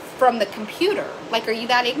from the computer? Are you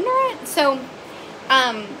that ignorant? So,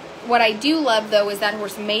 what I do love, though, is that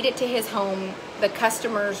horse made it to his home. The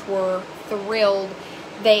customers were thrilled.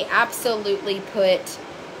 They absolutely put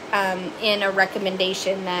in a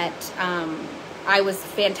recommendation that I was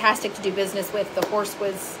fantastic to do business with. The horse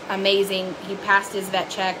was amazing. He passed his vet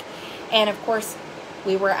check. And, of course,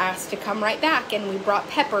 we were asked to come right back, and we brought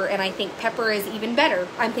Pepper, and I think Pepper is even better.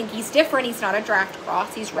 I think he's different. He's not a draft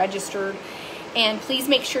cross. He's registered. And please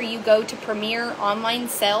make sure you go to Premier Online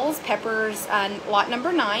Sales. Pepper's lot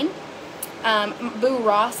number 9. Boo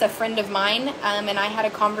Ross, a friend of mine, and I had a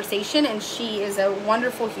conversation, and she is a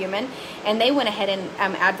wonderful human. And they went ahead and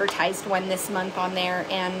advertised one this month on there.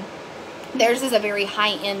 And theirs is a very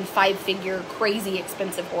high-end, 5-figure, crazy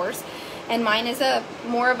expensive horse. And mine is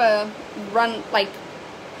more of a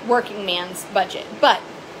working man's budget. But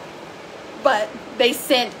they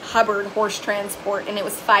sent Hubbard Horse Transport, and it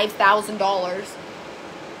was $5,000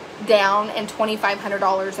 down and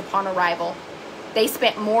 $2,500 upon arrival. They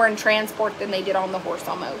spent more in transport than they did on the horse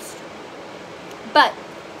almost. But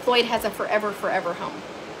Floyd has a forever home.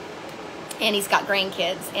 And he's got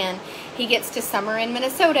grandkids, and he gets to summer in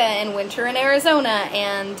Minnesota and winter in Arizona,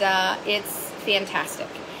 and it's fantastic.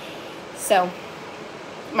 So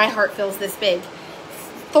my heart feels this big.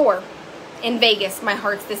 Thor in Vegas, my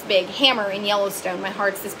heart's this big. Hammer in Yellowstone, my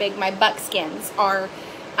heart's this big. My buckskins are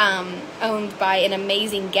owned by an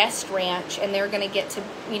amazing guest ranch, and they're going to get to,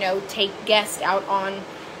 take guests out on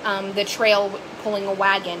the trail pulling a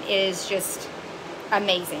wagon is just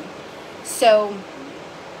amazing. So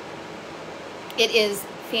it is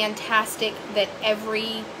fantastic that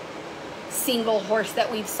every single horse that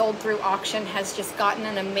we've sold through auction has just gotten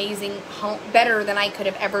an amazing home, better than I could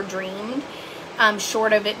have ever dreamed,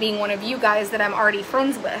 short of it being one of you guys that I'm already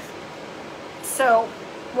friends with. So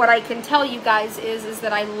what I can tell you guys is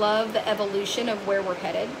that I love the evolution of where we're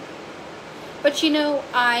headed. But you know,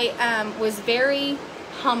 I was very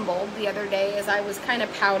humbled the other day as I was kind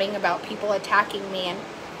of pouting about people attacking me. And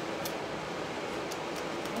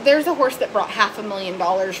there's a horse that brought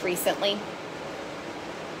 $500,000 recently.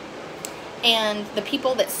 And the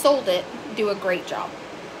people that sold it do a great job.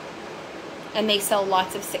 And they sell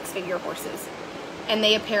lots of six-figure horses. And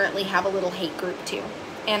they apparently have a little hate group too.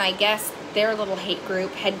 And I guess their little hate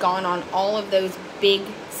group had gone on all of those big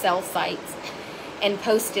sell sites and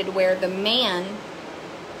posted where the man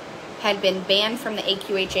had been banned from the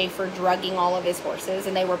AQHA for drugging all of his horses.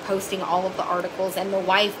 And they were posting all of the articles. And the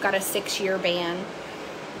wife got a 6-year ban.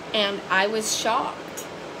 And I was shocked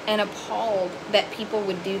and appalled that people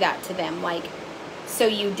would do that to them. Like, so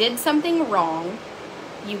you did something wrong,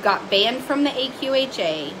 you got banned from the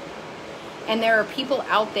AQHA, and there are people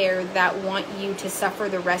out there that want you to suffer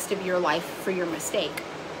the rest of your life for your mistake.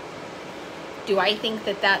 Do I think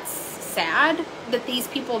that that's sad that these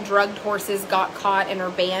people drugged horses, got caught, and are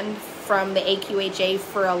banned from the AQHA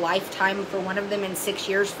for a lifetime for one of them and 6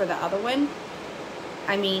 years for the other one?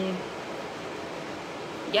 I mean,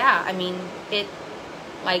 yeah, I mean,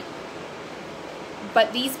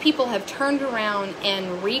 but these people have turned around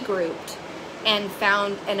and regrouped and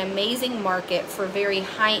found an amazing market for very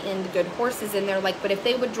high-end good horses. And they're like, but if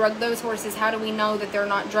they would drug those horses, how do we know that they're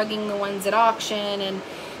not drugging the ones at auction? And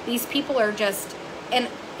these people are just, and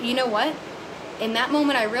you know what? In that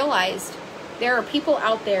moment, I realized there are people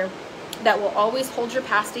out there that will always hold your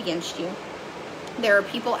past against you. There are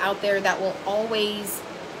people out there that will always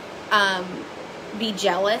be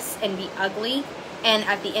jealous and be ugly. And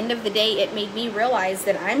at the end of the day, it made me realize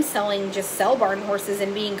that I'm selling just sell barn horses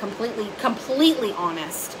and being completely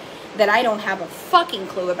honest, that I don't have a fucking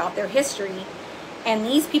clue about their history. And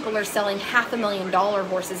these people are selling $500,000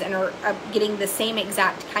 horses and are getting the same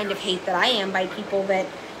exact kind of hate that I am by people that,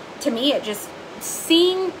 to me, it just,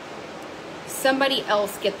 seeing somebody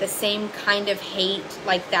else get the same kind of hate,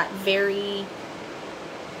 like that very,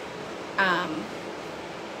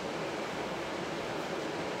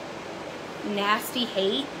 nasty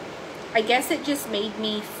hate, I guess it just made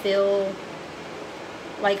me feel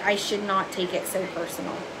like I should not take it so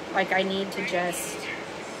personal. Like I need to just,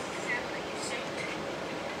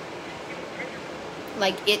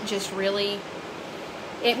 like it just really,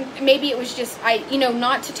 maybe it was just,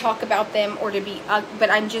 not to talk about them or to be, but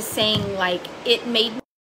I'm just saying, like, it made me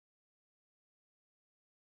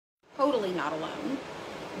totally not alone.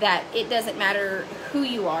 That it doesn't matter who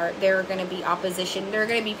you are, there are going to be opposition. There are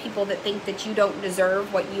going to be people that think that you don't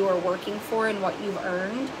deserve what you are working for and what you've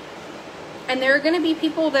earned. And there are going to be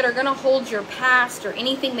people that are going to hold your past or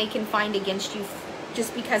anything they can find against you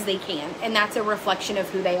just because they can. And that's a reflection of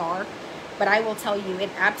who they are. But I will tell you, it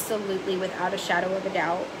absolutely, without a shadow of a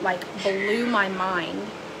doubt, like blew my mind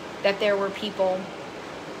that there were people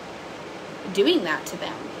doing that to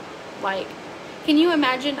them. Like, can you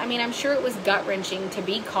imagine? I mean, I'm sure it was gut-wrenching to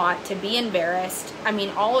be caught, to be embarrassed. I mean,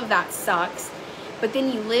 all of that sucks. But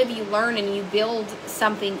then you live, you learn, and you build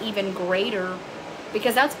something even greater.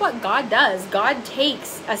 Because that's what God does. God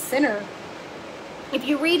takes a sinner. If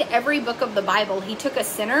you read every book of the Bible, he took a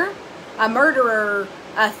sinner, a murderer,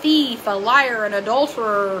 a thief, a liar, an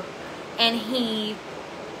adulterer, and he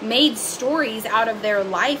made stories out of their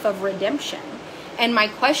life of redemption. And my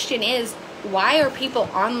question is, why are people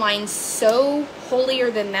online so holier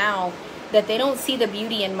than thou that they don't see the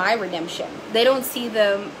beauty in my redemption? They don't see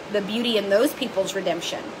the beauty in those people's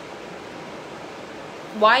redemption.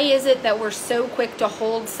 Why is it that we're so quick to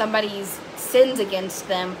hold somebody's sins against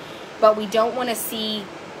them, but we don't want to see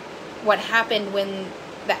what happened when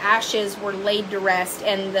the ashes were laid to rest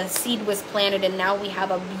and the seed was planted and now we have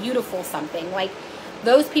a beautiful something? Like,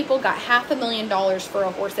 those people got $500,000 for a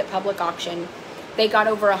horse at public auction. They got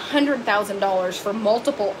over $100,000 for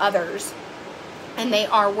multiple others. And they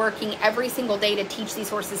are working every single day to teach these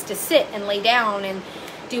horses to sit and lay down and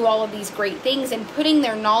do all of these great things and putting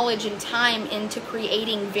their knowledge and time into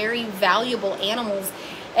creating very valuable animals.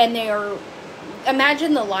 And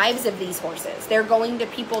imagine the lives of these horses. They're going to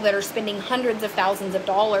people that are spending hundreds of thousands of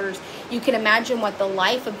dollars. You can imagine what the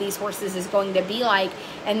life of these horses is going to be like.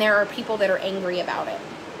 And there are people that are angry about it.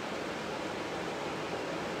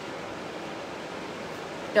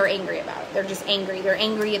 They're angry about it. They're just angry. They're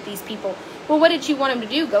angry at these people. Well, what did you want them to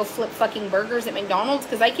do? Go flip fucking burgers at McDonald's?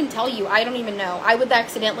 Because I can tell you, I don't even know. I would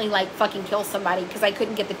accidentally, like, fucking kill somebody because I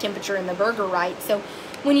couldn't get the temperature in the burger right. So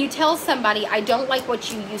when you tell somebody, I don't like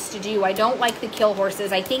what you used to do, I don't like the kill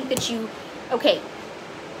horses, I think that you, okay,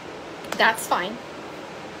 that's fine.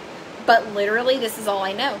 But literally, this is all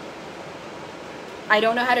I know. I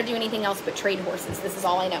don't know how to do anything else but trade horses. This is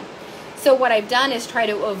all I know. So what I've done is try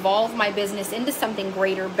to evolve my business into something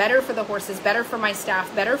greater, better for the horses, better for my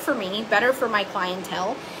staff, better for me, better for my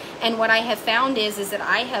clientele. And what I have found is that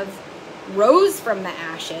I have rose from the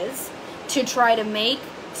ashes to try to make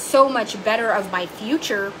so much better of my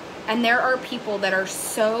future. And there are people that are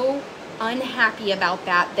so unhappy about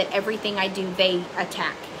that everything I do, they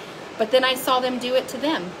attack. But then I saw them do it to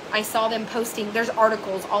them. I saw them posting, there's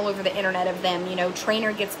articles all over the internet of them, you know,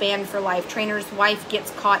 trainer gets banned for life, trainer's wife gets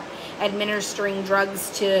caught administering drugs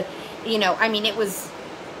to, you know, I mean, it was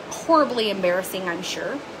horribly embarrassing, I'm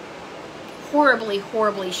sure. Horribly,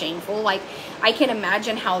 horribly shameful. Like, I can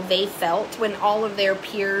imagine how they felt when all of their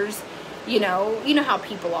peers, you know how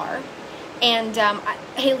people are. And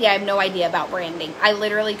Haley, I have no idea about branding. I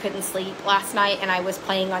literally couldn't sleep last night, and I was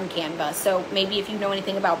playing on Canva. So maybe if you know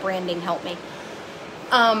anything about branding, help me.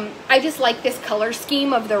 I just like this color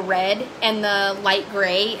scheme of the red and the light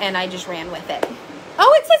gray, and I just ran with it.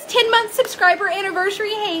 Oh, it says 10-month subscriber anniversary,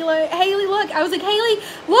 Haley. Haley, look. I was like, Haley,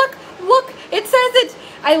 look. It says it.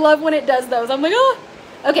 I love when it does those. I'm like, oh.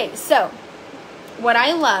 Okay, so what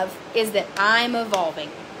I love is that I'm evolving.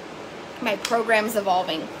 My program's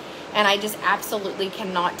evolving. And I just absolutely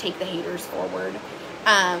cannot take the haters forward.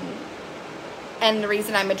 And the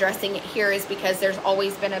reason I'm addressing it here is because there's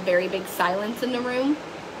always been a very big silence in the room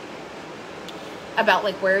about,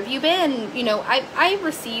 like, where have you been? You know, I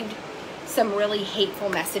received some really hateful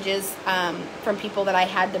messages from people that I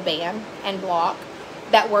had to ban and block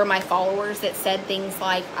that were my followers that said things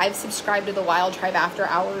like, I've subscribed to the Wild Tribe After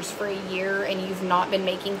Hours for a year and you've not been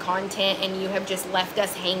making content and you have just left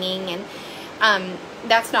us hanging. And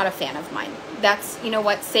that's not a fan of mine. That's, you know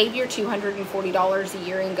what, save your $240 a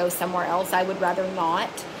year and go somewhere else. I would rather not,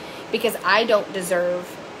 because I don't deserve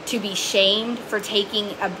to be shamed for taking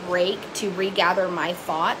a break to regather my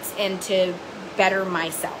thoughts and to better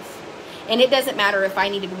myself. And it doesn't matter if I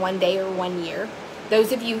needed 1 day or 1 year.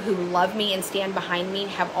 Those of you who love me and stand behind me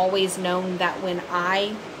have always known that when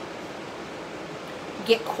I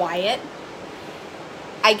get quiet,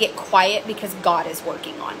 I get quiet because God is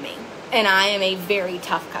working on me. And I am a very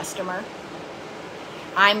tough customer.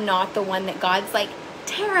 I'm not the one that God's like,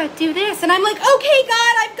 Tara, do this. And I'm like, okay,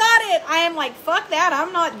 God, I've got it. I am like, fuck that.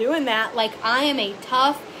 I'm not doing that. Like, I am a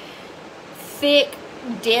tough, thick,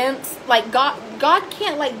 dense, like, God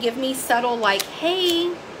can't, like, give me subtle, like,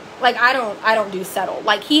 hey, like, I don't do subtle.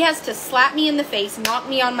 Like, he has to slap me in the face, knock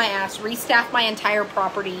me on my ass, restaff my entire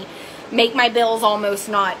property, make my bills almost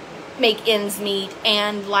not make ends meet,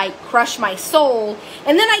 and, like, crush my soul.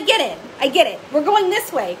 And then I get it. We're going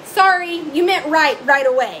this way. Sorry, you meant right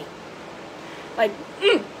away. Like,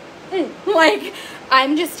 like,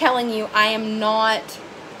 I'm just telling you, I am not,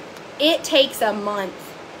 it takes a month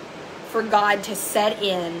for God to set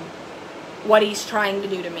in what he's trying to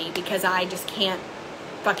do to me, because I just can't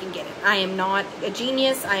fucking get it. I am not a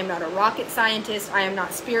genius. I am not a rocket scientist. I am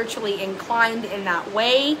not spiritually inclined in that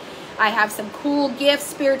way. I have some cool gifts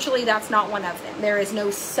spiritually. That's not one of them. There is no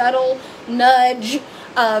subtle nudge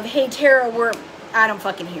of, hey, Tara, I don't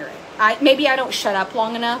fucking hear it. Maybe I don't shut up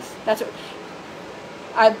long enough. That's what,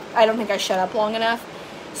 I don't think I shut up long enough.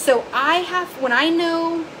 So when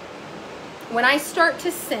I start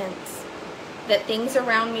to sense that things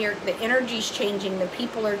around me the energy's changing, the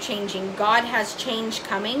people are changing, God has change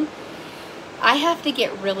coming, I have to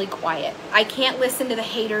get really quiet. I can't listen to the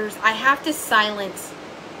haters. I have to silence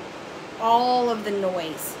all of the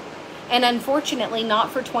noise. And unfortunately,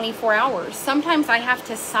 not for 24 hours. Sometimes I have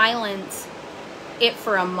to silence it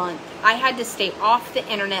for a month. I had to stay off the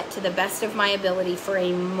internet to the best of my ability for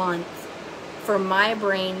a month for my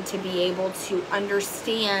brain to be able to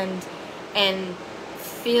understand and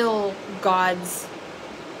feel God's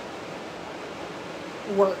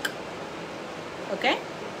work. Okay?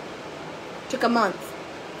 Took a month.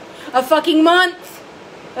 A fucking month.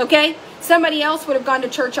 Okay? Somebody else would have gone to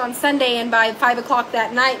church on Sunday and by 5 o'clock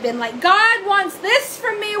that night been like, God wants this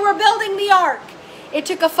from me. We're building the ark. It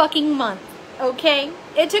took a fucking month. Okay?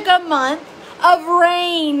 It took a month of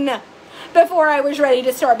rain before I was ready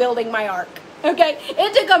to start building my ark. Okay?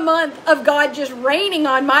 It took a month of God just raining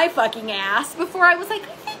on my fucking ass before I was like,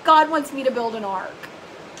 I think God wants me to build an ark.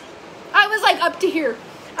 I was like up to here.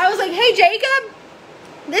 I was like, hey, Jacob,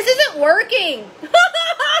 this isn't working.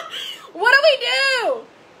 What do we do?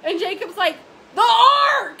 And Jacob's like, the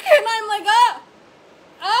ark! And I'm like,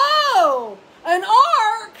 oh, an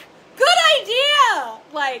ark? Good idea!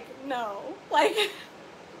 Like, no. Like,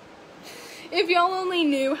 if y'all only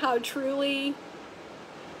knew how truly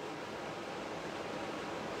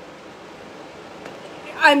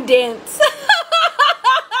I'm dense.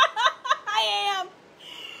 I am.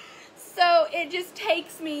 So it just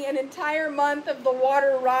takes me an entire month of the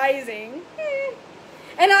water rising.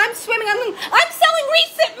 And I'm swimming. I'm selling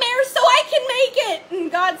recip mares so I can make it.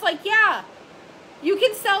 And God's like, yeah, you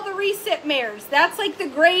can sell the recip mares. That's like the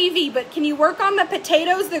gravy. But can you work on the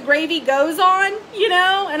potatoes the gravy goes on? You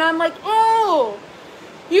know? And I'm like, oh,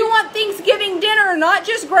 you want Thanksgiving dinner, not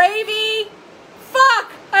just gravy?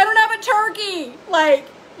 Fuck, I don't have a turkey. Like,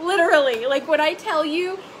 literally. Like, when I tell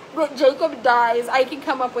you that Jacob dies, I can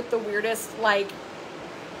come up with the weirdest, like...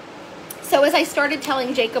 So as I started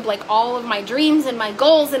telling Jacob, like, all of my dreams and my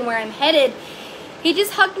goals and where I'm headed, he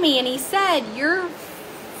just hugged me and he said, you're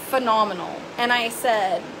phenomenal. And I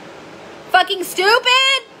said, fucking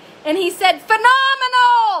stupid? And he said,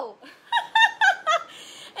 phenomenal!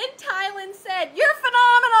 And Tylen said, you're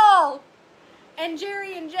phenomenal! And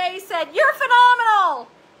Jerry and Jay said, you're phenomenal!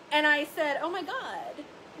 And I said, oh my God.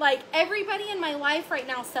 Like, everybody in my life right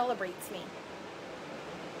now celebrates me.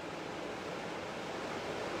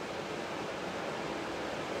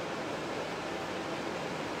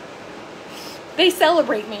 They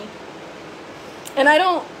celebrate me. And I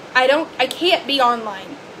can't be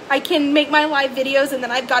online. I can make my live videos and then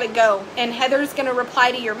I've got to go. And Heather's going to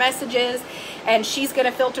reply to your messages and she's going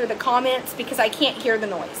to filter the comments because I can't hear the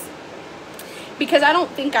noise. Because I don't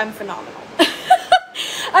think I'm phenomenal.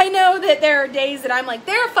 I know that there are days that I'm like,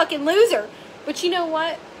 they're a fucking loser. But you know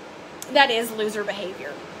what? That is loser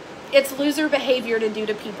behavior. It's loser behavior to do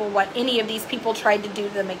to people what any of these people tried to do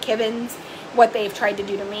to the McKibbins, what they've tried to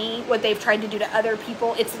do to me, what they've tried to do to other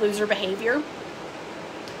people. It's loser behavior.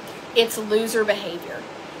 It's loser behavior.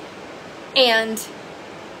 And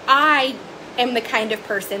I am the kind of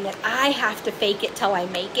person that I have to fake it till I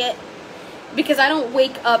make it because I don't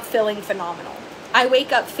wake up feeling phenomenal. I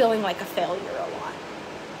wake up feeling like a failure a lot.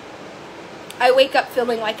 I wake up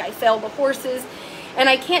feeling like I failed the horses. And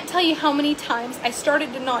I can't tell you how many times I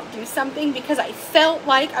started to not do something because I felt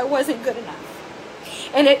like I wasn't good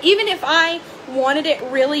enough. And even if I wanted it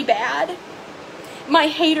really bad, my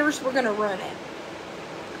haters were going to ruin it.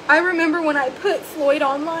 I remember when I put Floyd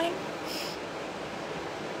online,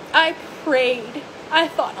 I prayed. I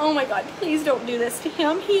thought, oh my God, please don't do this to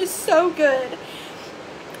him. He is so good.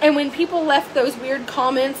 And when people left those weird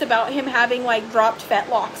comments about him having like dropped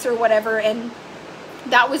fetlocks or whatever, and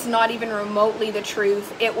that was not even remotely the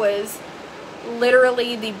truth. It was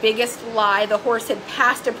literally the biggest lie. The horse had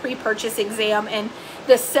passed a pre-purchase exam and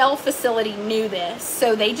the sell facility knew this.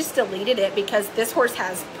 So they just deleted it because this horse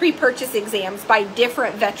has pre-purchase exams by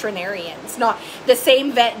different veterinarians. Not the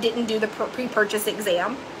same vet didn't do the pre-purchase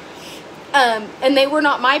exam. And they were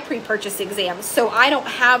not my pre-purchase exams. So I don't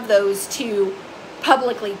have those to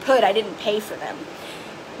publicly put. I didn't pay for them.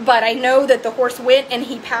 But I know that the horse went and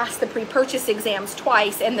he passed the pre-purchase exams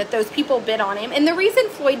twice and that those people bid on him. And the reason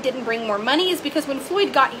Floyd didn't bring more money is because when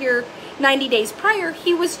Floyd got here 90 days prior,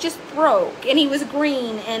 he was just broke and he was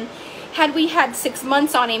green. And had we had 6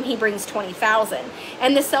 months on him, he brings $20,000.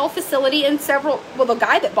 And the sell facility and the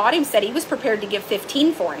guy that bought him said he was prepared to give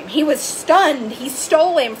 $15,000 for him. He was stunned. He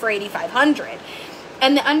stole him for $8,500.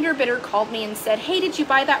 And the underbidder called me and said, hey, did you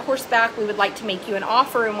buy that horse back? We would like to make you an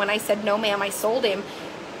offer. And when I said, no, ma'am, I sold him,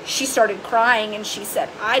 she started crying and she said,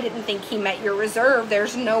 I didn't think he met your reserve.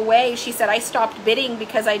 There's no way. She said, I stopped bidding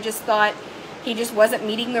because I just thought he just wasn't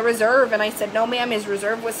meeting the reserve. And I said, no, ma'am, his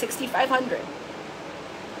reserve was $6,500.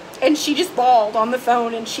 And she just bawled on the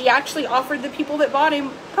phone and she actually offered the people that bought him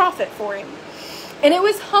profit for him. And it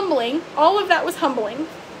was humbling. All of that was humbling.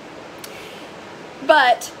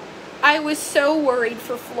 But I was so worried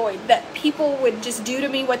for Floyd that people would just do to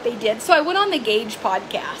me what they did. So I went on the Gage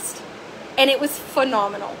podcast. And it was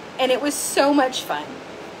phenomenal. And it was so much fun.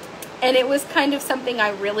 And it was kind of something I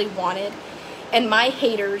really wanted. And my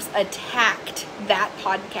haters attacked that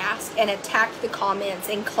podcast and attacked the comments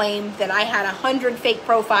and claimed that I had 100 fake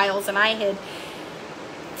profiles and I had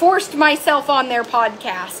forced myself on their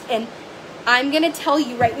podcast. And I'm going to tell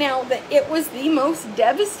you right now that it was the most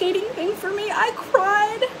devastating thing for me. I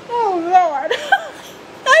cried. Oh, God.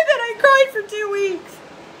 I bet I cried for 2 weeks.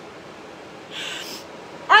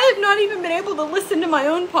 I have not even been able to listen to my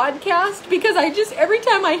own podcast because every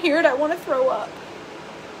time I hear it, I want to throw up.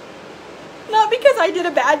 Not because I did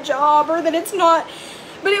a bad job or that it's not,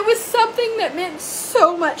 but it was something that meant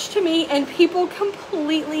so much to me and people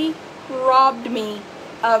completely robbed me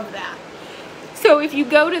of that. So if you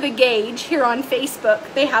go to the Gauge here on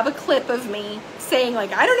Facebook, they have a clip of me saying,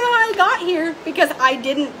 like, I don't know how I got here, because I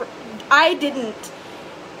didn't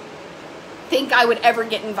think I would ever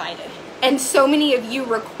get invited. And so many of you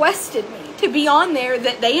requested me to be on there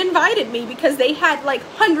that they invited me because they had like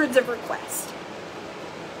hundreds of requests.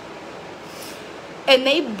 And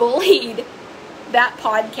they bullied that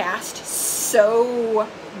podcast so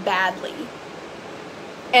badly.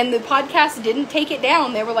 And the podcast didn't take it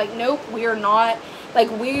down. They were like, nope, we're not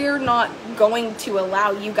going to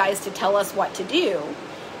allow you guys to tell us what to do.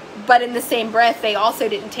 But in the same breath, they also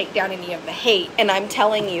didn't take down any of the hate. And I'm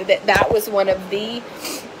telling you that was one of the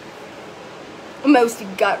most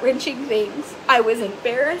gut-wrenching things. I was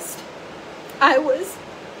embarrassed. I was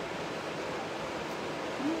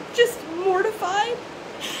just mortified.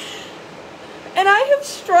 And I have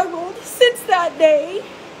struggled since that day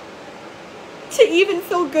to even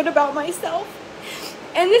feel good about myself.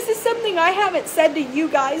 And this is something I haven't said to you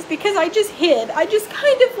guys because I just hid. I just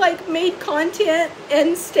kind of like made content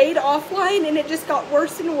and stayed offline, and it just got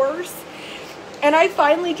worse and worse. And I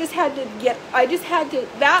finally just had to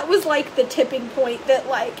that was like the tipping point that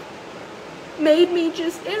like made me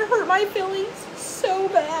it hurt my feelings so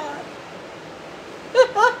bad.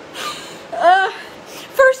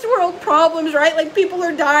 First world problems, right? Like people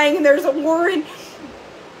are dying and there's a war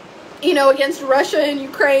against Russia and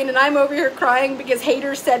Ukraine, and I'm over here crying because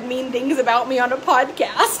haters said mean things about me on a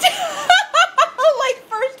podcast. Like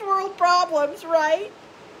first world problems, right?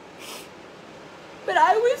 But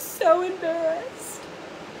I was so embarrassed.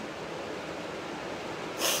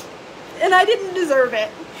 And I didn't deserve it.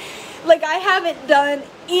 Like, I haven't done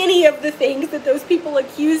any of the things that those people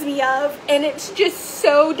accuse me of, and it's just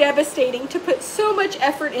so devastating to put so much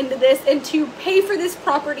effort into this and to pay for this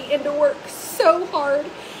property and to work so hard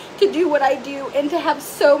to do what I do and to have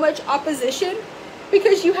so much opposition,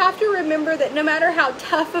 because you have to remember that no matter how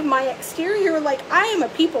tough of my exterior, like, I am a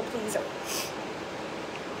people pleaser.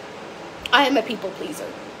 I am a people pleaser.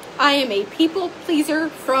 I am a people pleaser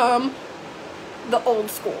from the old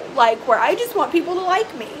school, like where I just want people to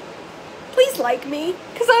like me. Please like me,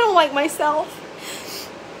 because I don't like myself.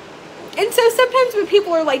 And so sometimes when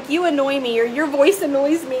people are like, you annoy me, or your voice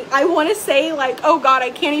annoys me, I want to say like, oh God,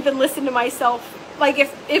 I can't even listen to myself. Like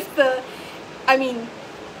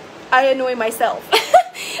I annoy myself.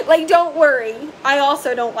 Like, don't worry, I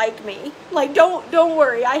also don't like me. Like, don't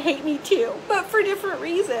worry, I hate me too, but for different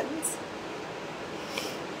reasons.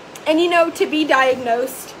 And to be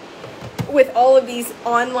diagnosed with all of these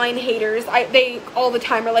online haters, they all the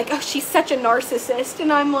time are like, oh, she's such a narcissist.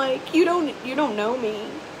 And I'm like, you don't know me.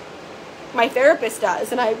 My therapist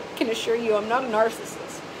does, and I can assure you I'm not a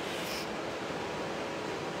narcissist.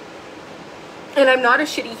 And I'm not a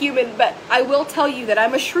shitty human, but I will tell you that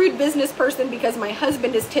I'm a shrewd business person because my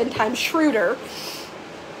husband is 10 times shrewder.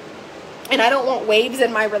 And I don't want waves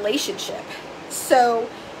in my relationship. So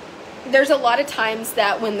there's a lot of times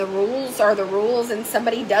that when the rules are the rules and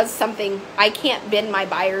somebody does something, I can't bend my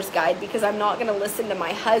buyer's guide because I'm not going to listen to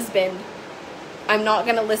my husband. I'm not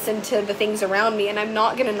going to listen to the things around me, and I'm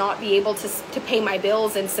not going to not be able to pay my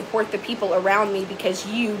bills and support the people around me because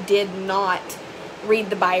you did not read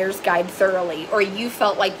the buyer's guide thoroughly, or you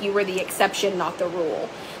felt like you were the exception, not the rule.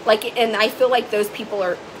 Like, and I feel like those people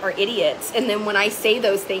are idiots. And then when I say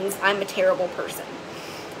those things, I'm a terrible person.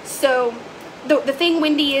 So the thing,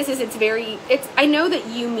 Wendy, is I know that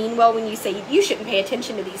you mean well when you say you shouldn't pay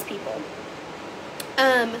attention to these people.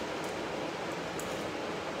 I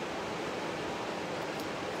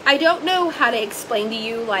don't know how to explain to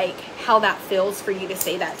you, like, how that feels for you to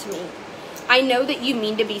say that to me. I know that you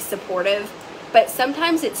mean to be supportive, but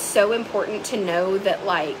sometimes it's so important to know that,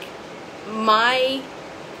 like, my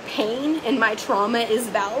pain and my trauma is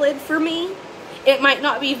valid for me. It might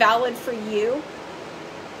not be valid for you.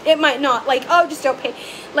 It might not, like, oh, just don't pay.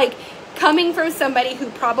 Like, coming from somebody who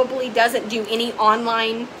probably doesn't do any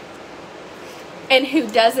online and who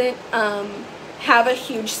doesn't have a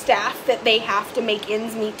huge staff that they have to make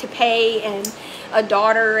ends meet to pay, and a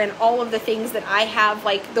daughter, and all of the things that I have,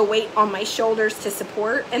 like the weight on my shoulders to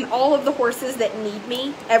support, and all of the horses that need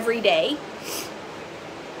me every day.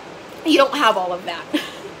 You don't have all of that.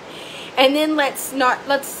 And then let's not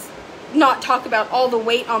talk about all the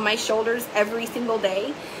weight on my shoulders every single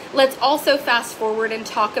day. Let's also fast forward and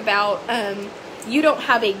talk about you don't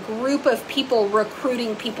have a group of people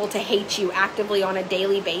recruiting people to hate you actively on a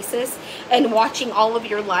daily basis and watching all of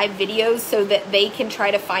your live videos so that they can try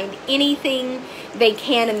to find anything they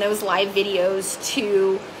can in those live videos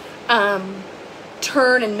to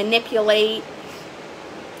turn and manipulate.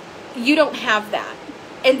 You don't have that.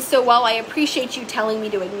 And so while I appreciate you telling me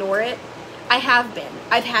to ignore it, I have been.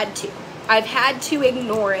 I've had to. I've had to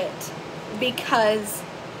ignore it because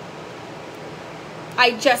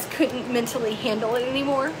I just couldn't mentally handle it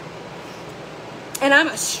anymore. And I'm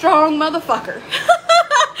a strong motherfucker.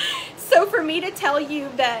 So for me to tell you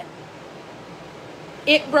that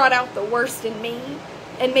it brought out the worst in me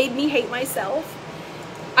and made me hate myself,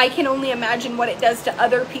 I can only imagine what it does to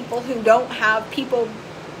other people who don't have people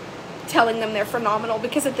telling them they're phenomenal.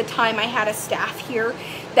 Because at the time I had a staff here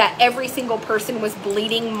that every single person was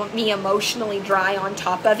bleeding me emotionally dry on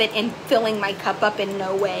top of it and filling my cup up in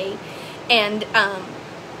no way. And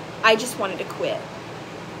I just wanted to quit.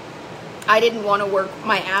 I didn't want to work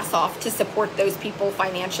my ass off to support those people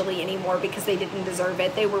financially anymore because they didn't deserve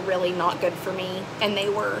it. They were really not good for me, and they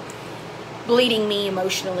were bleeding me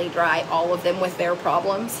emotionally dry, all of them with their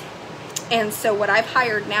problems. And so what I've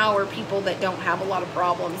hired now are people that don't have a lot of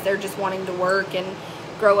problems. They're just wanting to work and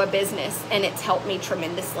grow a business, and it's helped me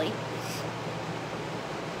tremendously.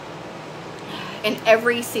 And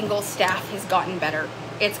every single staff has gotten better.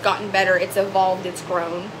 It's gotten better, it's evolved, it's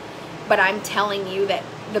grown. But I'm telling you that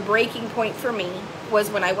the breaking point for me was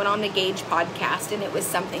when I went on the Gauge podcast, and it was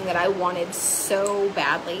something that I wanted so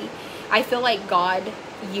badly. I feel like God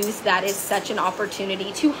used that as such an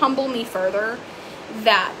opportunity to humble me further,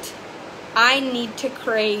 that I need to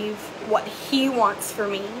crave what He wants for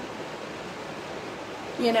me.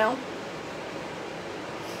 You know?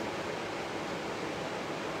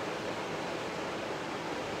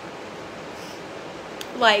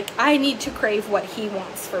 Like, I need to crave what He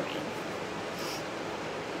wants for me.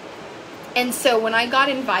 And so when I got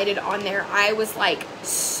invited on there, I was like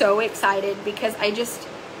so excited because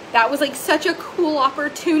that was like such a cool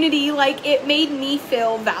opportunity. Like, it made me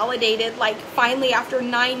feel validated. Like, finally, after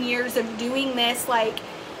 9 years of doing this, like,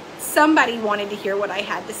 somebody wanted to hear what I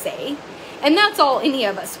had to say. And that's all any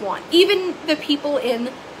of us want. Even the people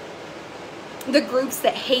in the groups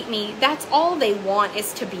that hate me, that's all they want,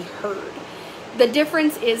 is to be heard. The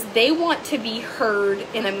difference is they want to be heard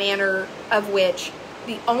in a manner of which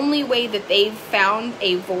the only way that they've found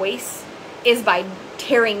a voice is by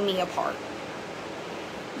tearing me apart.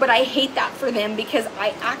 But I hate that for them, because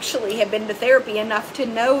I actually have been to therapy enough to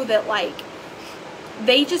know that, like,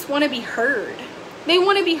 they just want to be heard. They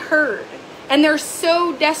want to be heard. And they're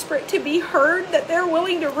so desperate to be heard that they're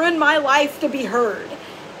willing to ruin my life to be heard.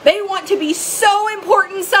 They want to be so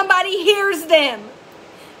important somebody hears them.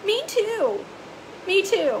 Me too. Me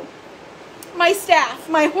too. My staff,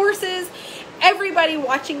 my horses, everybody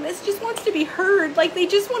watching this just wants to be heard. Like, they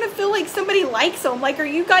just want to feel like somebody likes them. Like, are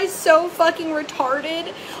you guys so fucking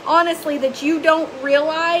retarded, honestly, that you don't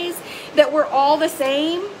realize that we're all the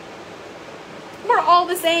same? We're all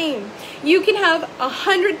the same. You can have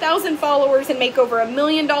 100,000 followers and make over $1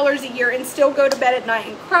 million a year and still go to bed at night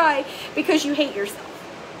and cry because you hate yourself.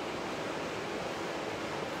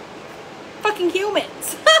 Fucking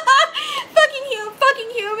humans.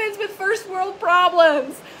 Fucking humans with first world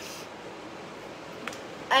problems.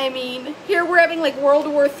 I mean, here we're having like World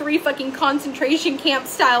War III fucking concentration camp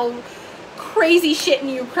style crazy shit in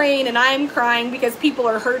Ukraine, and I'm crying because people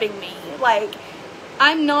are hurting me. Like,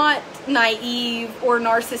 I'm not naive or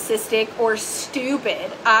narcissistic or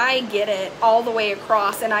stupid. I get it all the way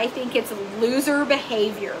across, and I think it's loser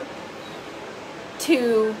behavior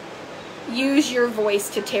to use your voice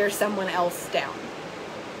to tear someone else down.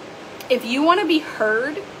 If you want to be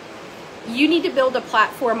heard, you need to build a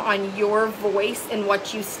platform on your voice and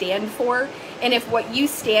what you stand for. And if what you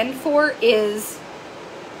stand for is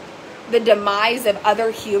the demise of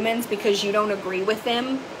other humans because you don't agree with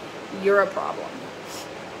them, you're a problem.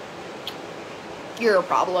 You're a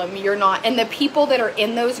problem. You're not. And the people that are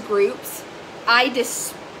in those groups, I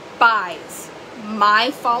despise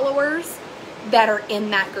my followers that are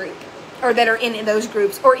in that group, or that are in those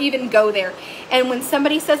groups, or even go there. And when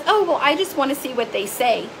somebody says, oh, well, I just want to see what they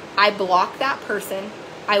say, I block that person,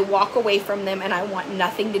 I walk away from them, and I want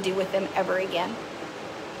nothing to do with them ever again.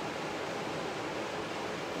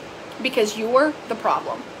 Because you're the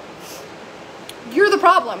problem. You're the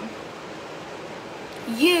problem.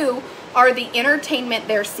 You are the entertainment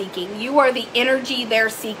they're seeking. You are the energy they're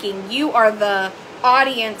seeking. You are the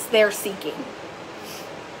audience they're seeking.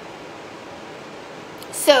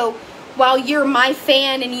 So, while you're my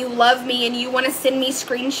fan and you love me and you want to send me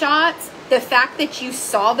screenshots, the fact that you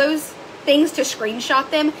saw those things to screenshot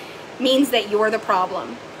them means that you're the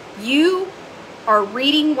problem. You are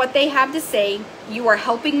reading what they have to say. You are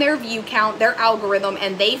helping their view count, their algorithm,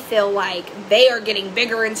 and they feel like they are getting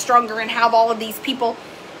bigger and stronger and have all of these people.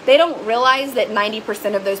 They don't realize that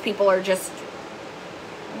 90% of those people are just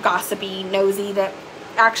gossipy, nosy, that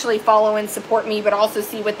actually follow and support me, but also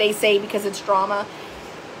see what they say because it's drama.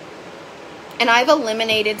 And I've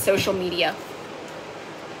eliminated social media.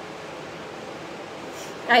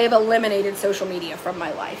 I have eliminated social media from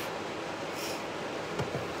my life.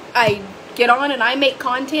 I get on and I make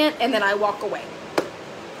content and then I walk away.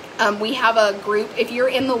 We have a group. If you're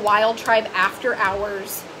in the Wild Tribe after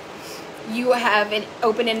hours, you have an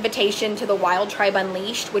open invitation to the Wild Tribe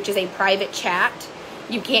Unleashed, which is a private chat.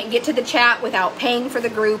 You can't get to the chat without paying for the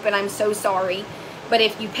group, and I'm so sorry. But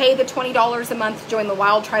if you pay the $20 a month to join the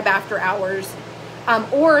Wild Tribe after hours,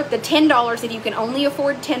 or the $10 if you can only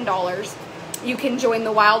afford $10, you can join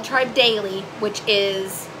the Wild Tribe Daily, which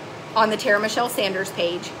is on the Tara Michelle Sanders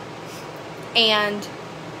page. And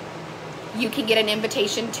you can get an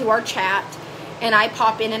invitation to our chat, and I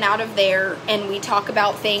pop in and out of there, and we talk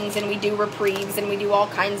about things, and we do reprieves, and we do all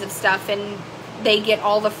kinds of stuff, and they get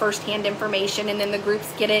all the first-hand information, and then the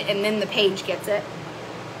groups get it, and then the page gets it.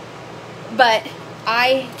 But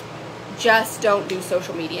I just don't do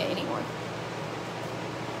social media anymore.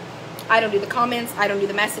 I don't do the comments. I don't do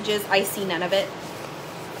the messages. I see none of it.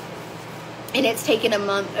 And it's taken a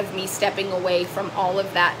month of me stepping away from all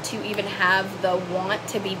of that to even have the want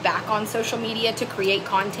to be back on social media to create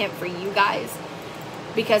content for you guys.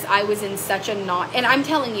 Because I was in such a knot. And I'm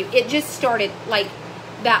telling you, it just started, like,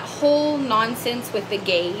 that whole nonsense with the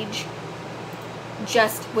gauge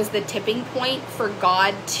just was the tipping point for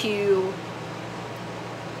God to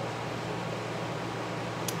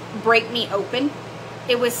break me open.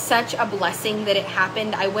 It was such a blessing that it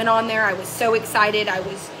happened. I went on there. I was so excited. I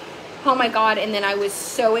was, oh my God. And then I was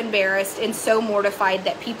so embarrassed and so mortified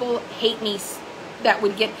that people hate me that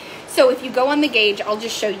would get. So if you go on the gauge, I'll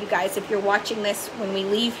just show you guys. If you're watching this when we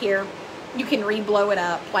leave here, you can re-blow it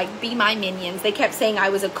up. Like, be my minions. They kept saying I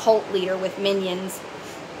was a cult leader with minions.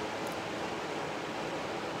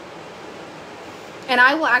 And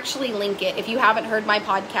I will actually link it. If you haven't heard my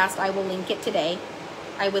podcast, I will link it today.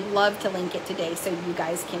 I would love to link it today so you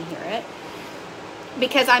guys can hear it.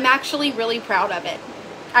 Because I'm actually really proud of it.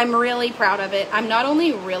 I'm really proud of it. I'm not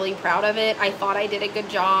only really proud of it, I thought I did a good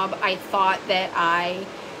job. I thought that I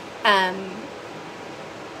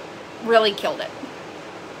really killed it.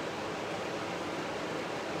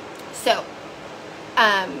 So,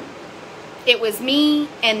 it was me,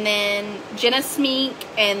 and then Jenna Smeek,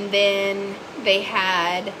 and then they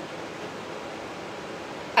had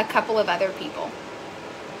a couple of other people.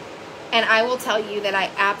 And I will tell you that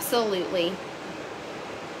I absolutely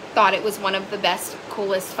thought it was one of the best,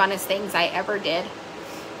 coolest, funnest things I ever did.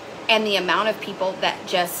 And the amount of people that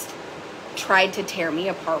just tried to tear me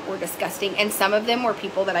apart were disgusting. And some of them were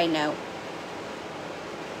people that I know.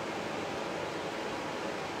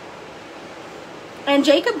 And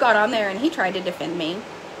Jacob got on there and he tried to defend me.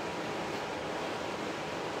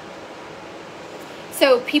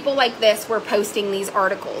 So people like this were posting these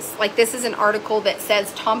articles. Like, this is an article that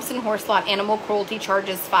says Thompson horse lot animal cruelty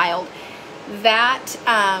charges filed. That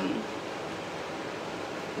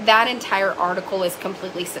entire article is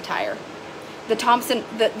completely satire. The Thompson,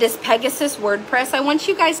 this Pegasus WordPress, I want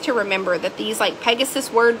you guys to remember that these, like, Pegasus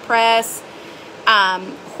WordPress,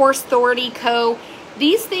 Horse Authority Co.,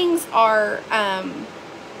 these things are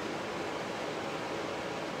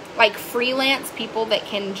like freelance people that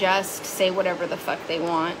can just say whatever the fuck they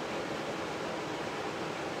want.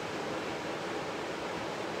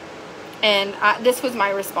 And this was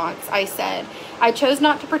my response. I said, I chose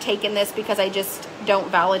not to partake in this because I just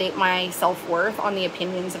don't validate my self-worth on the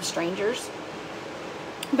opinions of strangers.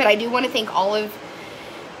 But I do want to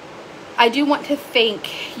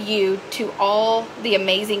thank you to all the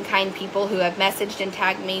amazing, kind people who have messaged and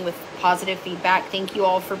tagged me with positive feedback. Thank you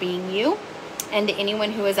all for being you. And to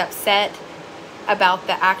anyone who is upset about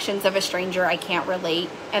the actions of a stranger, I can't relate.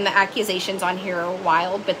 And the accusations on here are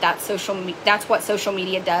wild, but that's what social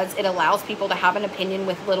media does. It allows people to have an opinion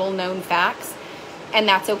with little known facts, and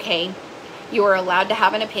that's okay. You are allowed to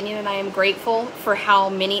have an opinion, and I am grateful for how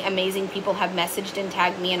many amazing people have messaged and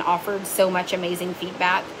tagged me and offered so much amazing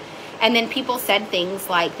feedback. And then people said things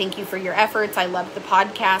like, thank you for your efforts. I loved the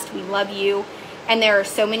podcast. We love you. And there are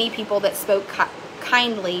so many people that spoke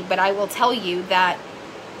kindly, but I will tell you that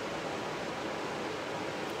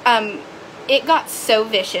it got so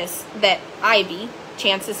vicious that Ivy,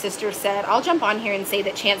 Chance's sister, said, I'll jump on here and say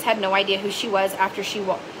that Chance had no idea who she was after she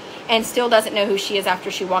walked, and still doesn't know who she is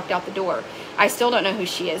after she walked out the door. I still don't know who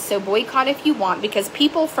she is. So boycott if you want, because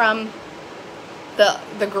people from the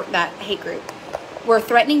group, that hate group, were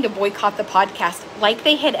threatening to boycott the podcast like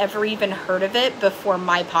they had ever even heard of it before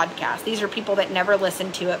my podcast. These are people that never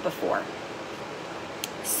listened to it before.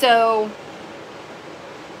 So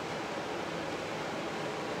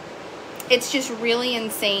it's just really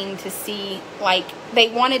insane to see, like, they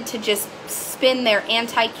wanted to just spin their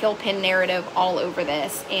anti-kill pin narrative all over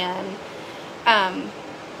this. And, and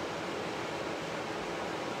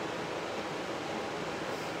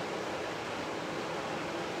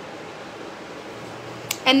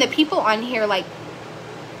the people on here, like,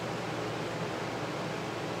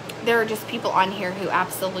 there are just people on here who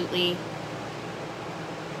absolutely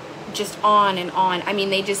just on and on. I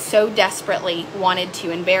mean, they just so desperately wanted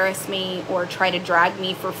to embarrass me or try to drag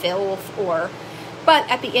me for filth but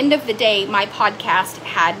at the end of the day, my podcast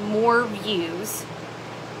had more views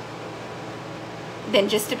than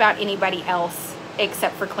just about anybody else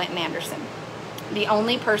except for Clinton Anderson. The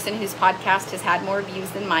only person whose podcast has had more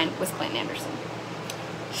views than mine was Clinton Anderson.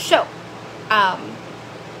 So,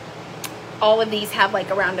 all of these have like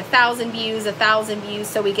around 1,000 views.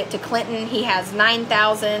 So we get to Clinton, he has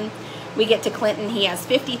 9,000. We get to Clinton, he has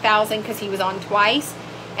 50,000 because he was on twice.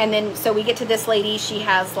 And then, so we get to this lady, she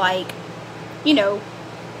has like,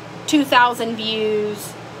 2,000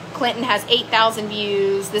 views. Clinton has 8,000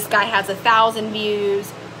 views. This guy has 1,000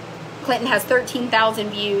 views. Clinton has 13,000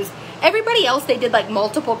 views. Everybody else, they did like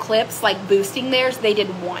multiple clips, like boosting theirs. They did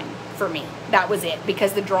one for me. That was it,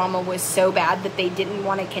 because the drama was so bad that they didn't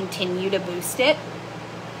want to continue to boost it.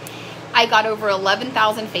 I got over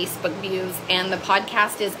 11,000 Facebook views, and the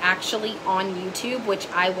podcast is actually on YouTube, which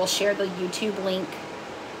I will share the YouTube link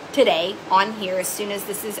today on here as soon as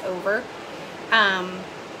this is over. And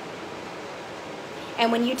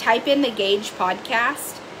when you type in the Gauge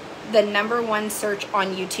podcast, the #1 search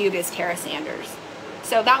on YouTube is Tara Sanders.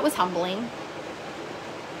 So that was humbling.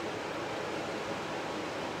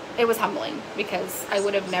 It was humbling because I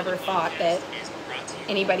would have never thought that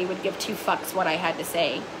anybody would give 2 fucks what I had to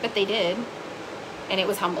say, but they did, and it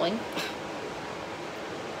was humbling.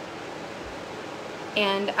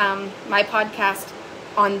 And my podcast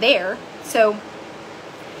on there, so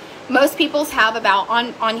most people's have about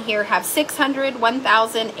on here have 600,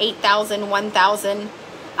 1,000, 8,000, 1,000.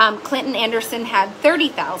 Clinton Anderson had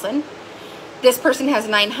 30,000. This person has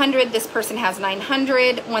 900. This person has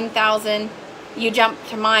 900, 1,000. You jump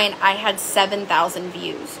to mine, I had 7,000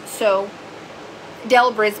 views. So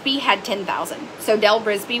Del Brisby had 10,000. So Del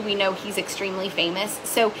Brisby, we know he's extremely famous.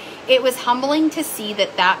 So it was humbling to see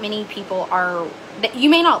that many people are, that you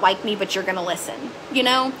may not like me, but you're going to listen,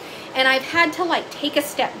 And I've had to like take a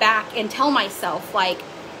step back and tell myself, like,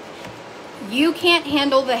 you can't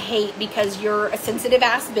handle the hate because you're a sensitive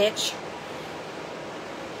ass bitch.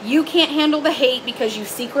 You can't handle the hate because you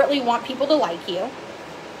secretly want people to like you.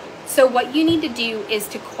 So what you need to do is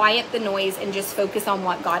to quiet the noise and just focus on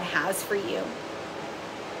what God has for you.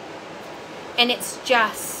 And it's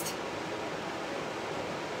just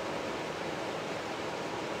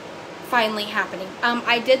finally happening.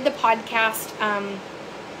 I did the podcast.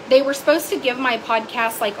 They were supposed to give my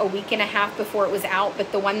podcast like a week and a half before it was out,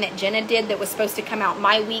 but the one that Jenna did that was supposed to come out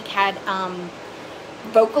my week had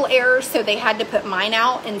vocal errors, so they had to put mine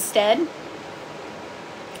out instead.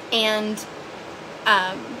 And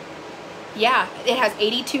yeah, it has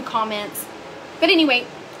 82 comments. But anyway,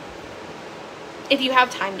 if you have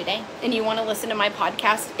time today and you want to listen to my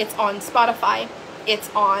podcast, it's on Spotify. It's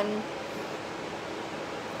on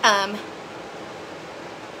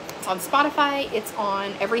Spotify. It's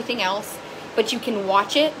on everything else. But you can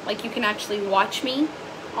watch it. Like, you can actually watch me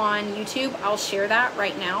on YouTube. I'll share that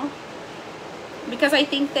right now, because I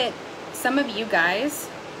think that some of you guys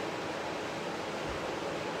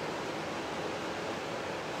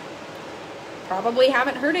probably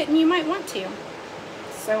haven't heard it and you might want to.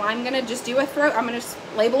 So I'm going to just do I'm going to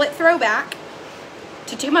label it throwback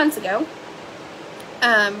to 2 months ago,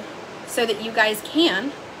 so that you guys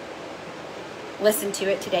can listen to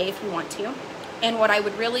it today if you want to. And what I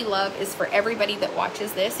would really love is for everybody that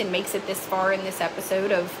watches this and makes it this far in this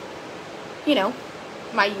episode of,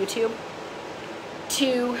 my YouTube,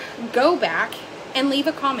 to go back and leave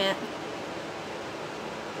a comment.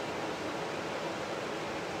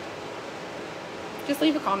 Just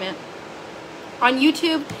leave a comment on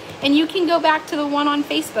YouTube, and you can go back to the one on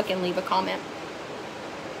Facebook and leave a comment.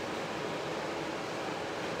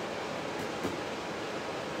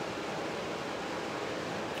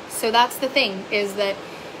 So that's the thing, is that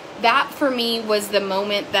for me was the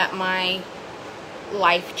moment that my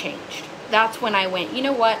life changed. That's when I went, you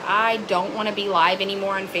know what? I don't want to be live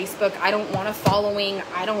anymore on Facebook. I don't want a following.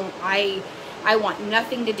 I want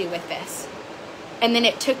nothing to do with this. And then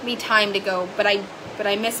it took me time to go, but I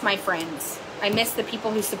miss my friends. I miss the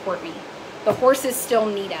people who support me. The horses still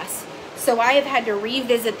need us. So I have had to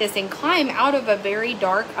revisit this and climb out of a very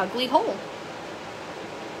dark, ugly hole.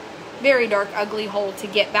 Very dark, ugly hole to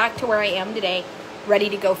get back to where I am today, ready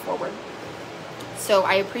to go forward. So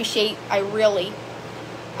I really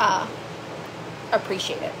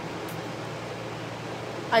appreciate it.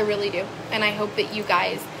 I really do. And I hope that you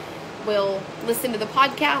guys will listen to the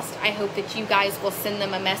podcast. I hope that you guys will send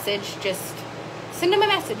them a message. Just send them a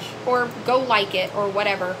message or go like it or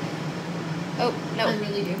whatever. Oh, no. I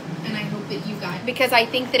really do. And I hope that you guys... Because I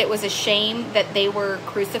think that it was a shame that they were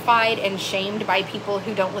crucified and shamed by people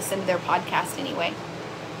who don't listen to their podcast anyway.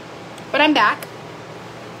 But I'm back.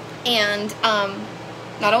 And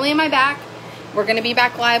not only am I back, we're going to be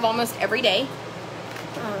back live almost every day.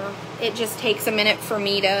 It just takes a minute for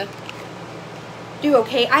me to do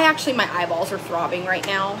okay. My eyeballs are throbbing right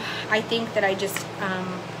now. I think that I just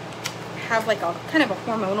have like a kind of a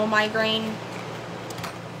hormonal migraine,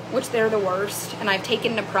 which they're the worst. And I've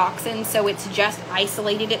taken naproxen, so it's just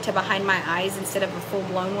isolated it to behind my eyes instead of a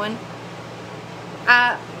full-blown one.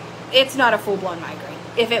 It's not a full-blown migraine.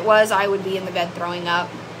 If it was, I would be in the bed throwing up.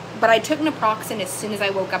 But I took naproxen as soon as I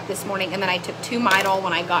woke up this morning, and then I took 2 Midol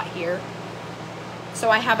when I got here. So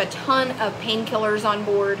I have a ton of painkillers on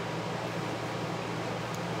board.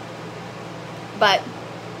 But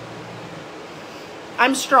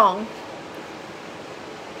I'm strong.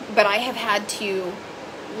 But I have had to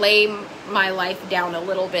lay my life down a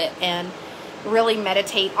little bit and really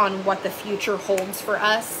meditate on what the future holds for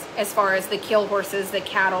us as far as the kill horses, the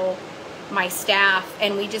cattle, my staff,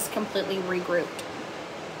 and we just completely regrouped.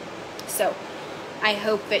 So I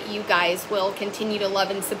hope that you guys will continue to love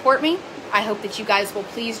and support me. I hope that you guys will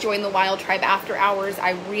please join the Wild Tribe after hours.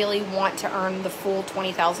 I really want to earn the full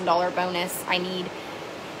 $20,000 bonus.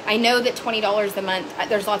 I know that $20 a month,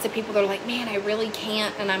 there's lots of people that are like, man, I really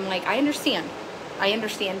can't. And I'm like, I understand,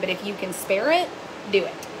 but if you can spare it, do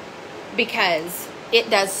it. Because it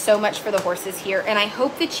does so much for the horses here. And I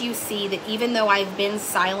hope that you see that even though I've been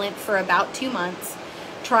silent for about 2 months,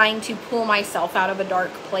 trying to pull myself out of a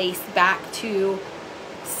dark place back to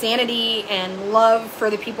sanity and love for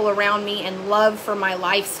the people around me and love for my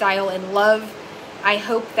lifestyle and love, I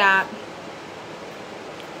hope that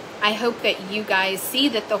you guys see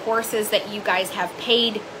that the horses that you guys have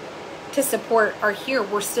paid to support are here.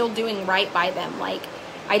 We're still doing right by them. Like,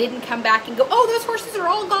 I didn't come back and go, oh, those horses are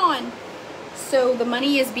all gone. So the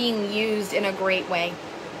money is being used in a great way.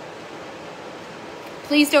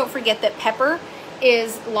 Please don't forget that Pepper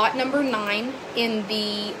is lot number 9 in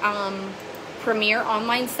the Premier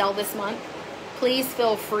online sale this month. Please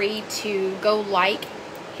feel free to go like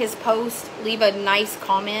his post, leave a nice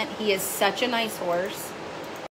comment. He is such a nice horse.